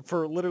minimum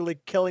for literally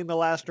killing the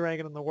last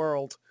dragon in the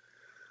world.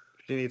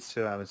 She needs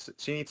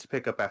to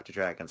pick up after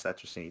dragons.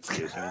 That's what she needs to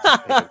do. She needs to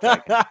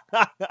pick up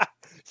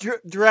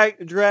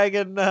dragon.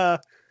 Dragon,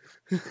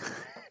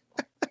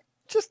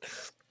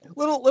 just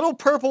little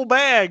purple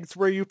bags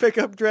where you pick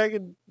up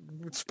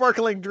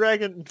sparkling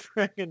dragon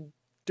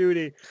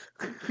duty,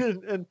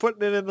 and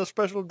putting it in the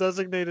special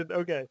designated.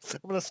 Okay,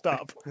 I'm gonna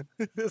stop.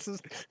 This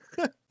is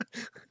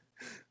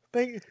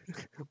think,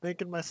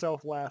 making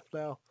myself laugh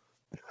now.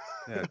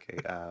 Okay,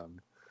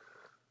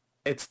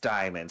 it's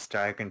diamonds.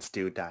 Dragons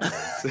do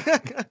diamonds.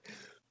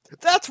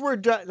 That's where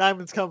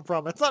diamonds come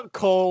from. It's not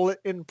coal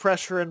in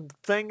pressure and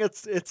thing.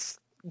 It's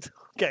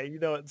okay. You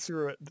know what?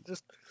 Screw it.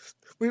 Just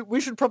we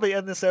should probably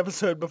end this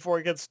episode before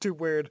it gets too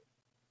weird.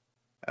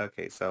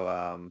 Okay,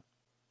 so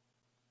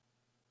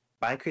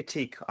my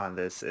critique on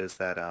this is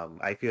that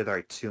I feel there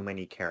are too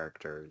many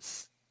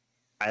characters.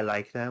 I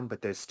like them,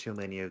 but there's too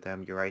many of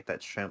them. You're right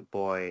that Shrimp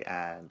Boy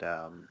and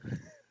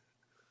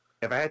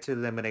if I had to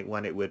eliminate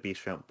one, it would be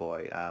Shrimp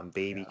Boy.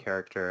 Baby Yeah.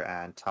 character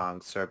and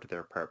Tong served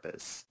their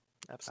purpose.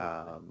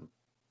 Absolutely.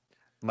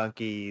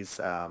 Monkeys,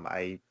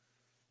 I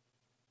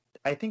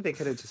think they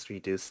could have just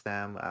reduced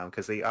them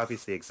because they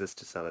obviously exist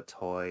to sell a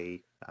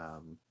toy.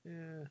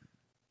 Yeah.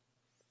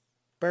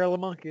 Barrel of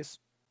Monkeys.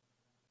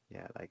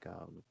 Yeah, like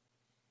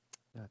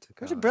not to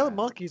Actually, go Barrel of and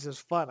Monkeys is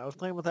fun. I was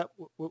playing with that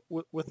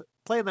with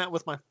playing that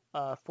with my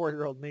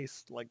 4-year-old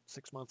niece like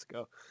 6 months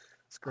ago.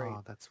 It's great.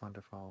 oh, that's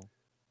wonderful.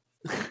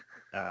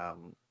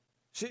 Um,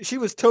 She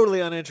was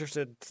totally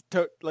uninterested.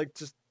 Like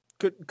just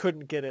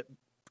couldn't get it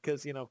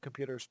because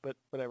computers. But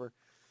whatever.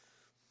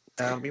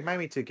 remind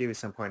me to give you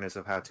some pointers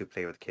of how to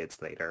play with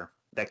kids later.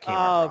 That came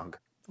out Uh, wrong.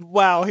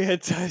 wow, I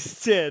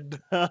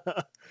did.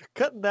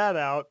 Cutting that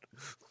out.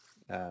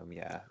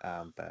 Yeah,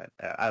 but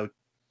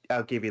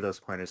I'll give you those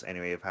pointers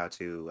anyway of how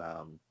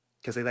to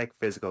because they like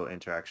physical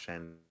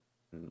interaction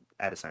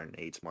at a certain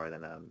age more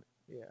than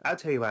Yeah. I'll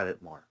tell you about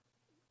it more.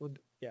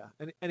 Yeah.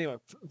 Anyway,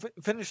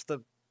 finish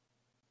the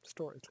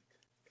story.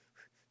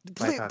 My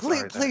Please, thoughts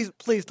please, are that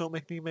please don't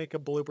make me make a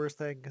bloopers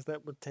thing because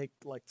that would take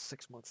like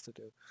 6 months to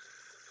do.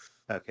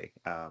 okay,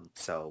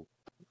 so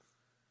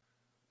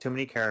too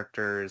many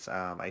characters.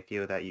 I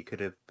feel that you could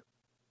have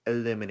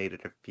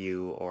eliminated a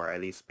few or at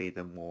least made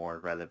them more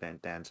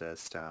relevant than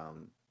just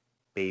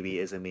Baby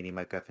is a mini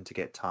MacGuffin to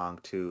get Tong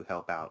to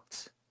help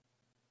out.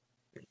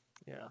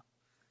 Yeah.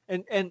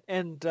 And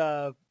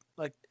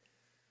like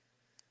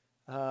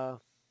uh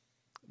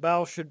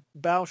Bao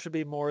should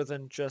be more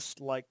than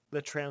just like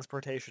the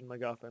transportation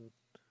MacGuffin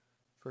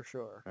for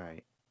sure.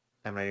 Right.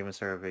 I'm not even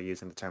sure if you're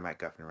using the term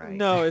MacGuffin right.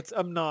 No,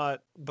 I'm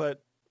not,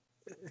 but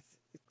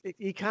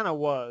he kind of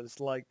was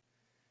like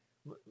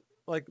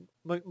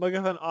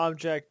MacGuffin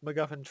object,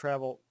 MacGuffin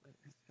travel,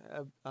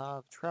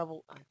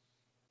 travel.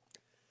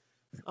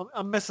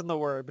 I'm missing the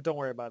word, but don't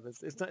worry about it.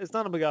 It's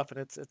not a MacGuffin.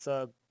 It's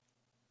a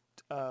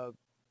I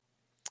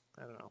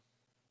don't know.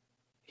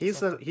 He's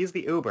Something.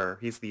 the Uber.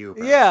 He's the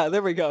Uber. Yeah,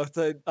 there we go. It's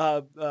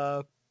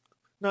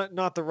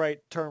not the right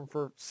term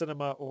for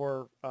cinema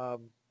or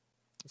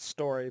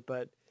story,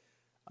 but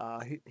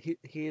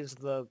He is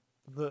the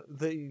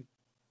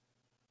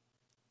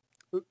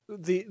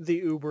the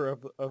Uber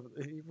of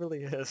he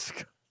really is.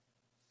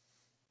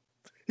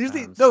 He's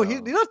the no,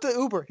 he's So not the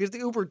Uber. He's the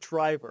Uber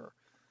driver.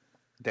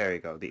 there you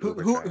go, the Who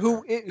Uber who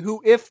driver.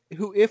 who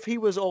who if he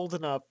was old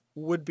enough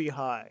would be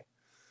high.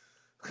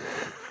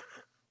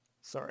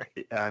 Sorry.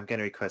 I'm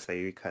gonna request that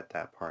you cut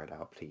that part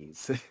out,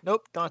 please.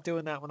 Nope, not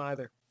doing that one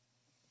either.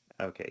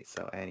 Okay,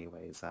 so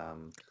anyways,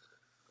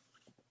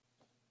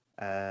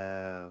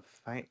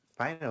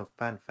 final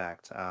fun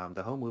fact.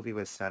 The whole movie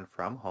was done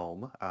from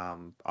home.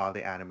 All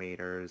the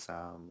animators,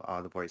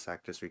 all the voice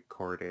actors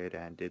recorded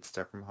and did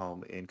stuff from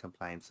home in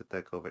compliance with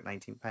the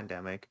COVID-19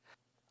 pandemic.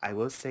 I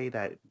will say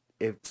that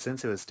if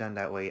since it was done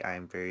that way, I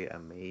am very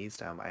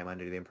amazed. I'm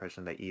under the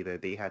impression that either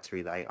they had to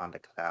rely on the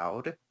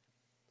cloud,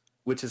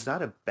 which is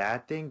not a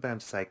bad thing, but I'm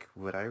just like,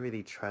 would I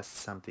really trust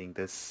something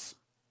this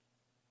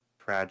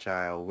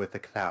fragile with a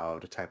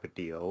cloud type of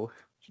deal?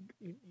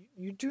 You,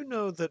 you do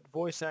know that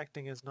voice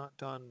acting is not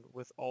done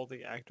with all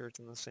the actors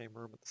in the same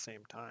room at the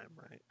same time,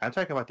 right? I'm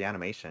talking about the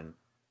animation.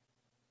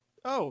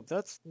 Oh,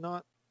 that's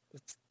not.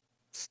 It's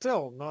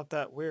still not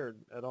that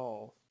weird at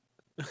all.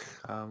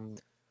 Um,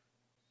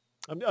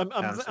 I'm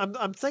s-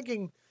 I'm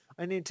thinking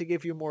I need to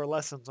give you more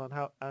lessons on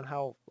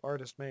how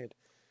art is made.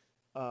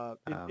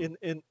 um,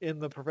 In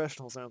the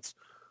professional sense.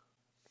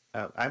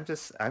 I'm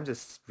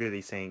just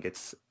really saying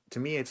it's to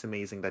me it's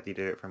amazing that they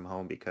did it from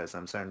home because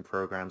certain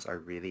programs are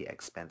really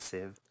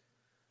expensive.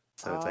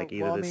 So it's like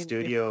either Well, I the mean,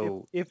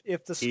 studio,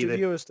 if the either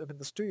studio is, I mean,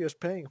 the studio is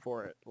paying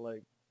for it.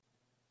 Like,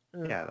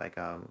 eh. yeah, like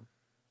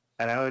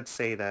and I would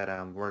say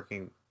that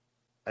working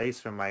at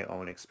least from my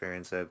own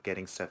experience of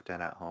getting stuff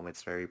done at home,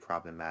 it's very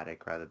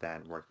problematic rather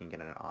than working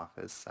in an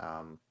office.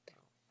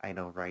 I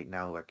know right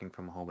now working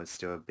from home is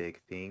still a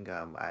big thing.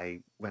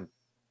 When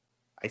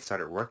I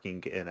started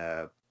working in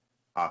a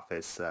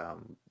office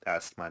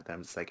last month,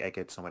 I'm just like I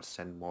get so much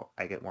done more.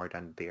 I get more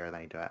done there than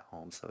I do at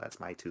home. So that's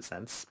my 2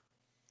 cents.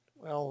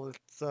 Well,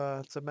 it's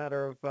a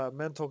matter of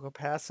mental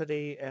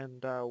capacity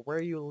and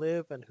where you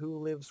live and who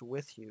lives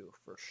with you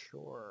for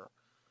sure.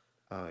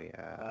 Oh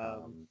yeah.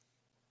 Um,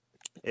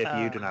 If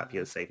you uh, do not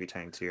feel safe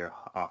returning to your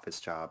office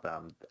job,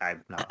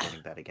 I'm not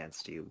holding that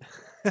against you.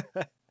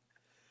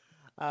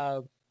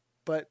 uh,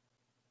 but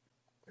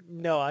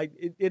no,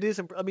 it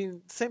is. I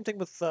mean, same thing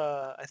with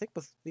I think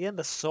with the end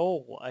of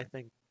Soul. I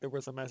think there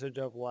was a message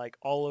of like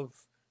all of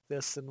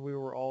this, and we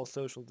were all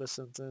social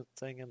distancing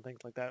and things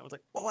like that. It was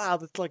like, oh, wow,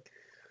 that's like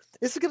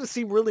this is gonna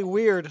seem really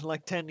weird in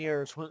like 10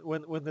 years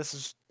when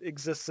this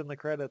exists in the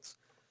credits.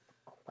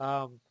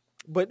 Um,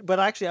 but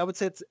actually, I would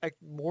say it's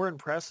more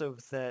impressive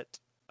that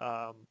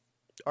um,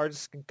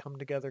 artists can come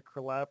together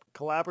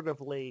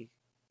collaboratively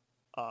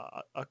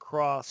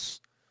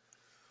across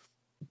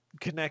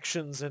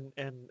connections and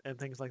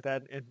things like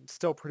that and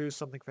still produce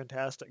something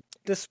fantastic.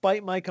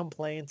 Despite my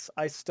complaints,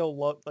 I still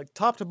love, like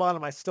top to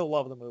bottom, I still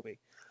love the movie.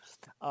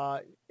 Uh,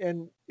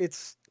 and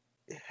it's,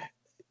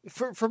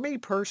 for me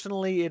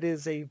personally, it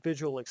is a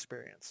visual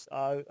experience.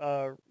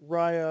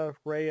 Raya,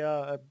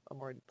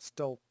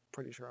 still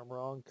pretty sure I'm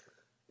wrong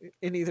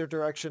in either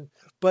direction,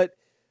 but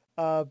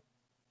uh,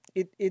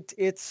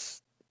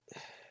 it's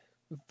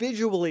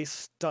visually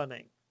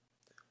stunning.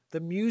 The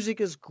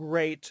music is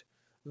great.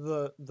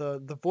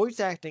 The voice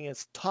acting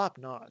is top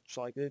notch.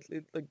 Like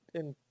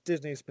and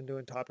Disney's been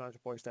doing top notch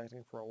voice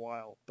acting for a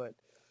while, but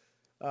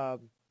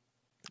um,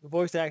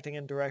 voice acting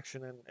and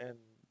direction and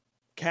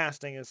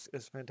casting is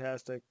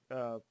fantastic.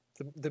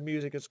 The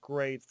music is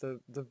great. The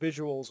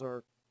visuals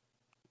are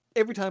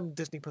every time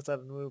Disney puts out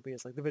a movie,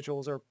 it's like the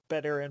visuals are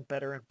better and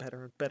better and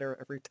better and better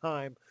every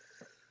time.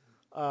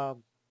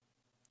 Um,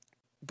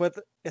 but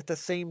at the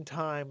same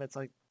time, it's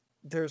like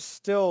there's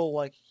still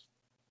like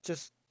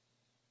just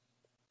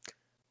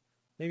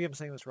maybe I'm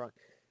saying this wrong.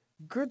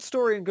 Good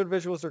story and good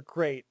visuals are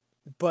great,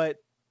 but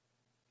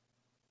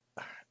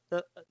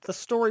the the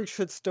story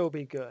should still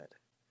be good.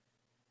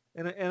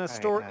 And a Right,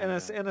 story and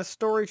and a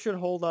story should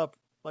hold up.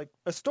 Like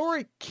a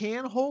story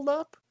can hold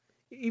up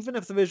even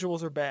if the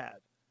visuals are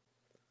bad.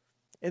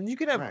 And you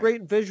can have right,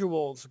 great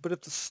visuals, but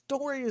if the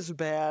story is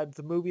bad,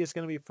 the movie is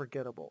going to be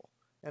forgettable.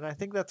 And I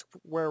think that's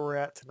where we're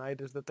at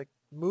tonight is that the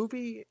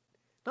movie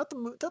not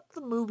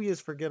the movie is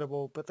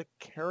forgettable, but the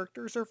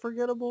characters are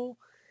forgettable.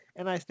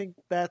 And I think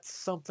that's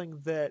something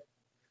that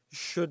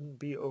shouldn't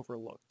be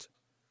overlooked.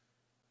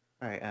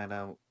 right, and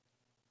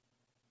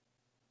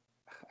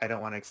I don't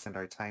want to extend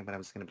our time, but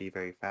I'm just going to be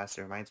very fast.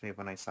 It reminds me of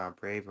when I saw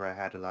Brave, where I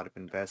had a lot of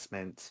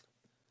investment,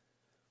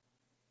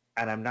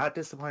 and I'm not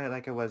disappointed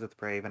like I was with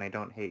Brave, and I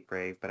don't hate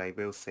Brave, but I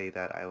will say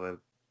that I was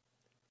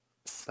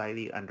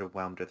slightly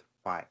underwhelmed with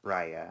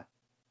Raya.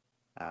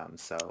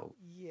 So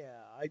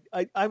Yeah,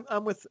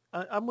 I'm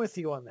with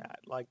you on that.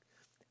 Like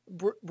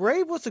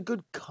Brave was a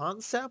good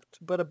concept,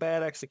 but a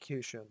bad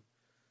execution.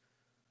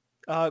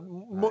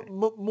 right.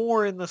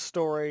 More in the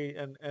story,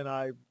 and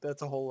I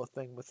that's a whole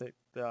thing with it,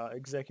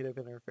 executive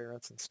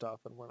interference and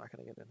stuff, and we're not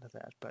going to get into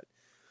that.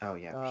 Oh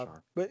yeah, for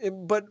sure.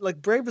 But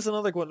like Brave is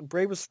another one.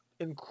 Brave is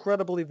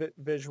incredibly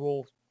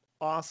visual,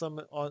 awesome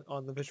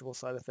on the visual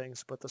side of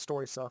things, but the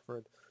story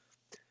suffered.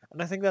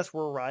 And I think that's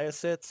where Raya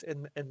sits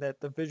in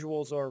that the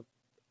visuals are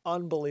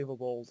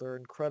unbelievable. They're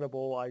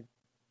incredible. I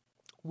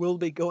will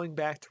be going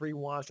back to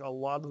rewatch a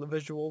lot of the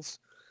visuals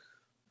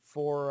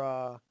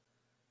for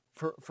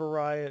for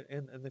Raya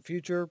in the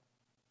future.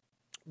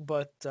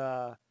 But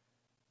the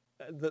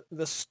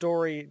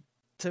story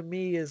to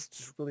me is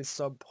just really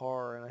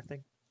subpar, and I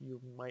think you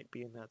might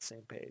be in that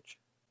same page.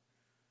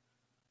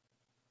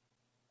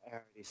 I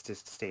already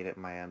just stated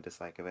my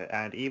dislike of it,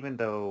 and even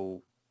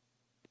though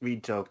we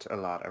joked a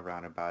lot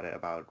around about it,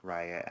 about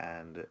Raya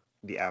and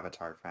the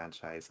Avatar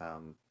franchise,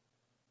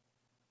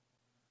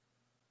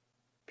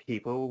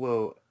 people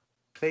will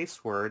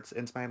place words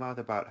into my mouth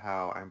about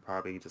how I'm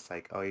probably just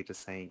like, oh, you're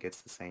just saying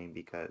it's the same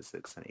because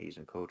it's an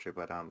Asian culture.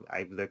 But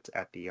I've looked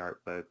at the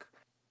art book,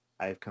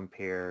 I've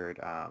compared,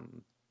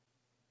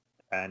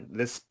 and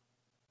this,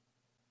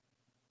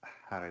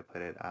 how do I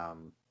put it?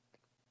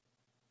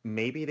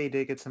 Maybe they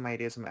did get some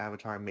ideas from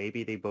Avatar.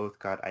 Maybe they both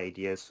got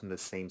ideas from the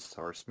same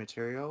source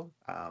material,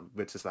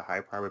 which is a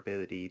high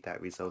probability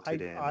that resulted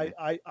in.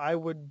 I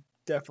would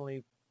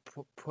definitely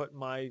put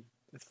my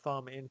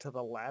thumb into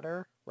the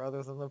latter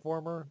rather than the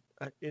former.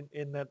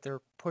 In that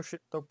they're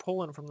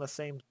pulling from the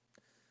same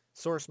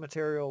source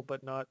material,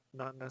 but not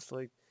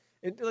necessarily.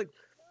 It like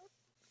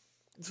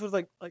it's sort of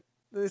like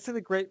they say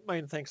the great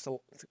mind thinks.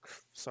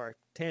 Sorry,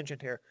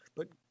 tangent here,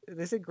 but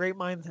they say great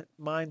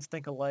minds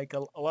think alike.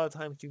 A lot of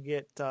times you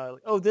get,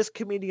 oh, this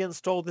comedian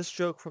stole this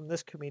joke from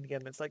this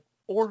comedian. It's like,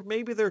 or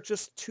maybe they're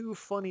just two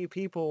funny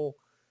people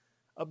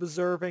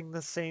observing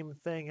the same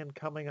thing and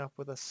coming up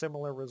with a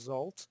similar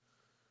result.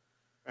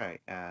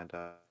 Right, and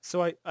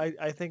So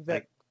I think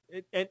that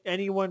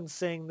anyone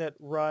saying that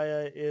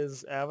Raya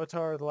is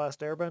Avatar: The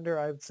Last Airbender,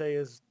 I would say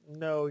is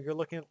no. You're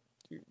looking at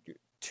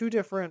two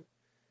different,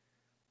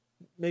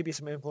 maybe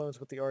some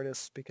influence with the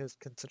artists, because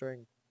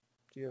considering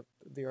you have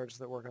the artists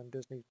that work on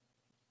Disney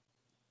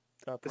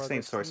the same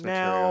projects source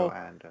now,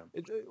 material,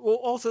 and well,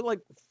 also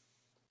like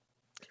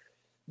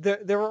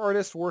there are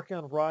artists working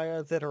on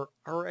Raya that are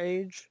our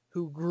age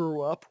who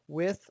grew up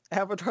with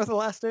Avatar: The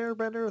Last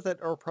Airbender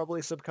that are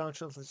probably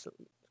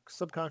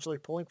subconsciously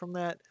pulling from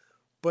that,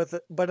 but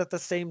at the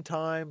same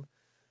time,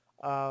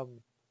 um,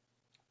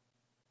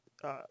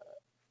 uh,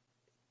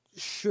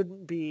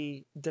 shouldn't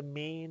be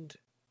demeaned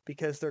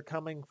because they're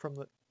coming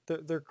from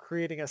they're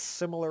creating a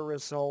similar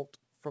result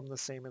from the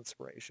same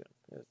inspiration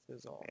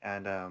is all.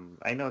 and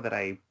I know that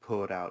I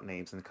pulled out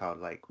names and called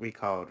we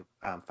called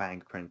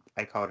Fang Print.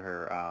 I called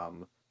her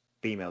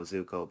female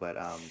Zuko, but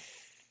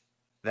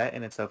that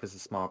in itself is a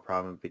small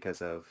problem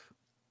because of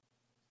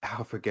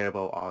how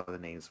forgettable all the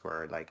names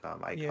were.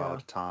 I Yeah.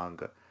 called Tong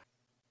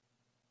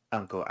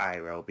Uncle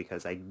Iroh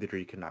because I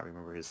literally could not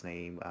remember his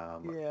name.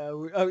 Yeah,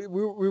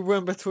 we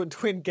went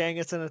between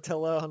Genghis and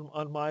Attila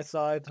on my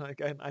side.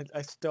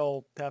 I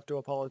still have to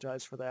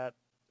apologize for that.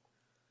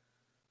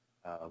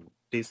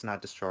 Please do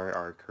not destroy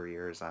our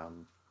careers.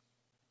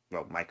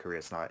 Well, my career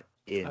is not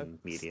in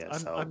media,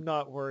 so I'm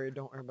not worried.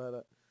 Don't worry about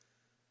it.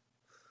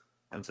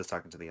 I'm just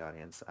talking to the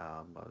audience.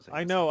 What was I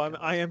I gonna know. say?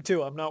 I am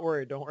too. I'm not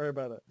worried. Don't worry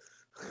about it.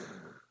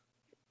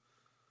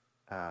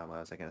 What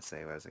was I gonna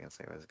say? What was I gonna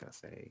say? What was I gonna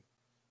say?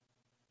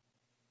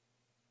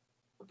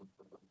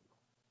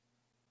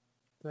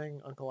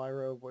 Thing Uncle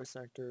Iroh, voice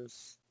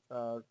actors,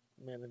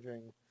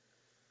 managing.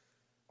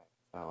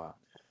 Oh,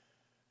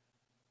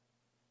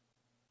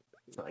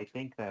 so I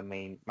think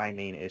my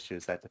main issue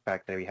is that the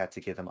fact that we had to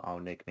give them all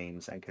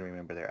nicknames and can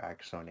remember their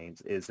actual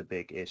names is a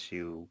big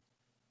issue,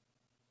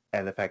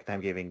 and the fact that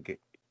I'm giving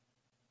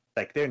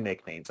their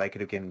nicknames, I could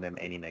have given them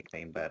any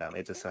nickname, but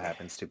it just so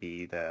happens to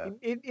be the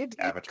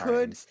Avatar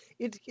names.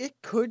 It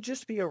could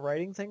just be a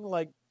writing thing,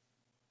 like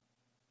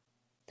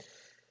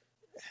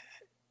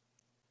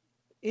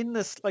in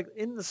the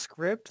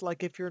script,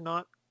 like if you're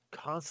not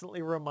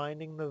constantly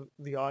reminding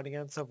the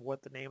audience of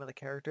what the name of the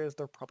character is,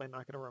 they're probably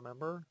not going to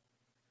remember.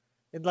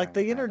 And like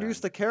they introduce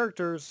the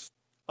characters,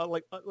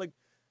 like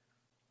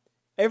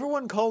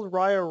everyone called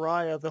Raya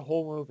Raya the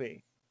whole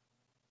movie,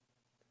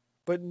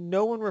 but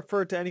no one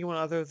referred to anyone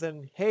other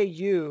than "Hey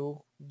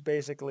you,"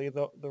 basically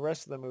the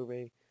rest of the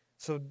movie.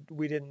 So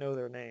we didn't know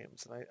their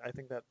names, and I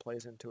think that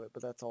plays into it.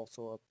 But that's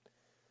also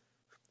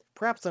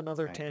perhaps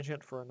another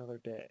tangent for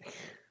another day.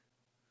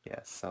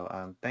 Yes.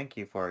 So thank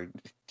you for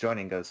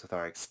joining us with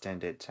our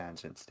extended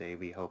tangent today.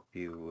 We hope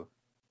you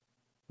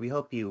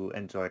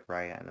enjoyed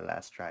Raya and the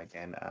Last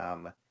Dragon.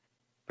 I'm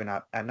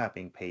not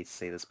being paid to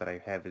say this, but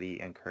I heavily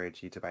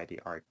encourage you to buy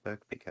the art book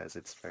because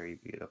it's very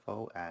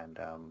beautiful, and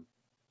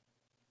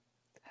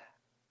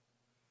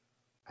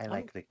I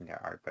like looking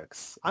at art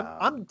books.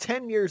 I'm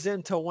 10 years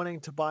into wanting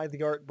to buy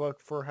the art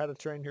book for How to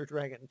Train Your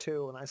Dragon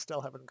 2, and I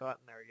still haven't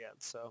gotten there yet.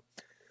 So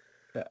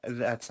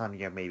that's on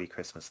your maybe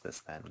Christmas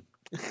list then.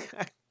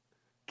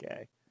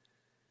 Okay.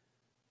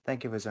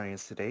 Thank you for joining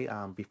us today.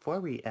 Before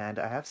we end,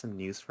 I have some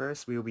news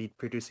first. We will be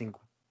producing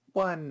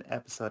one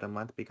episode a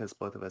month because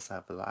both of us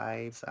have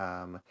lives.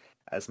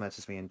 As much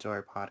as we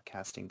enjoy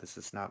podcasting, this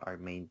is not our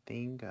main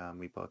thing.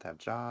 We both have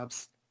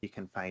jobs. You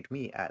can find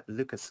me at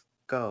Lucas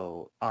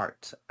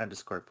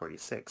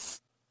go_art_46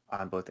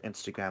 on both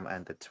Instagram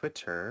and the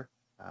Twitter.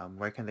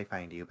 Where can they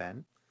find you,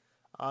 Ben?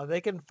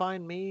 They can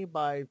find me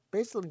by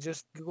basically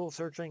just Google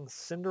searching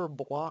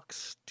Cinderblock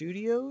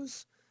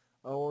Studios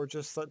or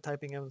just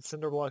typing in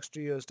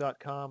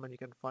cinderblockstudios.com and you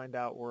can find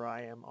out where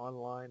I am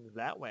online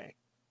that way.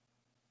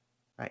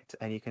 Right,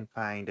 and you can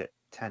find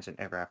Tangent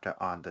Ever After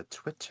on the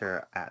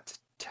Twitter at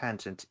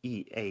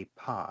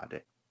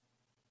TangentEAPod.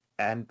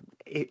 And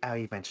I'll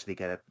eventually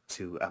get up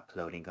to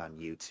uploading on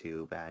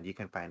YouTube, and you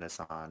can find us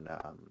on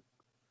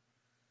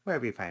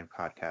wherever you find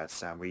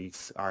podcasts.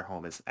 Our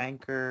home is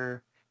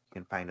Anchor.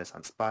 You can find us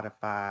on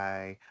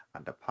Spotify,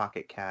 on the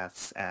Pocket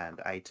Casts, and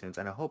iTunes,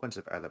 and a whole bunch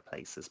of other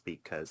places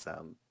because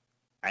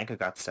Anchor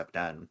got stuff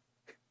done.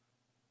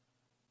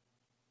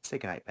 Say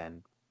goodnight,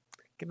 Ben.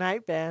 Good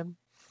night, Ben.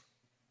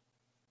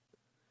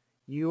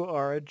 You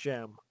are a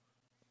gem.